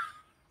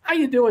 How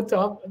you doing,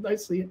 Tom?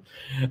 Nice to see you.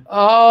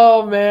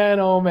 Oh man.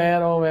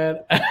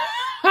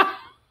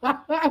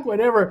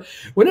 Whenever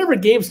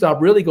GameStop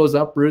really goes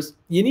up, Bruce,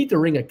 you need to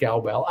ring a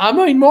cowbell. I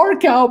mean, more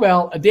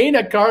cowbell.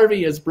 Dana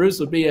Carvey as Bruce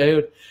would be a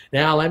hoot.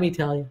 Now, let me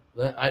tell you,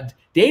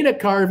 Dana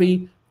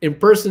Carvey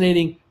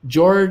impersonating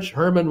George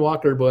Herman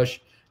Walker Bush.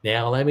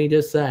 Now, let me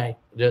just say,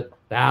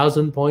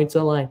 1,000 points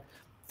a line,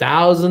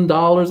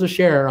 $1,000 a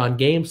share on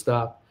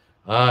GameStop.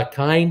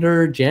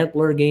 Kinder,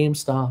 gentler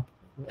GameStop.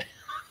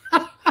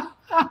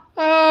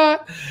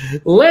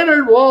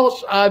 Leonard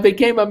Walsh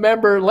became a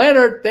member.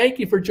 Leonard, thank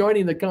you for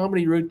joining the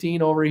comedy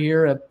routine over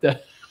here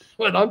at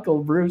with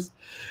Uncle Bruce.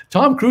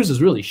 Tom Cruise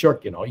is really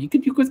short, you know. You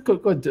could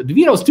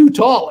DeVito's too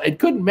tall. It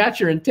couldn't match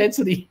your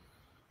intensity.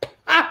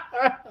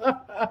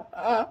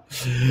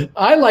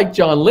 I like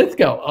John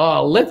Lithgow.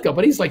 Oh, Lithgow,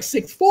 but he's like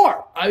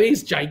 6'4". I mean,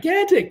 he's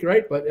gigantic,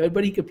 right?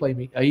 But he could play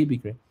me. He'd be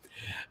great.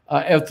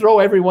 Throw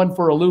everyone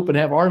for a loop and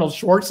have Arnold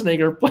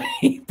Schwarzenegger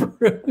play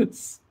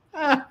Bruce.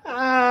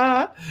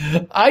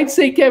 I'd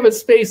say Kevin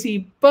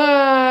Spacey,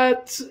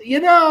 but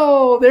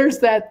there's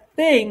that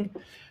thing.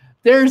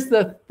 There's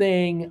the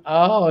thing.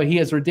 Oh, he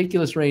has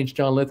ridiculous range,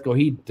 John Lithgow.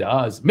 He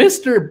does.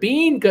 Mr.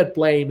 Bean could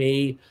play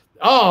me.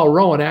 Oh,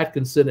 Rowan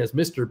Atkinson as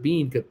Mr.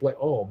 Bean could play.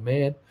 Oh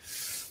man,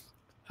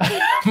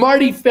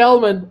 Marty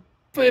Feldman,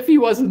 if he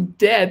wasn't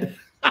dead.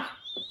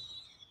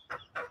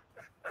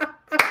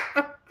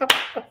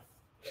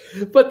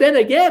 But then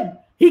again,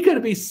 he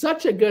could be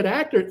such a good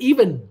actor.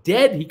 Even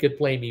dead, he could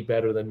play me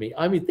better than me.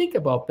 I mean, think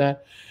about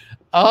that.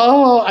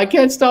 Oh, I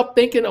can't stop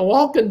thinking of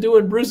Walken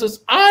doing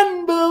Bruce's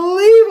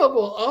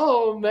unbelievable.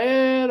 Oh,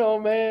 man. Oh,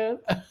 man.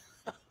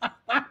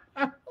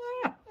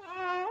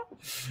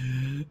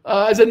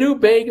 As a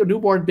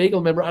newborn bagel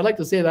member, I'd like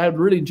to say that I would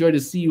really enjoy to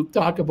see you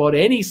talk about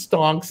any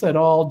stonks at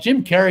all.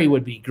 Jim Carrey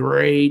would be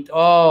great.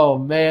 Oh,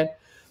 man.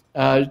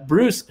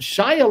 Bruce,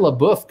 Shia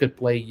LaBeouf could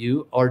play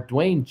you, or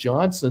Dwayne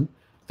Johnson.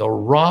 The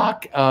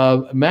Rock,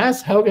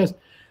 Mass Hogas,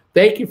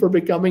 thank you for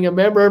becoming a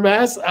member,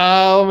 Mass.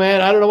 Oh,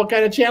 man, I don't know what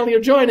kind of channel you're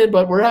joining,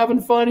 but we're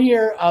having fun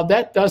here.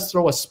 That does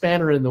throw a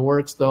spanner in the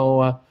works,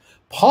 though.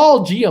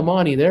 Paul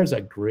Giamatti, there's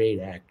a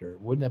great actor.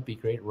 Wouldn't that be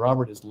great?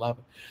 Robert is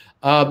loving.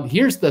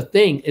 Here's the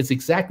thing. It's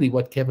exactly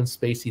what Kevin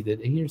Spacey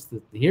did. Here's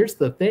the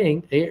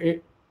thing.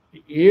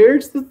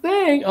 Here's the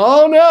thing.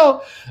 Oh,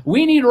 no.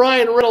 We need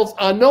Ryan Reynolds.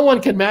 No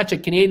one can match a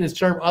Canadian's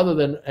charm other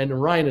than,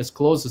 and Ryan is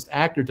closest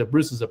actor to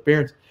Bruce's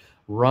appearance.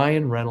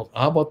 Ryan Reynolds.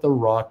 How about The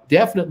Rock?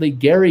 Definitely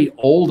Gary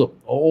Oldman.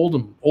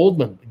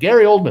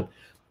 Gary Oldman.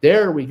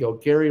 There we go.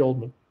 Gary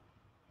Oldman.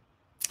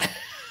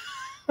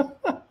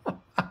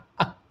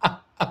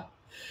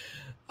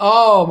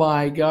 Oh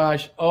my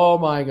gosh. Oh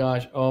my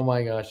gosh. Oh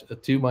my gosh.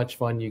 Too much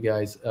fun, you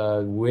guys.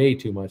 Way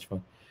too much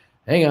fun.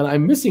 Hang on.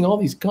 I'm missing all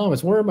these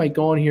comments. Where am I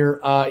going here?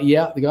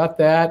 Yeah, got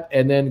that.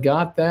 And then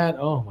got that.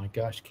 Oh my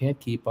gosh. Can't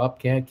keep up.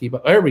 Can't keep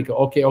up. There we go.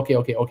 Okay.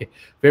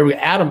 There we go.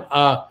 Adam,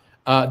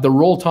 the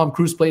role Tom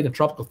Cruise played in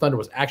Tropical Thunder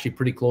was actually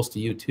pretty close to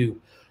you, too.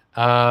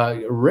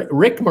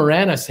 Rick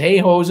Moranis, hey,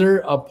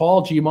 hoser.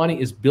 Paul Giamatti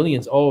is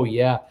Billions. Oh,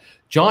 yeah.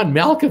 John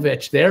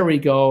Malkovich, there we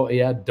go.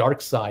 Yeah, Dark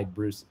Side,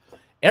 Bruce.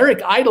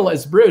 Eric Idle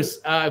as Bruce,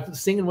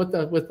 singing with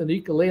the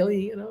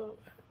ukulele,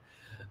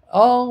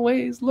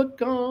 Always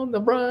look on the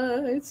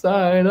bright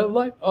side of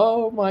life.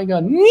 Oh my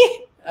God.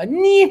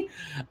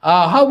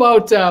 How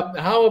about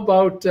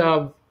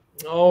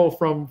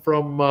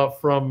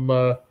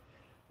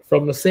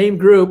from the same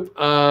group,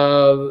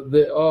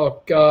 the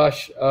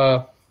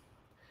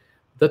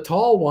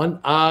tall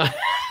one,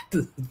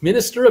 the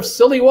Minister of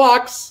Silly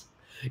Walks.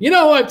 You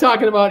know who I'm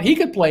talking about. He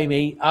could play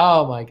me.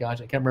 Oh my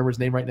gosh, I can't remember his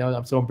name right now.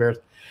 I'm so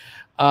embarrassed.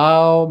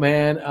 Oh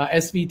man,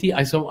 SVT.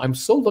 I'm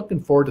so looking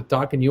forward to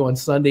talking to you on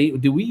Sunday.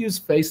 Do we use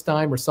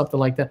FaceTime or something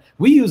like that?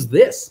 We use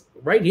this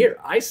right here.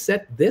 I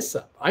set this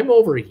up. I'm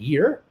over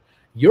here.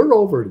 You're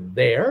over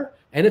there,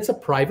 and it's a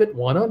private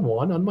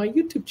one-on-one on my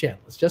YouTube channel.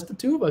 It's just the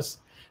two of us.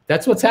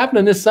 That's what's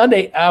happening this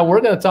Sunday. We're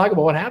going to talk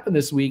about what happened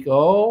this week.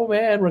 Oh,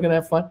 man, we're going to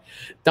have fun.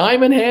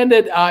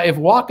 Diamond-handed, if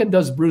Walken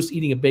does Bruce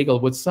eating a bagel,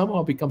 would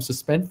somehow become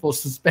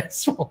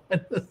suspenseful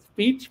when the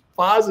speech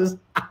pauses.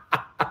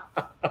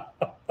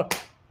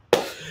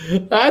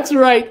 That's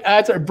right.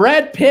 That's right.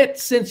 Brad Pitt,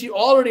 since you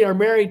already are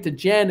married to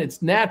Jen,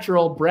 it's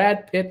natural.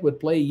 Brad Pitt would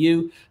play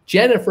you.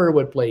 Jennifer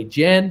would play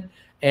Jen.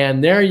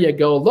 And there you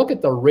go. Look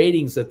at the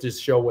ratings that this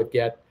show would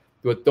get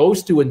with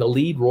those two in the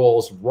lead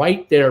roles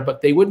right there.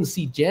 But they wouldn't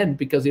see Jen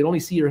because they'd only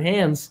see her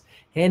hands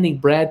handing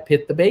Brad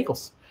Pitt the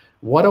bagels.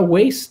 What a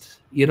waste.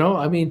 You know,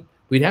 I mean,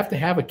 we'd have to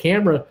have a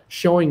camera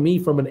showing me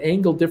from an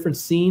angle, different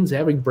scenes,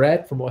 having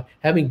Brad from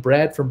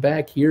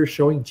back here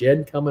showing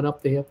Jen coming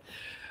up to him.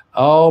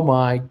 Oh,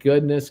 my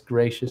goodness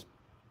gracious.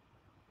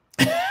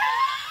 Been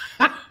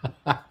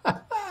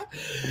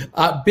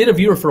a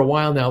viewer for a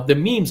while now. The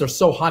memes are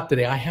so hot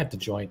today. I had to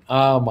join.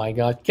 Oh, my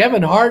God.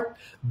 Kevin Hart,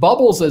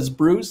 Bubbles as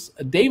Bruce.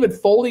 David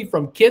Foley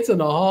from Kids in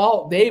the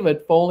Hall.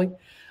 David Foley.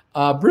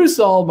 Bruce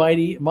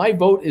Almighty. My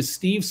vote is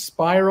Steve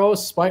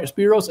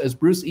Spiros as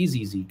Bruce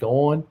Easy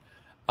going.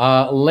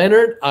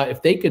 Leonard,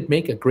 if they could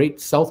make a great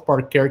South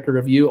Park character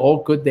of you, oh,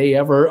 could they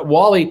ever?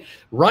 Wally,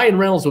 Ryan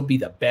Reynolds would be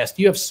the best.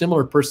 You have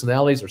similar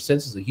personalities or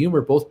senses of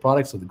humor, both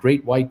products of the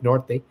Great White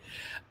North.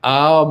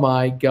 Oh,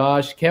 my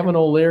gosh. Kevin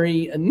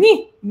O'Leary. John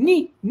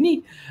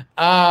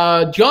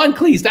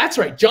Cleese. That's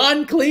right.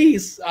 John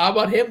Cleese. How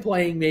about him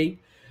playing me?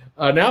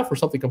 Now for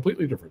something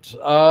completely different.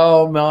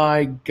 Oh,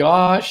 my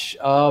gosh.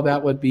 Oh,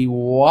 that would be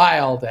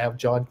wild to have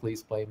John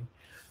Cleese play me.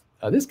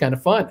 This is kind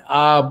of fun.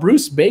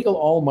 Bruce Bagel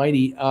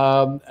Almighty.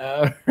 Merc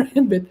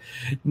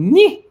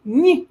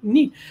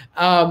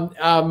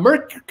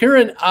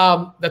Curran,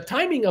 the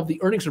timing of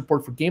the earnings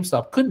report for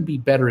GameStop couldn't be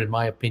better, in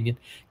my opinion.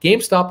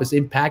 GameStop is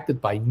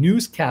impacted by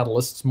news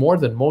catalysts more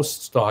than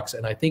most stocks,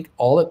 and I think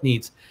all it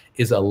needs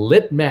is a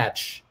lit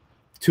match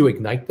to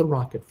ignite the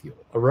rocket fuel.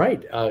 All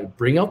right,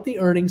 bring out the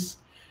earnings,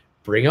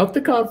 bring out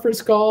the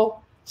conference call,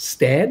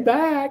 stand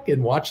back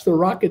and watch the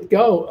rocket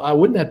go.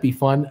 Wouldn't that be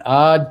fun?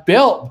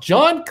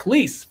 John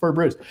Cleese for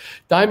Bruce.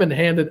 Diamond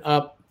handed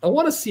up. I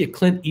want to see a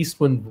Clint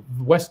Eastwood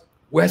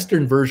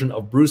Western version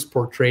of Bruce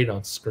portrayed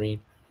on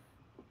screen.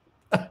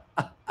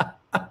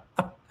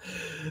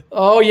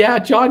 Oh, yeah.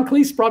 John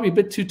Cleese probably a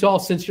bit too tall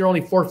since you're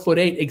only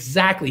 4'8".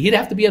 Exactly. He'd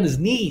have to be on his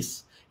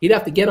knees. He'd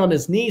have to get on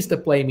his knees to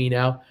play me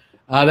now.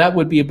 That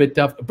would be a bit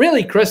tough.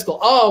 Billy Crystal.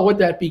 Oh, would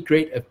that be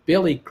great if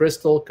Billy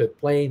Crystal could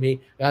play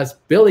me? As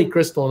Billy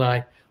Crystal and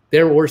I,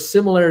 there were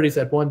similarities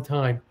at one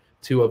time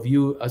to a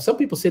view. Some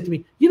people said to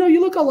me, you know, you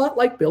look a lot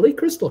like Billy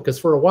Crystal, because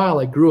for a while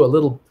I grew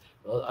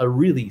a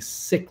really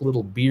sick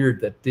little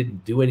beard that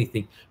didn't do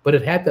anything, but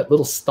it had that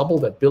little stubble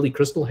that Billy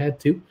Crystal had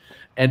too.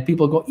 And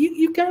people go,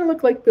 you kind of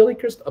look like Billy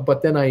Crystal.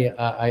 But then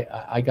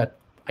I got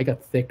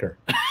thicker.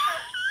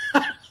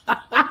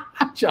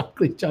 John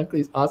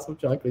Cleese, awesome,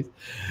 John Cleese.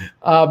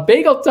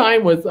 Bagel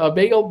time with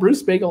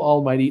Bruce Bagel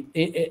Almighty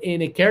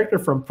in a character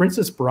from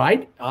Princess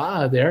Bride.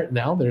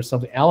 There's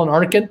something. Alan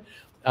Arkin,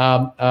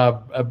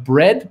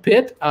 Brad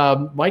Pitt,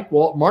 Mark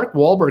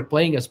Wahlberg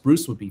playing as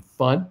Bruce would be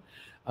fun.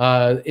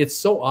 It's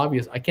so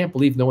obvious. I can't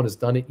believe no one has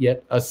done it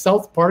yet.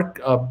 South Park,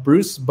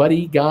 Bruce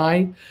Buddy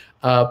Guy,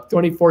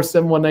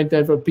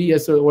 24/7/19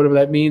 PS or whatever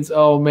that means.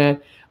 Oh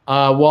man,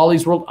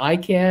 Wally's World. I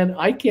can.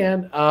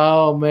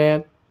 Oh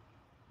man.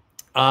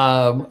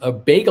 A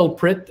Bagel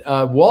Prit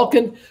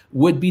Walken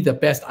would be the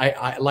best.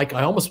 I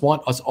almost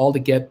want us all to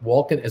get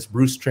Walken as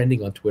Bruce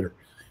trending on Twitter.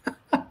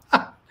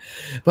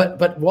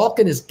 but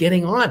Walken is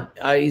getting on.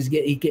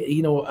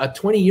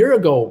 20 years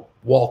ago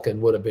Walken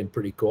would have been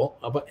pretty cool.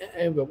 But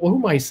who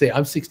am I saying?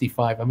 I'm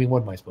 65. I mean,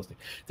 what am I supposed to do?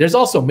 There's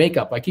also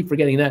makeup. I keep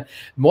forgetting that.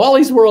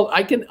 Wally's World.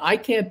 I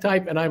can't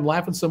type, and I'm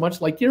laughing so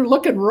much. Like, you're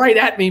looking right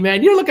at me,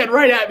 man. You're looking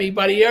right at me,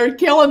 buddy. You're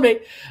killing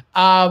me.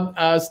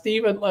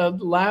 Steven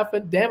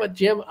laughing. Damn it,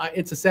 Jim.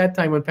 It's a sad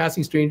time when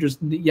passing strangers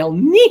yell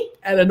 "nee"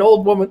 at an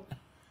old woman.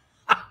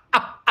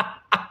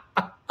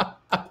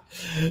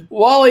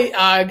 Wally,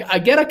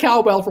 get a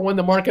cowbell for when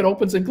the market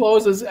opens and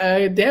closes.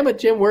 Damn it,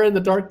 Jim, we're in the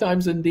dark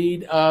times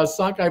indeed.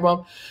 Sockeye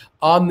Bomb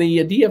on the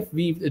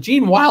DFV.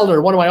 Gene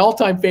Wilder, one of my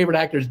all-time favorite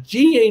actors.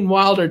 Gene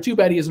Wilder, too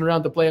bad he isn't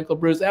around to play Uncle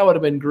Bruce. That would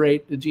have been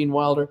great, Gene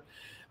Wilder.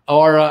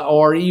 What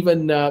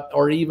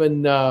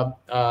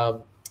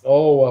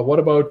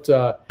about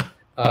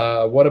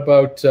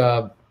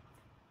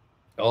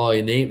Oh,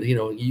 your name,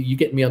 you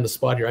get me on the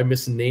spot here. I'm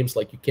missing names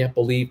like you can't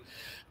believe.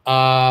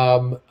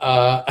 Jeez.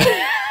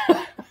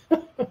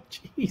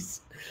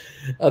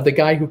 The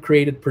guy who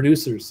created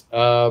Producers.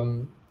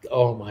 Oh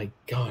my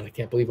God, I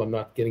can't believe I'm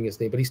not getting his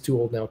name, but he's too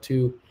old now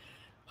too.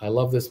 I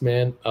love this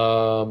man.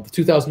 The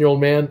 2,000-year-old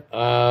man.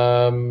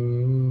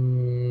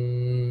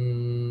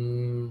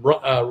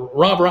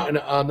 Rob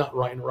Reiner, not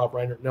Reiner. Rob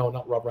Reiner. No,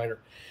 not Rob Reiner.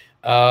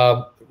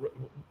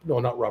 No,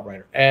 not Rob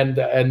Reiner. And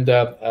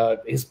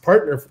his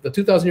partner, the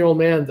 2,000-year-old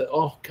man.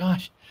 Oh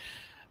gosh.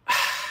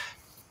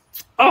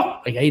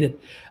 Oh, I hate it.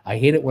 I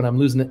hate it when I'm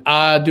losing it.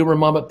 Do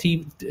remember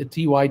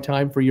TY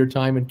time for your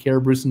time and care,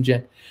 Bruce and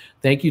Jen.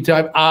 Thank you,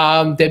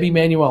 time. Debbie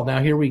Manuel.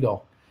 Now here we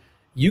go.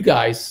 You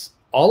guys,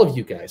 all of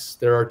you guys,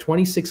 there are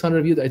 2,600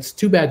 of you. It's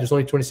too bad there's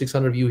only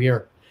 2,600 of you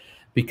here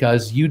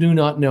because you do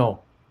not know.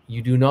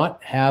 You do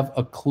not have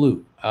a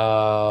clue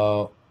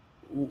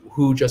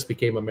who just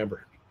became a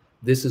member.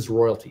 This is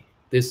royalty.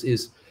 This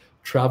is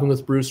Traveling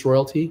with Bruce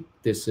royalty.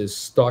 This is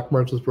Stock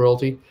Markets with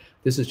royalty.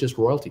 This is just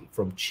royalty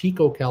from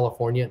Chico,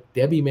 California.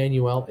 Debbie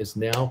Manuel is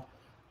now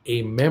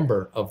a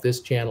member of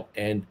this channel,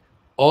 and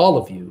all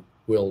of you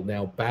will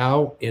now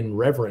bow in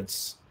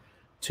reverence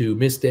to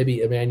Miss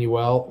Debbie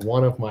Emanuel,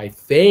 one of my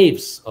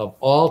faves of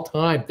all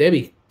time.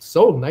 Debbie,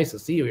 so nice to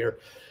see you here.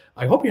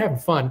 I hope you're having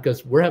fun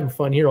because we're having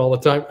fun here all the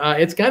time.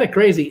 It's kind of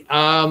crazy.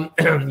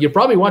 You're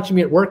probably watching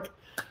me at work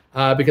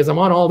because I'm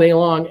on all day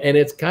long, and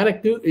it's kind of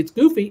it's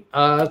goofy,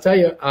 I'll tell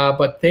you.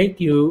 But thank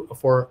you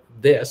for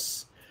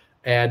this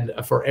and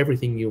for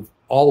everything you've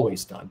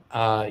always done.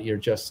 You're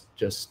just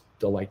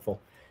delightful,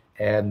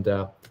 and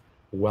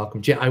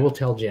welcome, Jen. I will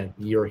tell Jen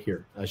you're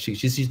here.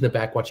 She's in the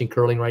back watching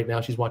curling right now.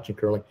 She's watching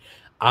curling.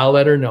 I'll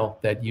let her know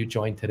that you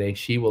joined today.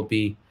 She'll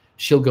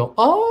go,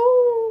 oh.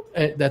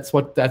 That's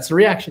the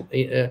reaction.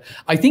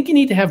 I think you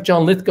need to have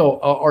John Lithgow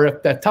or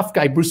that tough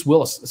guy Bruce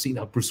Willis. See,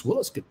 now Bruce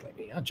Willis could play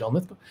me. Yeah, John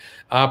Lithgow,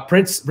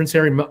 Prince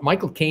Harry,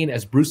 Michael Caine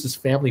as Bruce's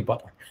family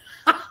butler.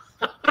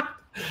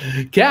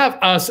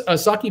 Cav,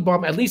 Saki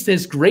Bomb. At least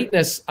his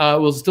greatness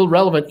was still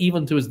relevant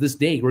even to this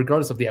day,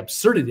 regardless of the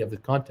absurdity of the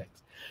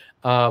context.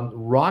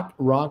 Rock.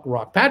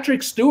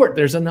 Patrick Stewart.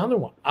 There's another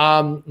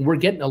one. We're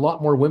getting a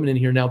lot more women in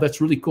here now.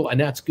 That's really cool, and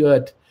that's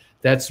good.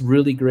 That's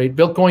really great.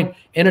 Bill Coyne,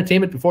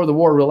 entertainment before the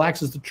war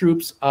relaxes the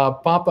troops.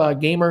 Papa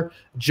Gamer,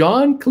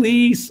 John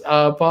Cleese.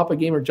 Papa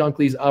Gamer, John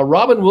Cleese.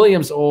 Robin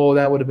Williams. Oh,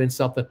 that would have been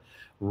something.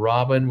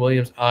 Robin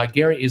Williams.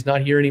 Gary is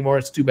not here anymore.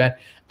 It's too bad.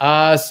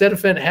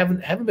 Sedafin,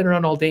 haven't been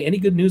around all day. Any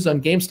good news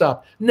on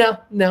GameStop? No.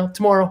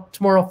 Tomorrow.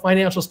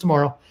 Financials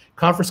tomorrow.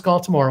 Conference call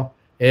tomorrow.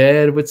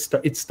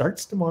 It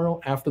starts tomorrow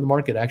after the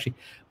market. Actually,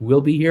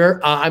 we'll be here.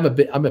 I'm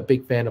a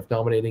big fan of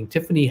nominating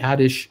Tiffany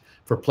Haddish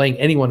for playing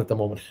anyone at the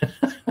moment.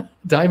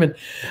 Diamond.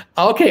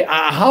 Okay,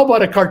 how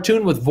about a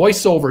cartoon with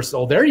voiceovers?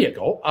 Oh, there you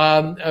go.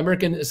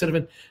 American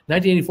Citizen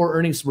 1984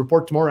 earnings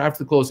report tomorrow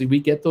after the closing. We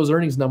get those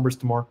earnings numbers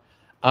tomorrow.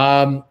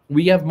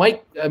 We have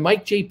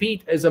Mike J.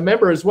 Pete as a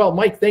member as well.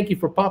 Mike, thank you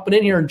for popping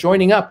in here and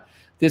joining up.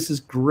 This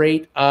is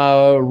great.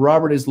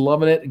 Robert is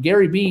loving it.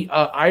 Gary B.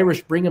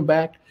 Irish, bring him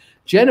back.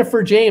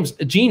 Jennifer James.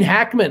 Gene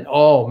Hackman.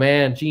 Oh,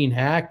 man, Gene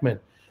Hackman.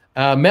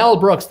 Mel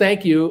Brooks,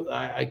 thank you.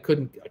 I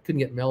couldn't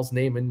get Mel's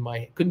name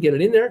couldn't get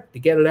it in there to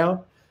get it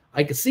out.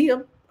 I could see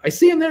him. I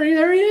see him there.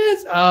 There he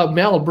is.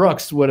 Mel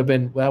Brooks would have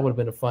been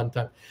a fun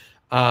time.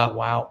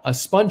 Wow. A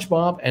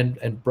SpongeBob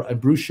and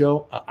Bruce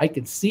show. I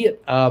could see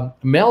it.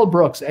 Mel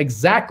Brooks,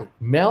 exactly.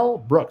 Mel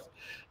Brooks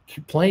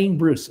playing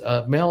Bruce.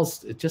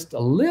 Mel's just a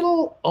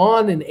little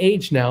on in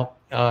age now.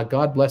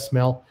 God bless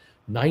Mel.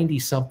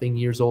 90-something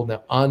years old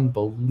now.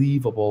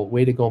 Unbelievable.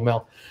 Way to go,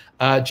 Mel.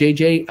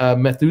 JJ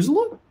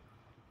Methuselah.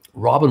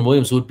 Robin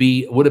Williams would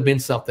have been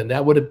something.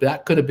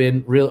 That could have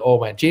been real.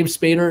 Oh man, James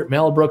Spader,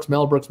 Mel Brooks.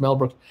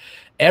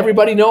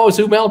 Everybody knows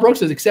who Mel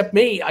Brooks is except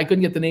me. I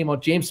couldn't get the name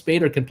out. James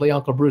Spader can play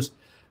Uncle Bruce.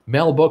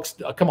 Mel Brooks,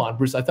 come on,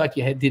 Bruce. I thought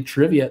you did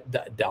trivia.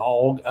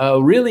 Dog,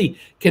 really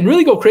can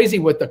go crazy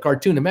with the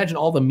cartoon. Imagine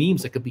all the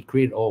memes that could be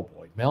created. Oh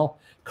boy, Mel.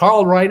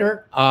 Carl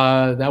Reiner,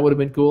 that would have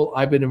been cool.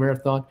 I've been a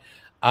marathon.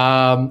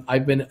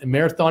 I've been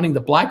marathoning the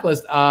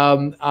Blacklist.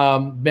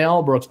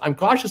 Mel Brooks. I'm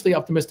cautiously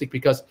optimistic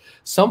because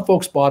some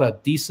folks bought a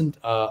decent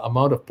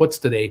amount of puts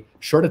today.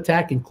 Short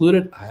attack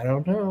included. I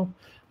don't know.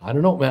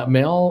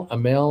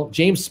 Mel,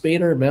 James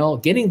Spader, Mel,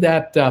 getting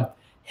that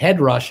head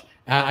rush.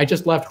 I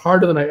just laughed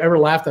harder than I ever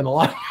laughed in a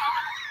long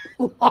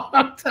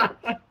time.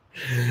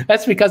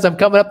 That's because I'm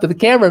coming up to the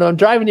camera and I'm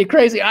driving you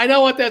crazy. I know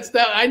what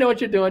I know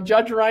what you're doing.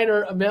 Judge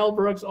Reiner, Mel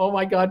Brooks. Oh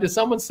my God. Did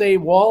someone say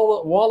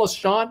Wallace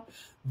Shawn?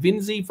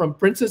 Vinzi from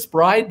Princess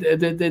Bride,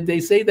 did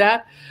they say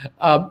that?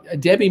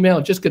 Debbie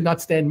Mail just could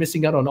not stand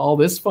missing out on all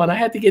this fun. I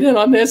had to get in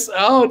on this.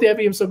 Oh,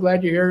 Debbie, I'm so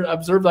glad you're here.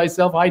 Observe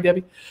thyself. Hi,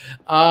 Debbie.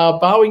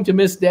 Bowing to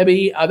Miss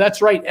Debbie.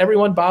 That's right.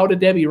 Everyone bow to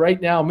Debbie right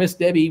now. Miss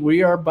Debbie,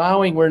 we are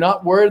bowing. We're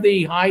not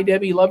worthy. Hi,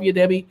 Debbie. Love you,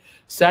 Debbie.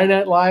 Saturday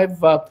Night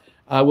Live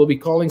will be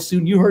calling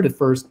soon. You heard it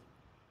first.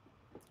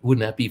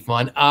 Wouldn't that be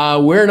fun?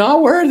 We're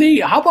not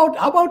worthy. How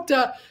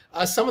about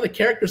some of the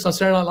characters on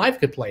Saturday Night Live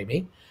could play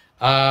me?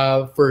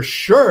 For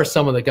sure,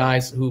 some of the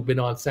guys who've been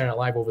on Saturday Night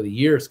Live over the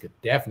years could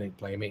definitely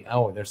play me.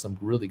 Oh, there's some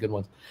really good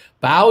ones.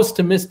 Bows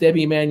to Miss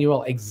Debbie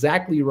Manuel.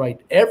 Exactly right.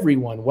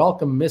 Everyone,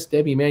 welcome Miss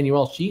Debbie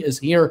Manuel. She is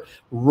here.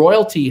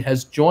 Royalty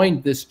has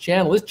joined this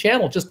channel. This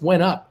channel just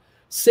went up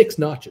 6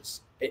 notches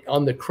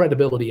on the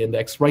credibility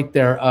index right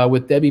there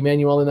with Debbie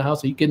Manuel in the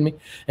house. Are you kidding me?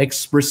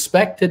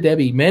 Respect to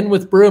Debbie. Men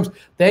with brooms.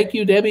 Thank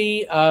you,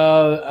 Debbie.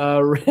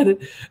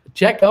 Reddit.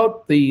 Check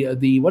out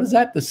the what is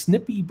that? The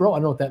Snippy Bro. I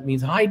don't know what that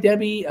means. Hi,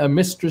 Debbie.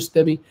 Mistress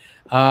Debbie.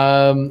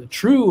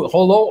 True.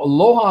 Hello.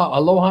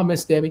 Aloha,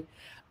 Miss Debbie.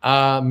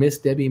 Miss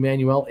Debbie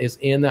Manuel is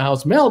in the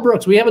house. Mel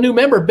Brooks. We have a new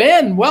member.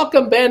 Ben.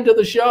 Welcome, Ben, to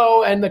the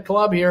show and the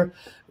club here.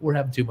 We're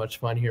having too much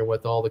fun here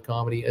with all the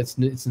comedy. It's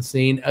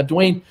insane.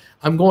 Dwayne,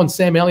 I'm going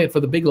Sam Elliott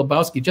for the Big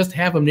Lebowski. Just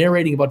have him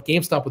narrating about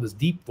GameStop with his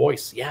deep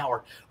voice. Yeah,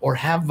 or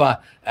have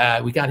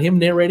we got him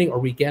narrating, or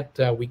we get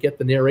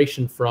the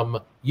narration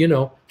from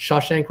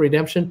Shawshank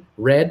Redemption.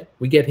 Red.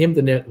 We get him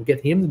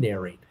to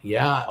narrate.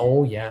 Yeah.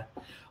 Oh yeah.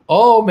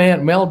 Oh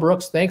man, Mel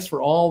Brooks, thanks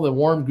for all the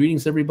warm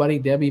greetings, everybody.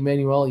 Debbie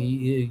Manuel,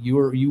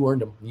 you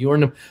earned them. You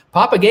earned them.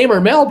 Papa Gamer,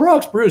 Mel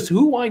Brooks, Bruce,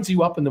 who winds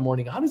you up in the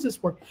morning? How does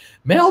this work?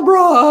 Mel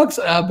Brooks,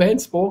 Ben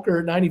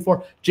Spoker,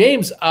 94.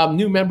 James,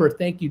 new member.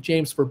 Thank you,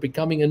 James, for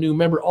becoming a new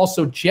member.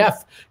 Also,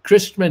 Jeff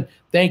Christman,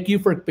 thank you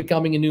for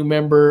becoming a new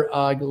member.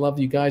 I love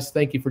you guys.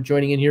 Thank you for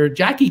joining in here.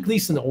 Jackie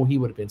Gleason, oh, he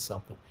would have been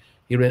something.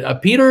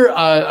 Peter,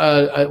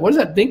 what is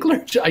that?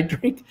 Dinkler? I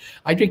drink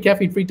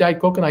caffeine-free Diet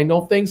Coke, and I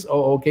know things.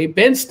 Oh, okay.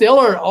 Ben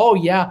Stiller. Oh,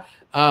 yeah.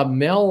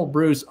 Mel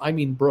Brooks.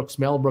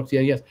 Mel Brooks.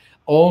 Yeah, yes.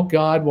 Oh,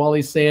 God.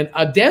 Wally's saying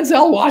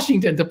Denzel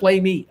Washington to play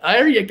me.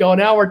 There you go.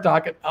 Now we're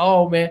talking.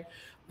 Oh, man.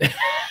 We're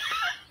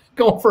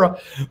going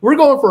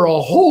for a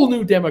whole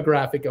new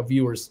demographic of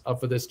viewers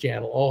for this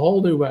channel. A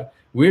whole new.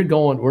 We're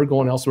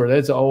going elsewhere.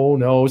 That's oh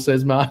no,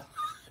 says Ma.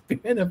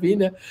 Buena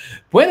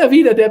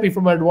Vida, Debbie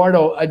from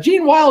Eduardo.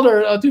 Gene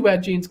Wilder. Too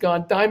bad Gene's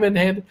gone. Diamond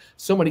Head.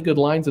 So many good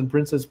lines in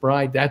Princess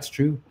Bride. That's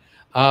true.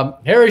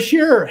 Harry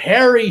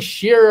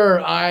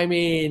Shearer. I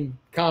mean,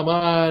 come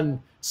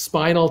on.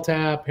 Spinal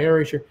Tap.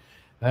 Harry Shearer.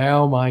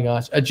 Oh, my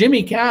gosh.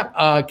 Jimmy Cap.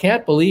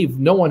 Can't believe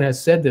no one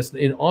has said this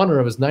in honor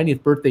of his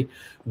 90th birthday.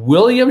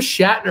 William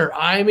Shatner.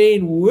 I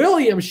mean,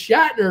 William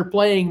Shatner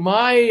playing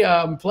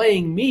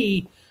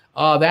me.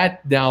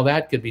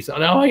 That could be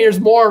something. Now here's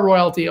more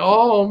royalty.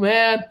 Oh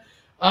man,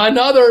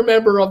 another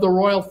member of the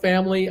royal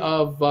family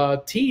of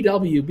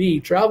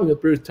TWB, Traveling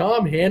with Bruce,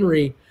 Tom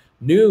Henry,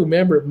 new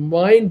member.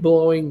 Mind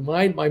blowing.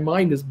 My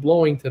mind is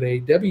blowing today.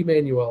 Debbie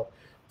Manuel,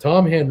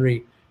 Tom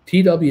Henry,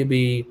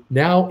 TWB,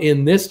 now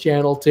in this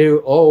channel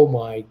too. Oh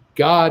my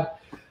God,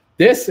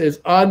 this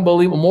is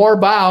unbelievable. More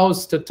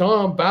bows to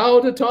Tom. Bow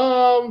to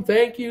Tom.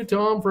 Thank you,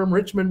 Tom, from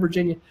Richmond,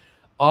 Virginia.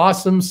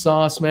 Awesome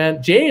sauce,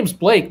 man. James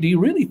Blake, do you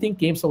really think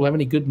GameStop will have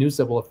any good news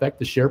that will affect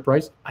the share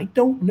price? I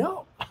don't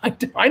know.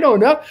 I don't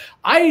know.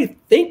 I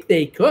think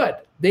they could.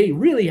 They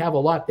really have a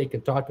lot they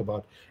can talk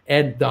about.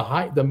 And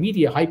the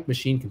media hype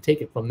machine can take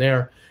it from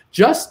there.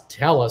 Just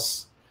tell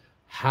us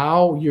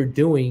how you're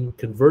doing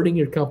converting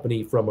your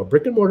company from a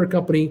brick and mortar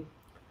company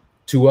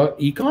to an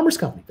e-commerce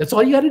company. That's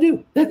all you got to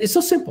do. It's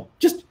so simple.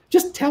 Just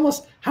tell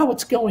us how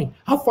it's going.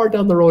 How far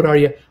down the road are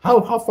you?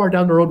 How far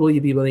down the road will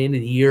you be by the end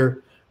of the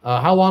year?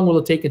 How long will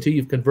it take until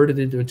you've converted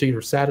it until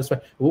you're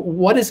satisfied?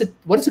 What is it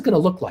going to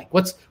look like?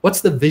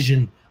 What's the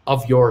vision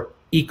of your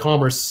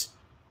e-commerce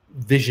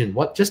vision?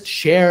 Just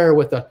share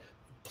with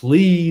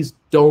please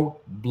don't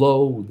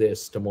blow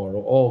this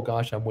tomorrow. Oh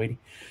gosh, I'm waiting.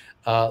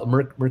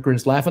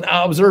 Mercury's laughing.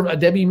 Observe,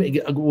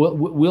 Debbie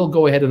will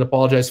go ahead and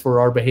apologize for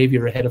our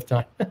behavior ahead of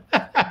time.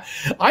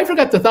 I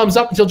forgot the thumbs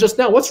up until just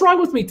now. What's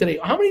wrong with me today?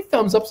 How many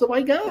thumbs ups have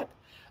I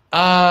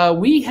got?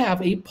 We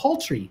have a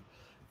paltry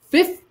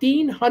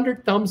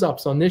 1,500 thumbs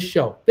ups on this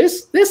show.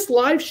 This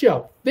live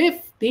show,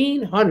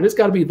 1,500. It's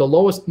got to be the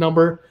lowest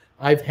number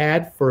I've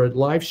had for a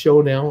live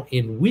show now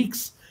in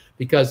weeks,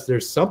 because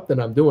there's something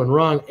I'm doing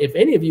wrong. If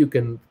any of you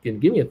can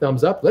give me a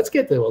thumbs up, let's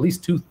get to at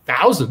least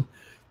 2,000.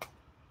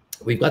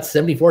 We've got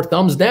 74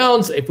 thumbs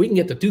downs. If we can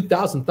get to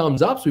 2,000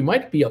 thumbs ups, we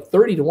might be a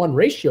 30-to-1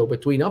 ratio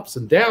between ups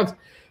and downs.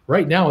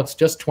 Right now, it's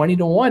just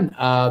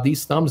 20-to-1.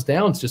 These thumbs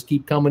downs just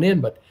keep coming in,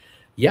 but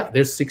yeah,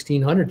 there's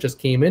 1,600 just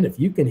came in. If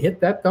you can hit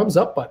that thumbs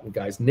up button,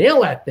 guys,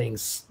 nail that thing.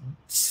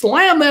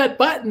 Slam that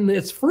button.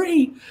 It's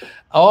free.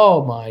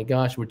 Oh, my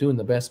gosh. We're doing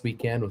the best we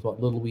can with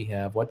what little we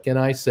have. What can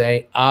I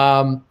say?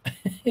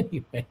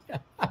 Anyway,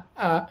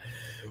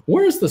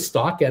 where's the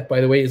stock at,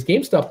 by the way? Is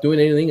GameStop doing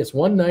anything? It's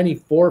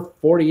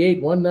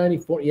 194.48,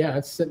 194. Yeah,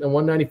 it's sitting at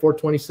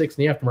 194.26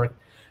 in the aftermarket.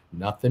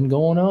 Nothing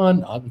going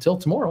on. Not until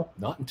tomorrow.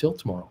 Not until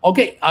tomorrow.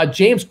 Okay,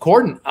 James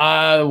Corden.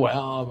 Well,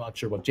 I'm not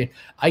sure what James.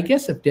 I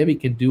guess if Debbie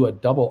can do a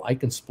double, I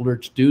can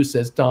splurge too,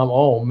 says Tom.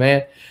 Oh,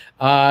 man.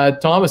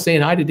 Tom is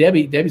saying hi to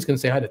Debbie. Debbie's going to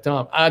say hi to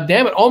Tom.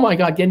 Damn it. Oh, my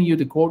God. Getting you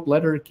to quote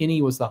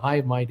Letterkenny was the high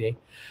of my day.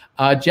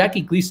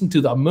 Jackie Gleason, to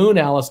the moon,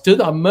 Alice. To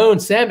the moon.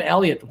 Sam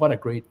Elliott. What a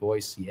great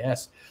voice.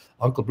 Yes.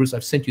 Uncle Bruce,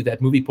 I've sent you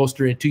that movie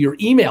poster into your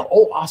email.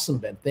 Oh, awesome,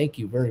 Ben. Thank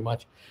you very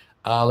much.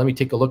 Let me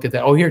take a look at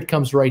that. Oh, here it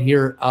comes right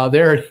here.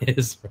 There it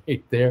is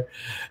right there.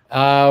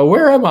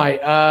 Where am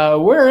I?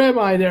 Where am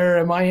I there?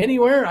 Am I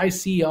anywhere? I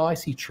see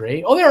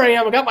Trey. Oh, there I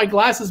am. I got my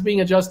glasses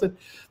being adjusted.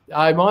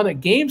 I'm on a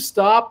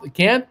GameStop.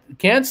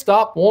 Can't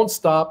stop, won't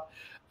stop.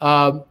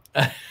 Well,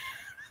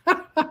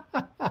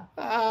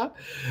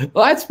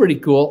 that's pretty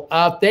cool.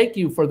 Thank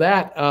you for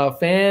that.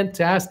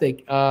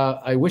 Fantastic.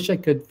 I wish I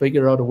could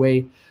figure out a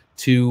way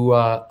to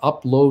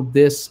upload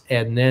this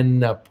and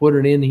then put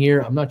it in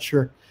here. I'm not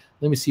sure.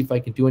 Let me see if I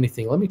can do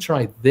anything. Let me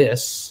try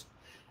this.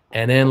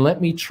 And then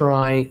let me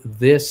try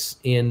this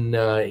in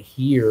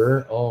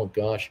here. Oh,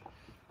 gosh.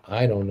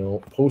 I don't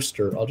know.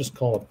 Poster. I'll just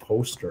call it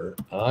poster.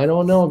 I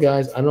don't know,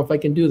 guys. I don't know if I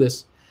can do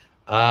this.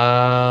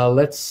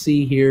 Let's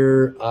see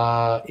here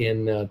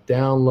in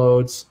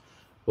downloads.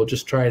 We'll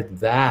just try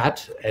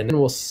that, and then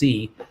we'll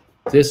see.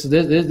 This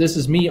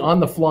is me on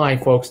the fly,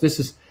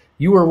 folks.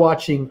 You are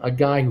watching a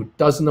guy who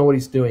doesn't know what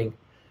he's doing,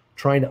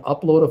 trying to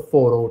upload a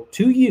photo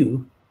to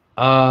you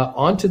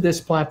onto this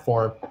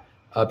platform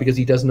because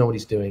he doesn't know what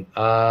he's doing.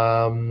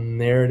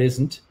 There it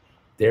isn't.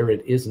 There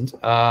it isn't.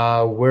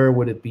 Where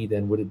would it be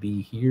then? Would it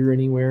be here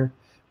anywhere?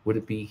 Would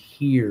it be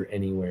here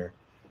anywhere?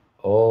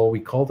 Oh, we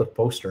called it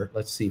poster.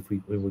 Let's see if we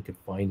could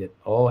find it.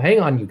 Oh, hang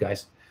on, you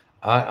guys.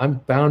 I'm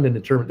bound and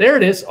determined. There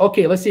it is.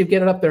 Okay, let's see if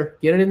get it up there.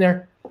 Get it in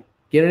there.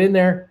 Get it in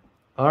there.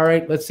 All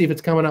right, let's see if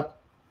it's coming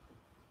up.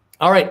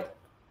 All right.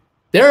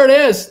 There it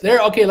is. There.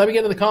 Okay, let me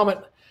get to the comment.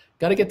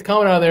 Got to get the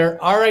comment out of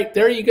there. All right,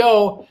 there you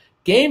go.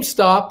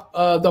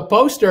 GameStop, the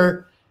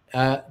poster.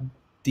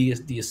 Do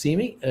you see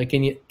me?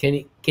 Can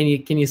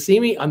you see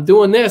me? I'm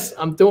doing this.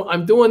 I'm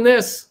doing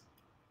this.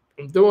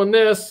 I'm doing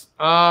this.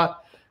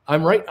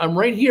 I'm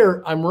right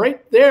here. I'm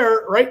right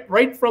there.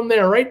 Right from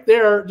there. Right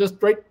there. Just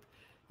right.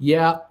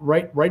 Yeah.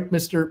 Right. Below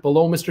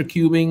Mr.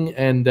 Cubing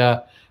and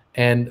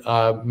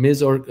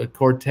Ms.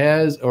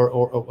 Cortez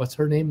or what's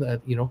her name?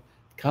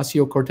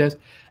 Casio Cortez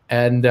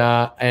and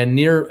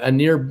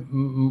near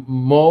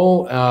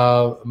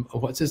Mo.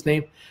 What's his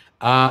name?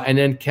 And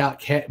then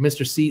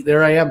Mr. C.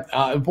 There I am.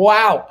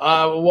 Wow.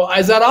 Well,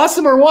 is that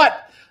awesome or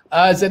what?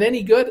 Is it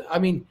any good? I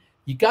mean,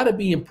 you got to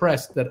be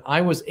impressed that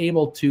I was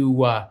able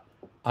to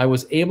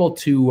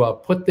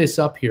put this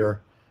up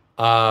here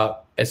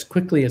as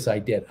quickly as I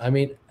did. I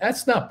mean,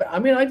 that's not bad. I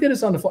mean, I did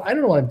this on the phone. I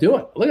don't know what I'm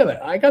doing. Look at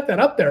that. I got that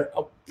up there.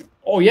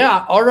 Oh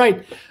yeah. All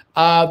right.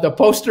 The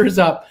poster is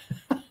up.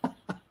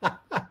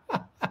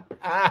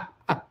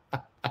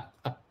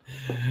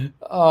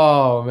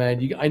 Oh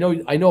man, I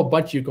know a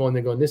bunch of you going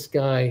there going, this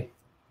guy,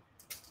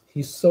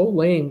 he's so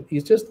lame.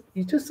 He's just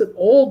an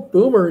old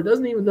boomer who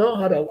doesn't even know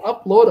how to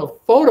upload a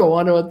photo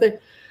onto a thing.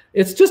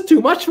 It's just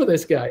too much for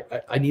this guy.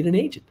 I need an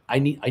agent. I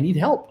need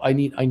help. I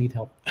need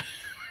help.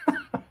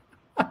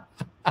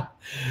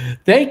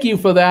 Thank you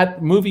for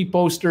that movie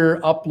poster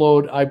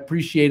upload. I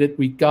appreciate it.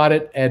 We got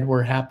it and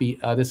we're happy.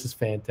 This is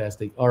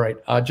fantastic. All right,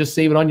 just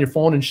save it on your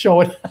phone and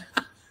show it.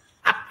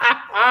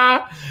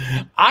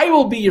 I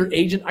will be your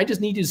agent. I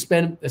just need you to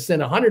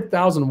send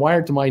 100,000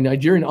 wired to my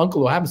Nigerian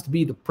uncle who happens to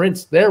be the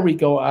prince. There we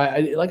go.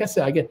 Like I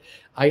said,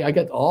 I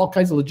get all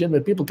kinds of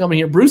legitimate people coming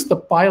here. Bruce the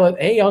pilot.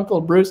 Hey,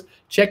 Uncle Bruce,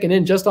 checking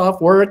in just off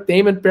work.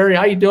 Damon Perry,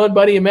 how you doing,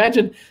 buddy?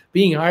 Imagine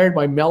being hired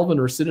by Melvin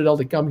or Citadel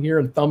to come here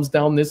and thumbs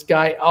down this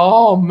guy.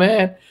 Oh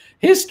man,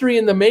 history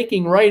in the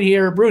making right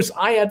here. Bruce,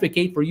 I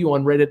advocate for you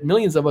on Reddit.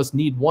 Millions of us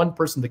need one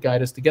person to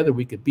guide us. Together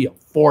we could be a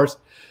force.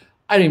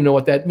 I don't even know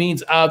what that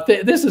means.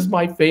 This is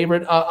my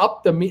favorite.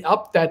 Up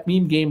that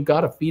meme game.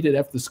 Gotta feed it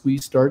after the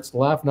squeeze starts.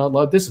 Laughing out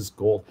loud. This is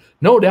gold.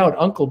 No doubt.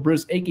 Uncle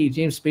Bruce, a.k.a.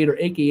 James Spader,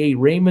 a.k.a.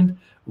 Raymond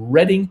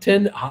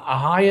Reddington,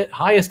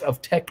 highest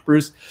of tech,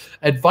 Bruce.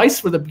 Advice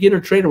for the beginner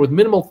trader with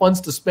minimal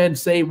funds to spend,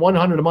 say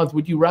 $100 a month.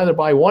 Would you rather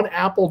buy one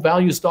Apple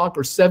value stock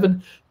or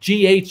 7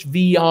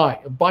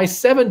 GHVI? Buy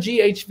 7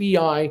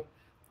 GHVI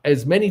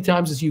as many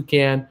times as you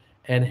can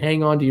and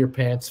hang on to your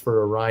pants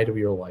for a ride of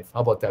your life. How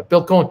about that?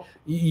 Bill Cohen,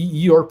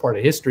 you're part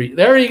of history.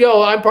 There you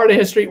go. I'm part of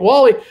history.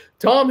 Wally,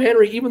 Tom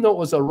Henry, even though it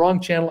was a wrong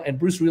channel and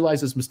Bruce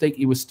realized his mistake,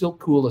 he was still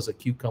cool as a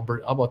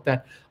cucumber. How about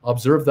that?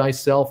 Observe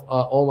thyself.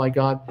 Oh, my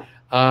God.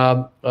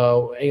 Hang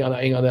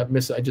on.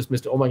 I just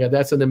missed it. Oh, my God.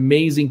 That's an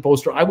amazing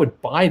poster. I would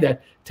buy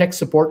that. Tech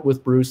support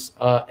with Bruce.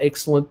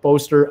 Excellent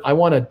poster. I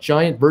want a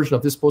giant version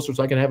of this poster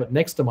so I can have it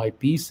next to my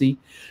PC.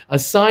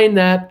 Assign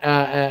that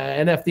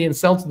NFT and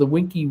sell to the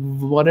Winky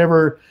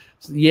whatever.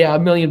 Yeah,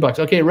 $1 million.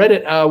 Okay,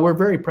 Reddit. We're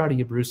very proud of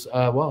you, Bruce.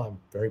 Well, I'm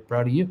very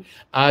proud of you.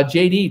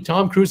 JD,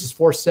 Tom Cruise is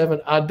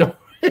 4'7".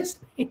 His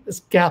name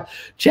is Cal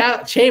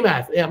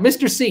Chamath. Yeah,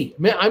 Mr. C.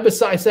 I'm right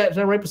beside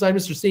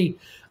Mr. C.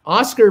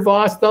 Oscar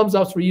Voss, thumbs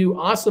ups for you.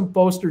 Awesome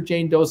poster.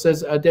 Jane Doe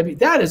says, Debbie,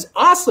 that is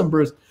awesome,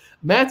 Bruce.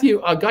 Matthew,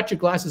 got your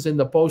glasses in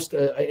the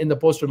poster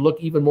to look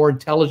even more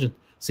intelligent.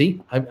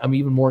 See, I'm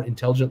even more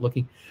intelligent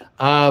looking.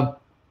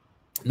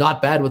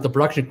 Not bad with the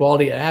production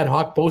quality, ad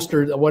hoc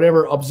poster,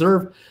 whatever.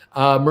 Observe,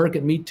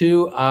 Merc, me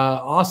too.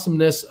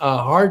 Awesomeness,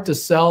 hard to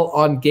sell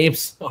on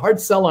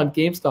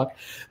GameStop.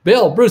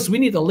 Bill, Bruce, we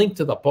need a link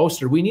to the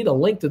poster. We need a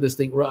link to this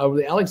thing.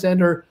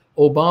 Alexander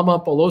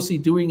Obama,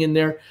 Pelosi doing in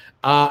there?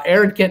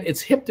 Aaron Kent,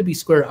 it's hip to be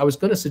square. I was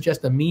going to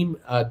suggest a meme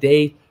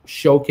day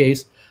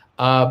showcase.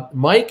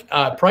 Mike,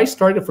 price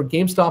target for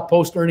GameStop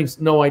post earnings?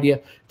 No idea.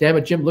 Damn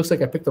it, Jim. Looks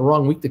like I picked the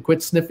wrong week to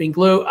quit sniffing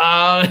glue.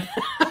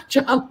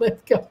 John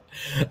Lithgow.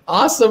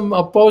 Awesome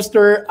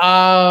poster.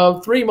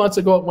 3 months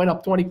ago, it went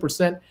up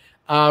 20%.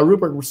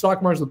 Rupert,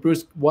 stock markets with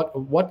Bruce.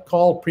 What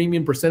call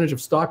premium percentage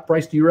of stock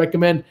price do you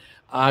recommend?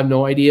 I have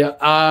no idea.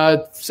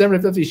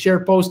 750 share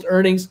post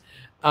earnings.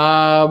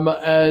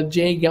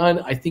 Jay Gunn,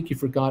 I think you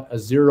forgot a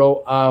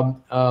zero.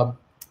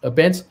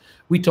 Events,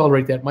 we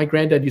tolerate that. My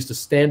granddad used to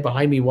stand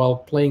behind me while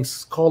playing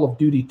Call of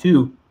Duty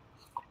 2,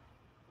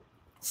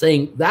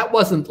 saying that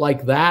wasn't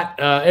like that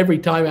every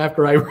time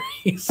after I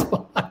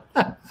respawn.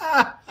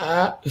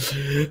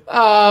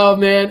 Oh,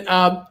 man.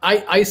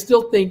 I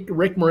still think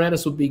Rick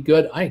Moranis would be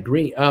good. I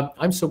agree.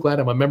 I'm so glad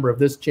I'm a member of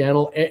this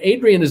channel.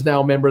 Adrian is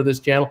now a member of this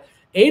channel.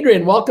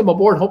 Adrian, welcome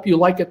aboard. Hope you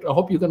like it. I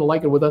hope you're going to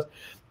like it with us.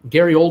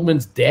 Gary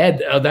Oldman's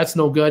dead. That's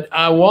no good.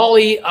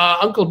 Wally,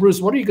 Uncle Bruce,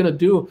 what are you going to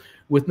do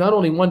with not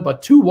only one,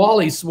 but two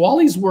Wallies?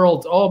 Wally's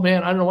World. Oh,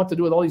 man, I don't know what to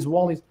do with all these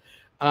Wallies.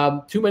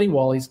 Too many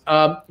Wallies.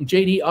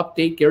 JD,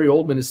 update. Gary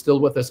Oldman is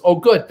still with us. Oh,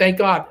 good. Thank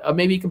God.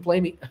 Maybe he can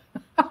play me.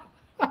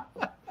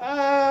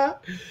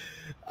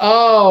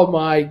 Oh,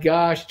 my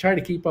gosh. Trying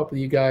to keep up with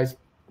you guys.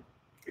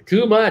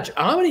 Too much.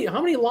 How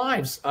many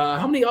lives?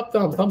 How many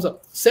thumbs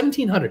up?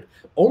 1,700.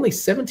 Only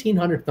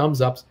 1,700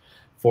 thumbs ups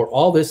for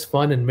all this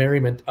fun and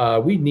merriment.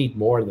 We need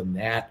more than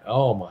that.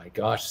 Oh my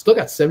gosh. Still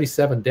got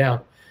 77 down.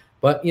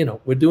 But, you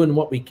know, we're doing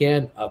what we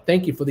can.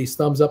 Thank you for these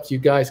thumbs ups, you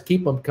guys.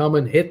 Keep them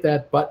coming. Hit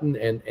that button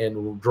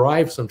and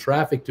drive some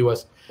traffic to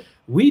us.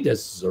 We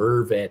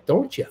deserve it.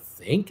 Don't you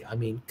think? I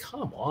mean,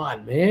 come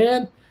on,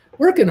 man.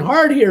 Working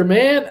hard here,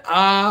 man.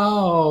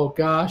 Oh,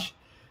 gosh.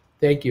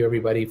 Thank you,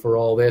 everybody, for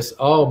all this.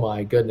 Oh,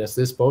 my goodness.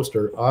 This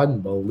poster,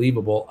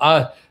 unbelievable.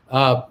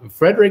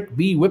 Frederick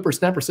B.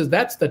 Whippersnapper says,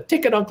 that's the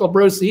ticket, Uncle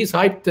Bruce. He's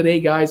hyped today,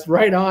 guys.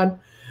 Right on.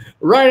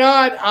 Right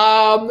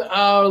on.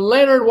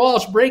 Leonard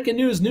Walsh, breaking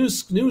news. New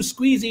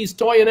Squeezies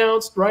toy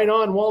announced. Right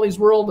on. Wally's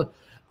World.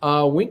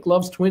 Wink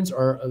Loves Twins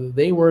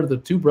they were the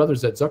two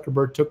brothers that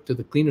Zuckerberg took to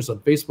the cleaners on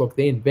Facebook.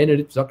 They invented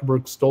it.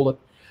 Zuckerberg stole it.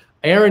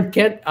 Aaron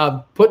Kent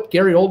put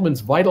Gary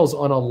Oldman's vitals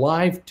on a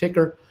live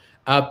ticker.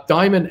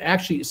 Diamond,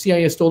 actually,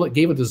 CIA stole it,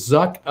 gave it to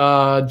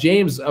Zuck.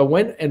 James,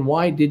 when and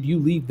why did you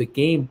leave the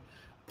game?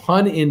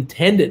 Pun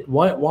intended.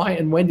 Why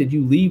and when did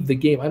you leave the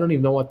game? I don't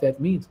even know what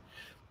that means.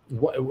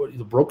 What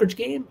the brokerage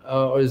game?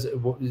 Or is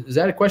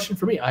that a question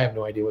for me? I have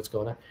no idea what's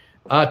going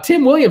on.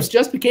 Tim Williams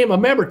just became a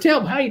member.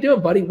 Tim, how you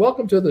doing, buddy?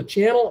 Welcome to the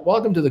channel.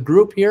 Welcome to the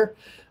group here.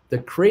 The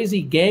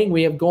crazy gang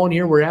we have going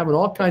here. We're having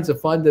all kinds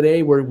of fun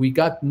today. We've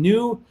got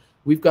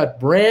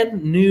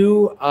brand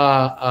new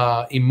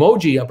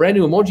emoji, a brand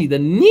new emoji. The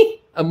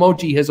knee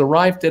emoji has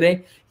arrived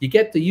today. You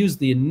get to use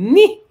the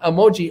knee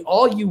emoji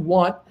all you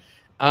want.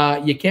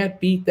 You can't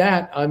beat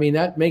that. I mean,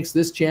 that makes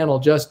this channel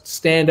just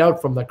stand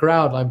out from the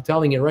crowd. I'm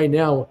telling you right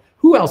now.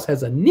 Who else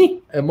has a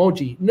knee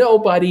emoji?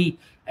 Nobody.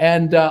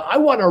 And I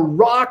want a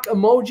rock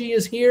emoji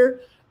is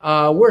here.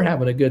 We're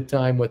having a good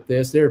time with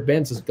this. There,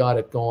 Benz has got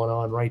it going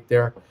on right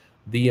there.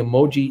 The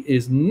emoji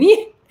is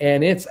knee,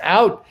 and it's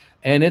out.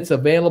 And it's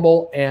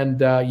available,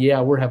 and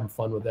yeah, we're having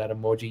fun with that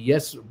emoji.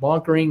 Yes,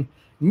 bonkering.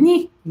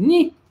 Nee.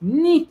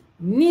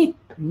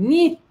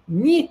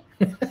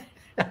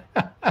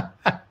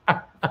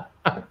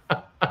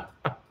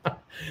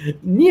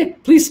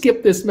 Please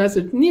skip this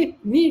message.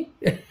 I'm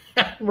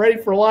ready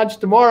for launch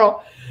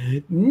tomorrow.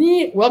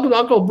 Welcome to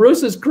Uncle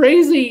Bruce's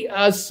crazy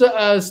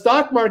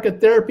stock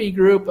market therapy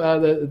group,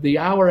 the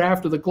hour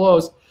after the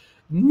close.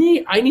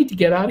 I need to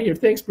get out of here.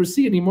 Thanks for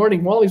seeing me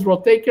morning. Wally's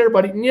World. Take care,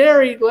 buddy.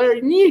 Larry.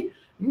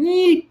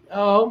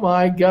 Oh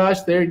my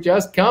gosh, they're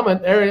just coming.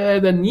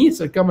 The knees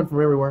are coming from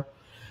everywhere.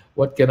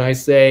 What can I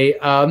say?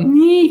 My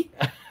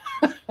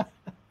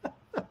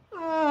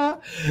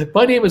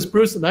name is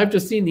Bruce, and I've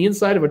just seen the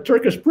inside of a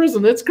Turkish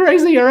prison. It's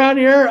crazy around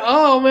here.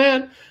 Oh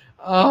man.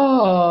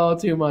 Oh,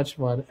 too much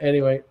fun.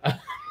 Anyway.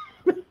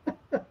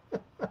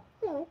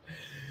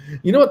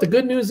 You know what the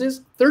good news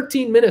is?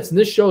 13 minutes and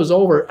this show's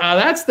over.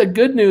 That's the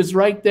good news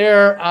right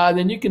there.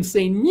 Then you can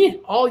say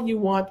all you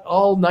want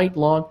all night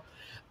long.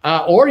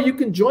 Or you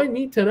can join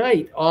me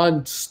tonight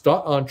on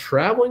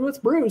Traveling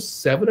with Bruce,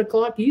 7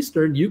 o'clock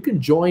Eastern. You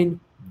can join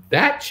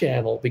that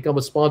channel, become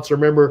a sponsor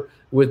member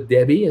with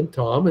Debbie and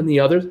Tom and the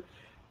others.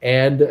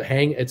 And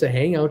it's a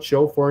hangout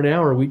show for an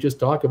hour. We just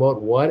talk about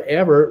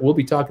whatever. We'll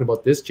be talking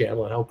about this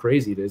channel and how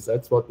crazy it is.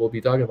 That's what we'll be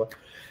talking about.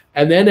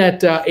 And then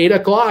at 8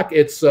 o'clock,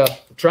 it's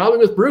Traveling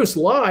with Bruce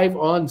live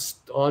on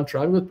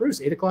Traveling with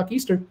Bruce, 8 o'clock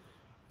Eastern.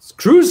 It's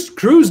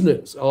cruise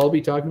news. I'll be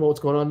talking about what's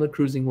going on in the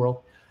cruising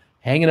world.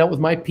 Hanging out with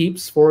my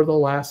peeps for the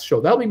last show.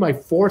 That'll be my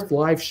 4th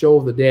live show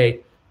of the day.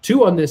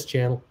 2 on this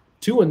channel,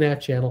 2 on that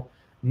channel.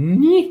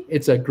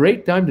 It's a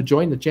great time to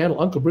join the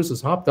channel. Uncle Bruce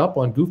has hopped up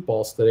on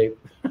goofballs today.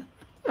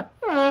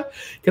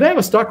 Can I have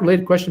a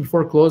stock-related question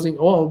before closing?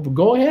 Oh,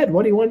 go ahead.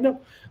 What do you want to know?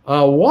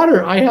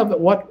 Water, I have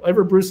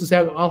whatever Bruce has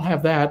had. I'll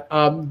have that.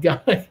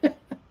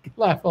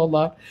 Laugh out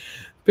loud.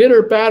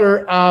 Pitter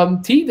patter.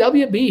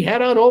 TWB,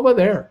 head on over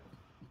there.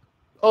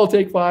 I'll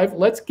take 5.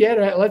 Let's get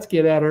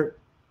at her.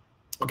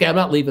 Okay, I'm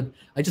not leaving.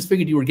 I just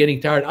figured you were getting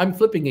tired. I'm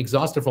flipping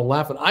exhausted from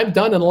laughing. I'm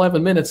done in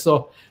 11 minutes,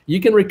 so you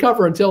can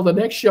recover until the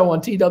next show on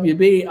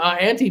TWB.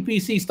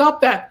 Anti-PC,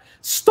 stop that.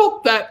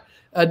 Stop that.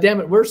 Damn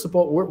it, we're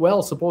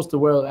supposed to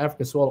wear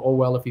African swallow. Oh,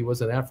 well, if he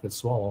was an African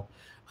swallow.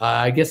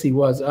 I guess he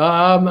was.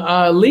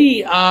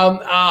 Lee,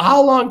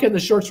 how long can the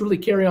shorts really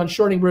carry on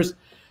shorting, Bruce?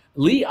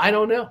 Lee, I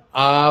don't know.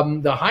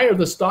 The higher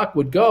the stock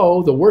would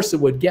go, the worse it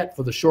would get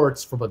for the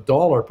shorts from a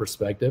dollar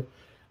perspective.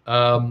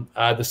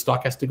 The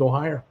stock has to go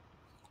higher.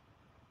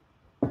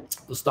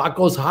 The stock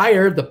goes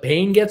higher, the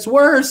pain gets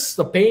worse.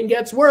 The pain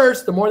gets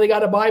worse. The more they got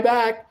to buy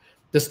back,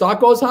 the stock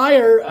goes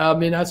higher. I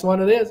mean, that's what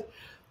it is.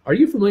 Are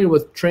you familiar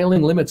with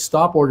trailing limit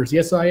stop orders?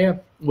 Yes, I am.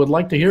 Would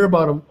like to hear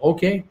about them.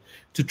 Okay.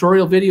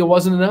 Tutorial video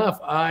wasn't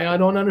enough. I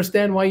don't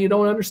understand why you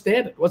don't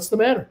understand it. What's the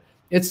matter?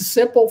 It's a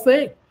simple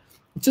thing.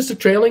 It's just a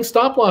trailing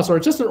stop loss, or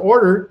it's just an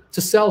order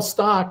to sell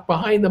stock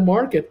behind the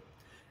market.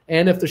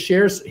 And if the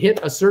shares hit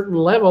a certain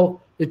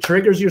level, it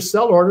triggers your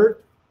sell order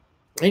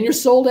and you're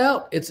sold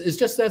out. It's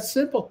just that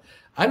simple.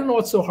 I don't know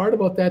what's so hard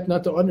about that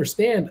not to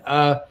understand.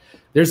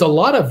 There's a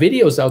lot of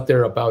videos out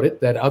there about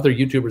it that other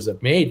YouTubers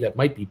have made that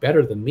might be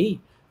better than me.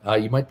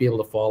 You might be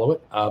able to follow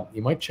it.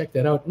 You might check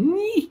that out.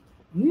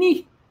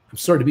 I'm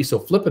sorry to be so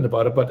flippant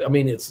about it, but I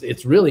mean,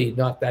 it's really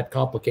not that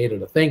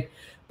complicated a thing.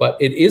 But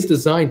it is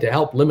designed to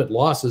help limit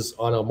losses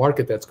on a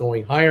market that's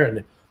going higher,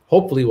 and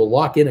hopefully will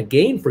lock in a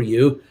gain for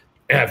you.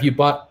 If you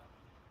bought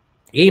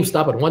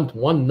GameStop at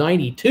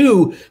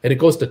 192 and it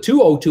goes to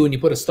 202 and you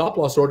put a stop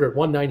loss order at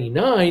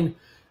 199,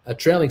 a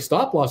trailing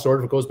stop loss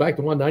order, if it goes back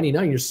to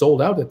 199, you're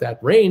sold out at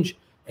that range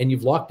and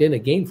you've locked in a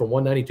gain from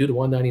 192 to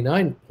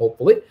 199,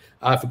 hopefully.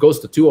 If it goes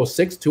to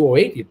 206,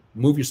 208, you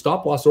move your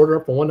stop loss order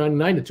up from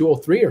 199 to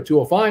 203 or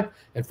 205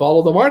 and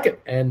follow the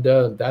market. And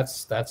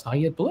that's how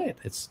you play it.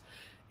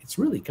 It's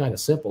really kind of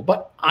simple,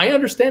 but I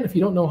understand if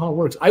you don't know how it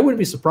works. I wouldn't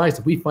be surprised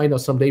if we find out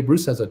someday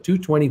Bruce has a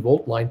 220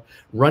 volt line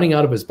running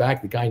out of his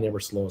back. The guy never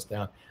slows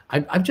down.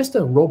 I'm just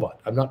a robot.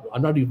 I'm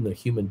not even a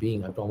human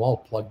being. I'm all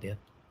plugged in.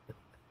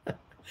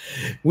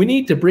 We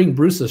need to bring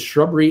Bruce a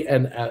shrubbery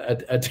and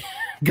a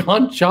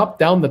gone chop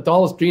down the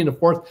tallest tree in the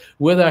forest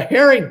with a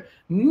herring.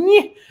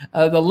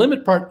 The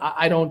limit part,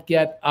 I don't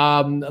get.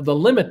 The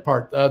limit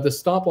part, the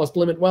stop loss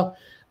limit. Well,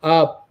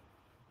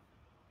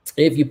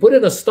 if you put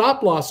in a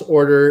stop loss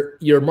order,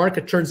 your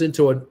market turns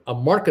into a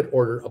market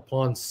order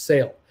upon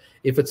sale.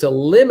 If it's a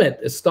limit,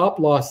 a stop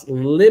loss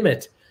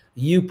limit,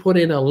 you put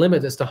in a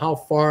limit as to how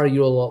far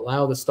you'll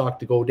allow the stock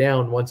to go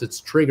down once it's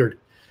triggered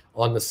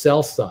on the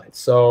sell side.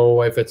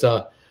 So if it's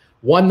a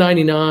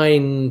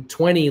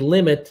 199.20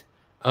 limit,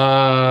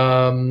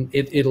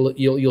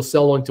 you'll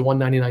sell on to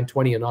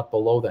 199.20 and not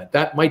below that.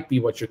 That might be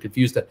what you're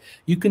confused at.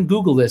 You can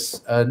Google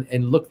this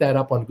and look that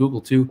up on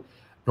Google too.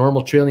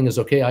 Normal trailing is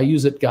okay. I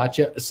use it.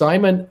 Gotcha.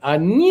 Simon,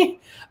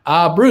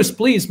 Bruce,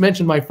 please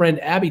mention my friend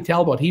Abby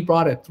Talbot. He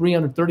brought it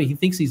 330. He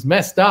thinks he's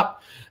messed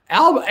up.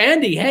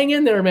 Andy, hang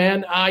in there,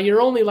 man.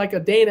 You're only like a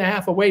day and a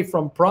half away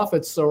from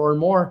profits or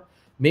more.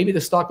 Maybe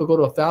the stock will go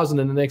to 1,000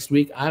 in the next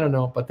week. I don't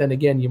know. But then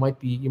again, you might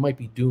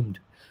be doomed.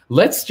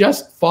 Let's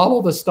just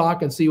follow the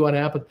stock and see what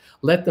happens.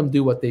 Let them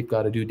do what they've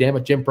got to do. Damn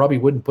it, Jim probably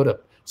wouldn't put a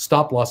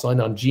stop loss on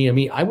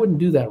GME. I wouldn't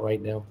do that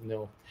right now.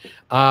 No.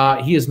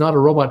 He is not a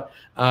robot.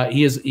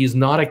 He's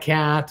not a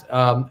cat.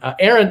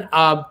 Aaron,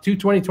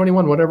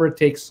 22021, whatever it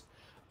takes.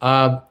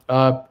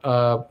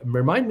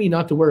 Remind me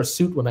not to wear a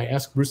suit when I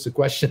ask Bruce a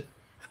question.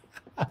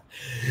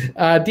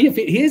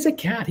 He is a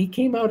cat. He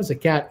came out as a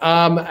cat.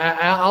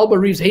 Alba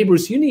Reeves, hey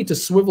Bruce, you need to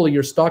swivel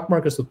your stock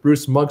markets with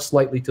Bruce Mugg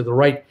slightly to the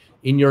right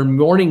in your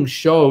morning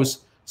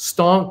shows.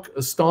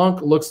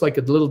 Stonk looks like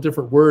a little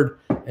different word,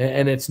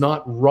 and it's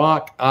not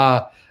rock.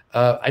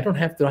 I don't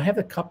have. Do I have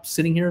the cup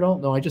sitting here at all?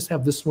 No, I just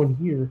have this one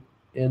here,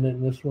 and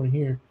then this one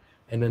here,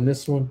 and then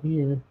this one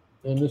here,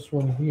 and this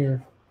one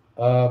here.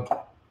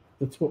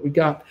 That's what we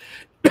got.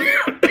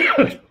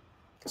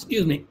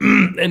 Excuse me,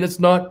 and it's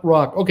not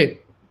rock. Okay,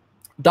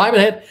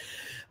 Diamond Head,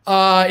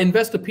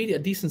 Investopedia, a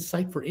decent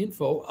site for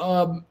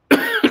info.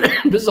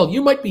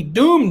 You might be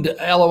doomed.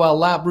 LOL.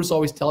 Lab. Bruce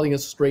always telling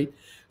us straight.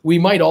 We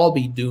might all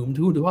be doomed.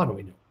 How do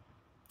we know?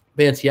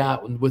 Vance, yeah,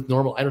 with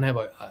normal, I don't have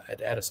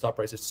at a stop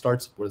price. It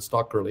starts where the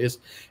stock currently is.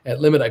 At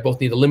limit, I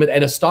both need a limit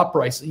and a stop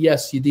price.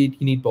 Yes, you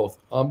need both.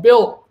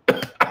 Bill,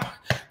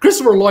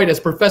 Christopher Lloyd as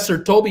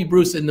Professor Toby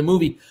Bruce in the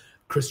movie.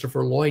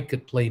 Christopher Lloyd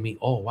could play me.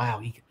 Oh,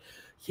 wow.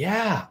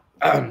 Yeah.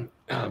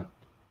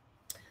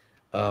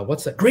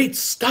 What's that? Great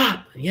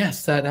stop.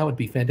 Yes, that would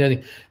be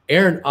fantastic.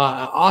 Aaron,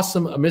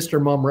 awesome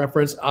Mr. Mom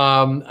reference.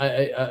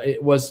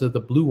 It was the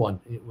blue one.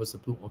 It was the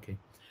blue. Okay.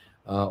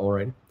 All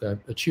right.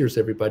 Cheers,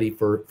 everybody,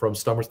 from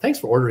Stummers. Thanks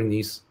for ordering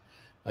these.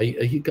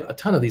 A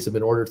ton of these have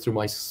been ordered through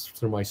my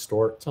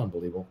store. It's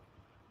unbelievable.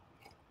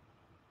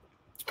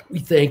 We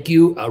thank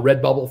you.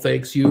 Redbubble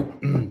thanks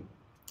you.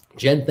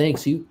 Jen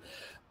thanks you.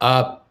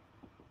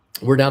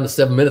 We're down to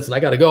 7 minutes, and I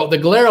got to go. The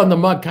glare on the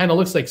mug kind of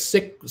looks like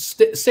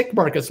sick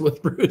Marcus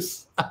with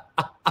Bruce.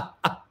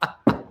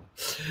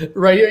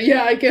 Right.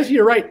 Yeah, I guess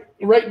you're right.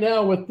 Right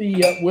now with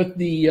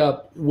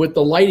the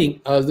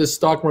lighting, this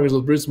stock market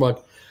with Bruce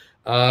mug,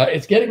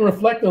 it's getting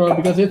reflected on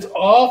because it's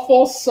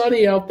awful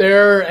sunny out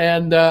there,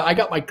 and I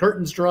got my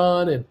curtains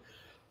drawn, and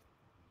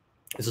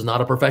this is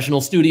not a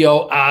professional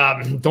studio.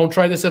 Don't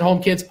try this at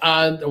home, kids.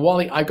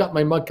 Wally, I've got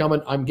my mug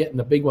coming. I'm getting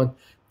a big one.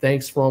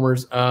 Thanks,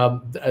 Fromers.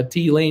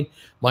 T Lane,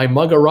 my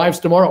mug arrives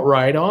tomorrow.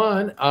 Right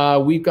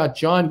on. We've got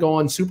John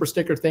going, super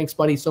sticker. Thanks,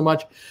 buddy, so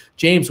much.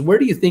 James, where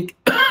do you think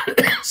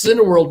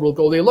Cineworld will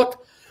go? They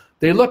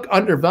look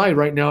undervalued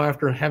right now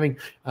after having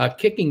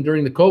kicking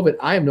during the COVID.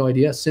 I have no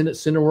idea.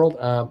 Cineworld,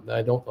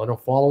 I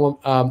don't follow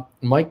them.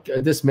 Mike,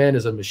 this man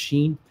is a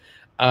machine.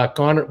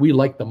 Connor, we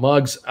like the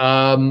mugs.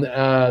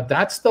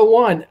 That's the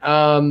one.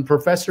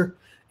 Professor,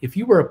 if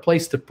you were to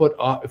place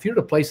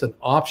an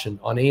option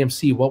on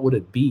AMC, what would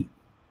it be?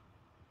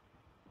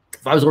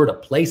 If I was to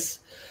place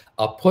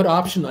a put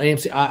option on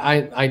AMC,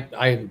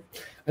 I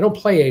don't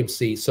play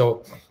AMC,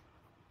 so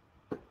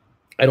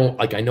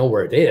I know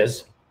where it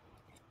is,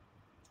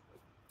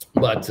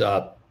 but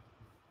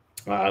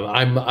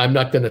I'm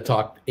not going to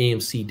talk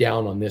AMC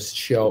down on this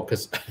show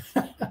because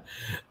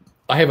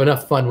I have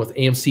enough fun with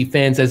AMC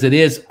fans as it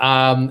is.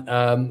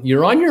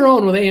 You're on your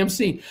own with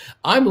AMC.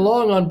 I'm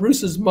long on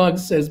Bruce's mug,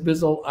 says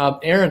Bizzle.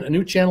 Aaron, a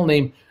new channel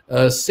name,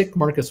 Sick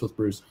Marcus with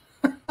Bruce.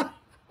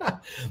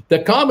 The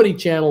comedy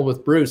channel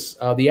with Bruce,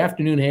 the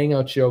afternoon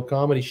hangout show,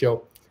 comedy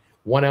show,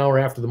 1 hour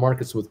after the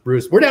markets with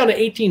Bruce. We're down to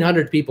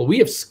 1,800 people. We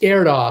have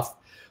scared off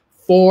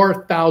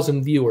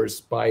 4,000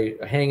 viewers by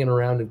hanging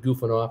around and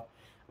goofing off.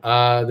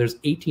 There's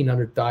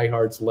 1,800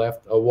 diehards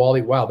left.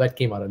 Wally, wow, that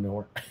came out of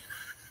nowhere.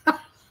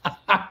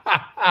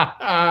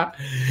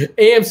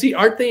 AMC,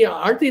 aren't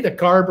they the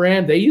car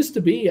brand? They used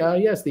to be,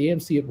 yes, the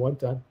AMC at one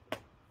time.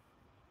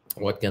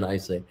 What can I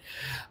say?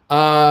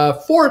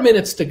 4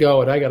 minutes to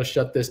go, and I got to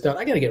shut this down.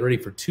 I got to get ready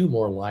for 2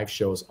 more live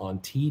shows on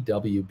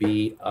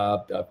TWB.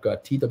 I've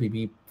got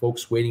TWB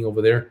folks waiting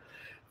over there.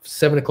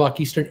 7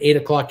 o'clock Eastern, 8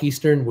 o'clock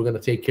Eastern. We're going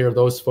to take care of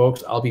those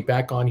folks. I'll be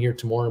back on here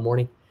tomorrow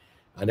morning,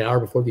 an hour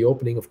before the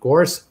opening, of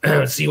course.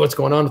 See what's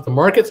going on with the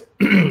markets.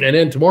 And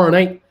then tomorrow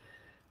night,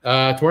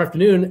 tomorrow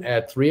afternoon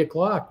at 3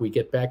 o'clock, we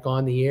get back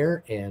on the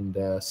air and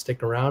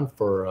stick around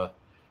for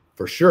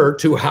sure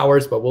 2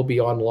 hours, but we'll be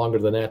on longer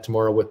than that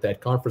tomorrow with that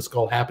conference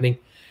call happening.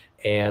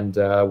 And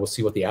we'll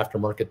see what the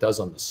aftermarket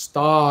does on the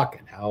stock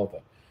and how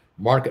the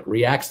market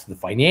reacts to the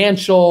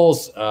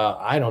financials.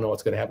 I don't know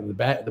what's going to happen.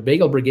 The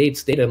Bagel Brigade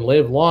stayed and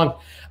live long.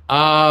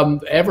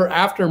 Ever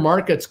after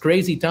markets,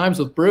 crazy times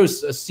with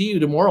Bruce. See you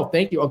tomorrow.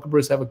 Thank you, Uncle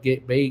Bruce. Have a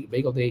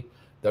bagel day.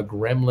 The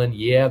Gremlin.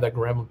 Yeah, the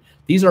Gremlin.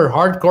 These are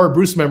hardcore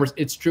Bruce members.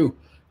 It's true.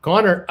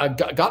 Connor, I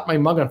got my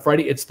mug on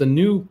Friday.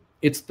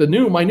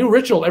 My new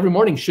ritual every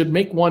morning. Should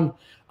make one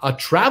a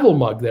travel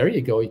mug. There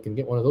you go. You can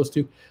get one of those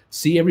too.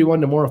 See everyone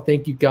tomorrow.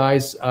 Thank you,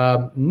 guys.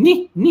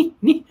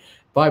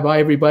 Bye-bye,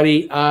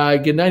 everybody.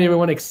 Good night,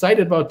 everyone.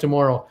 Excited about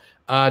tomorrow.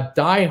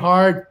 Die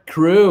Hard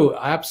crew.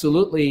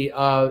 Absolutely.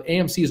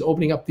 AMC is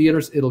opening up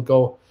theaters. It'll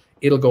go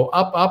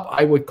up.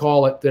 I would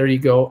call it. There you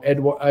go.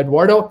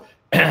 Eduardo,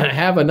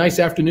 have a nice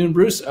afternoon,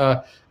 Bruce.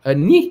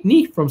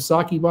 From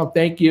Saki Bomb.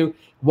 Thank you.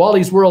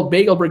 Wally's World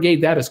Bagel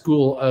Brigade. That is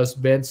cool,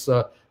 Spence.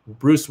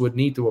 Bruce would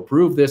need to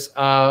approve this.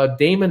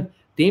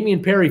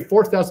 Damian Perry,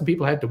 4,000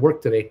 people had to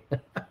work today.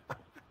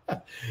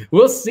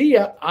 We'll see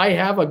ya. I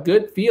have a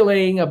good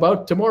feeling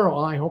about tomorrow.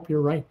 I hope you're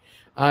right.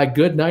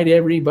 Good night,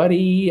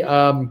 everybody.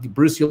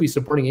 Bruce, you'll be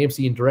supporting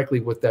AMC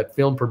indirectly with that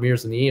film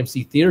premieres in the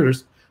AMC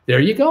theaters.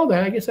 There you go.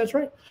 I guess that's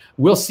right.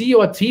 We'll see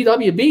you at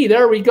TWB.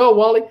 There we go,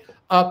 Wally.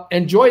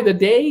 Enjoy the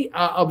day.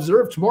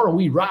 Observe tomorrow.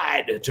 We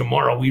ride.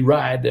 Tomorrow we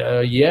ride.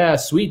 Yeah,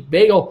 sweet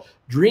bagel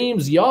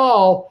dreams,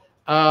 y'all.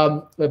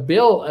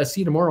 Bill,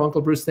 see you tomorrow,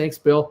 Uncle Bruce. Thanks,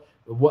 Bill.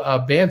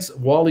 Vance,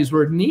 Wally's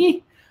Word,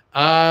 knee.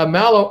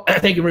 Mallow,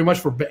 thank you very much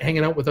for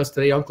hanging out with us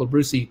today, Uncle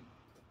Brucey.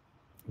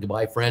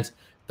 Goodbye, friends.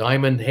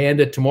 Diamond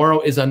Handed.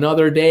 Tomorrow is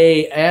another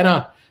day.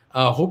 Anna,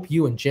 hope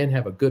you and Jen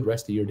have a good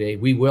rest of your day.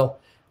 We will.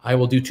 I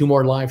will do 2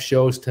 more live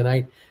shows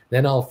tonight.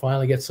 Then I'll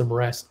finally get some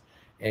rest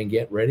and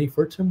get ready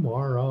for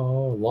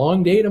tomorrow.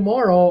 Long day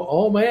tomorrow.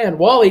 Oh, man.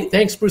 Wally,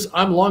 thanks, Bruce.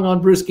 I'm long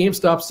on Bruce.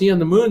 GameStop. See you on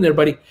the moon there,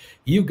 buddy.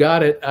 You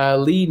got it.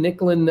 Lee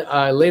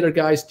Nicklin, later,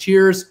 guys.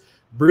 Cheers.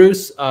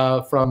 Bruce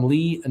from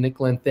Lee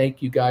Nicklin.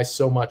 Thank you guys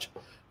so much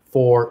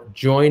for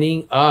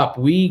joining up.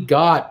 We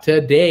got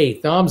today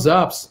thumbs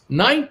ups,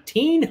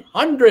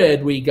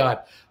 1,900. We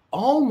got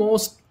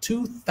almost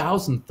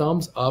 2,000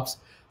 thumbs ups.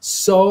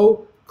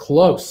 So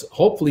close.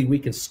 Hopefully we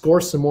can score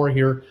some more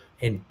here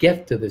and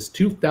get to this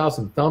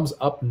 2,000 thumbs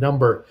up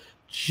number.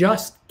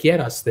 Just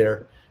get us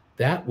there.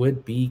 That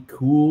would be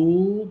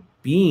cool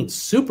beans,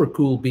 super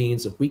cool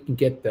beans. If we can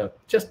get the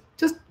just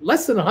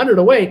less than 100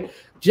 away,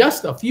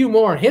 just a few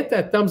more. Hit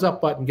that thumbs up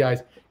button,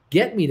 guys.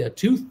 Get me to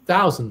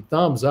 2,000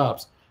 thumbs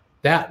ups.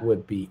 That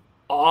would be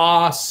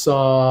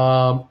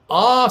awesome.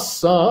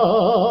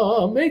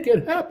 Awesome. Make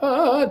it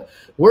happen.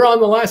 We're on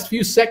the last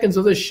few seconds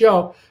of this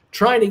show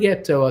trying to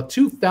get to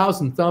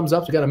 2,000 thumbs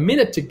ups. We got a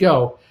minute to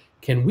go.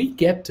 Can we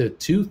get to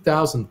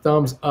 2,000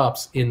 thumbs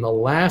ups in the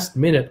last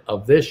minute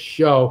of this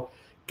show?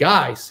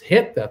 Guys,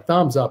 hit the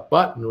thumbs up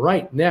button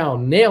right now.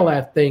 Nail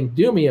that thing.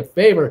 Do me a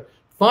favor.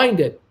 Find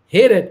it,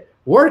 hit it,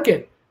 work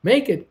it,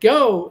 make it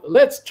go.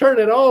 Let's turn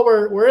it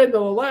over. We're into the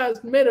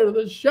last minute of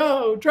the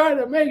show. Trying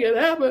to make it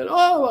happen.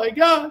 Oh, my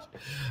gosh.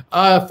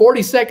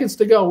 40 seconds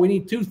to go. We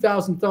need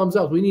 2,000 thumbs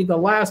up. We need the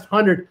last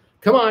 100.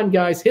 Come on,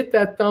 guys. Hit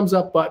that thumbs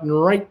up button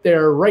right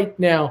there, right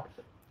now.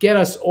 Get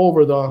us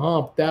over the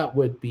hump. That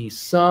would be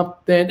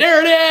something.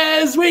 There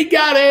it is. We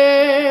got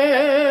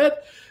it.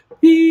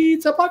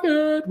 Pizza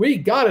Pocket. We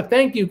got it.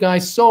 Thank you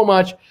guys so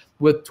much.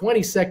 With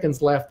 20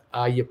 seconds left,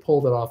 you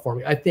pulled it off for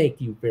me. I thank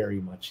you very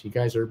much. You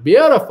guys are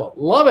beautiful.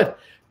 Love it.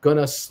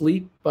 Gonna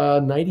sleep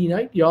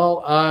nighty-night,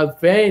 y'all.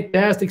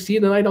 Fantastic. See you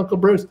tonight, Uncle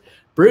Bruce.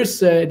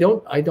 Bruce, I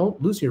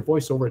don't lose your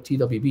voice over at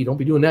TWB. Don't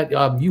be doing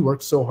that. You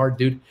worked so hard,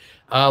 dude.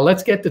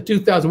 Let's get to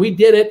 2,000. We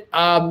did it.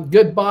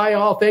 Goodbye,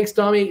 all. Thanks,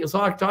 Tommy. I'll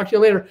talk to you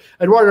later.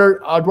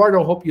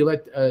 Eduardo, hope you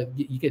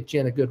you get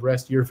Jen a good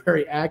rest. You're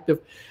very active.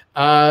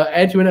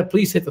 Antoinette,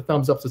 please hit the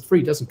thumbs up. It's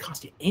free. It doesn't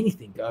cost you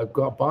anything.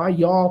 Bye,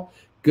 y'all.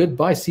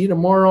 Goodbye. See you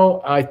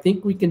tomorrow. I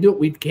think we can do it.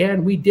 We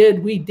can. We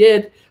did. We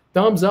did.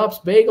 Thumbs ups,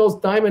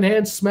 bagels, diamond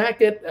hands,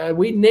 smack it.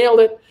 We nailed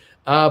it.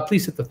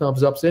 Please hit the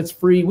thumbs ups. It's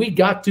free. We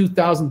got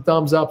 2,000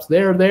 thumbs ups.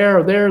 There.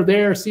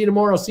 See you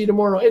tomorrow. See you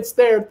tomorrow. It's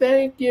there.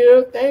 Thank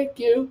you. Thank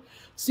you.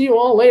 See you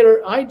all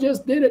later. I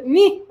just did it.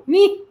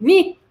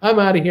 Nee. I'm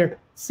out of here.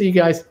 See you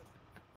guys.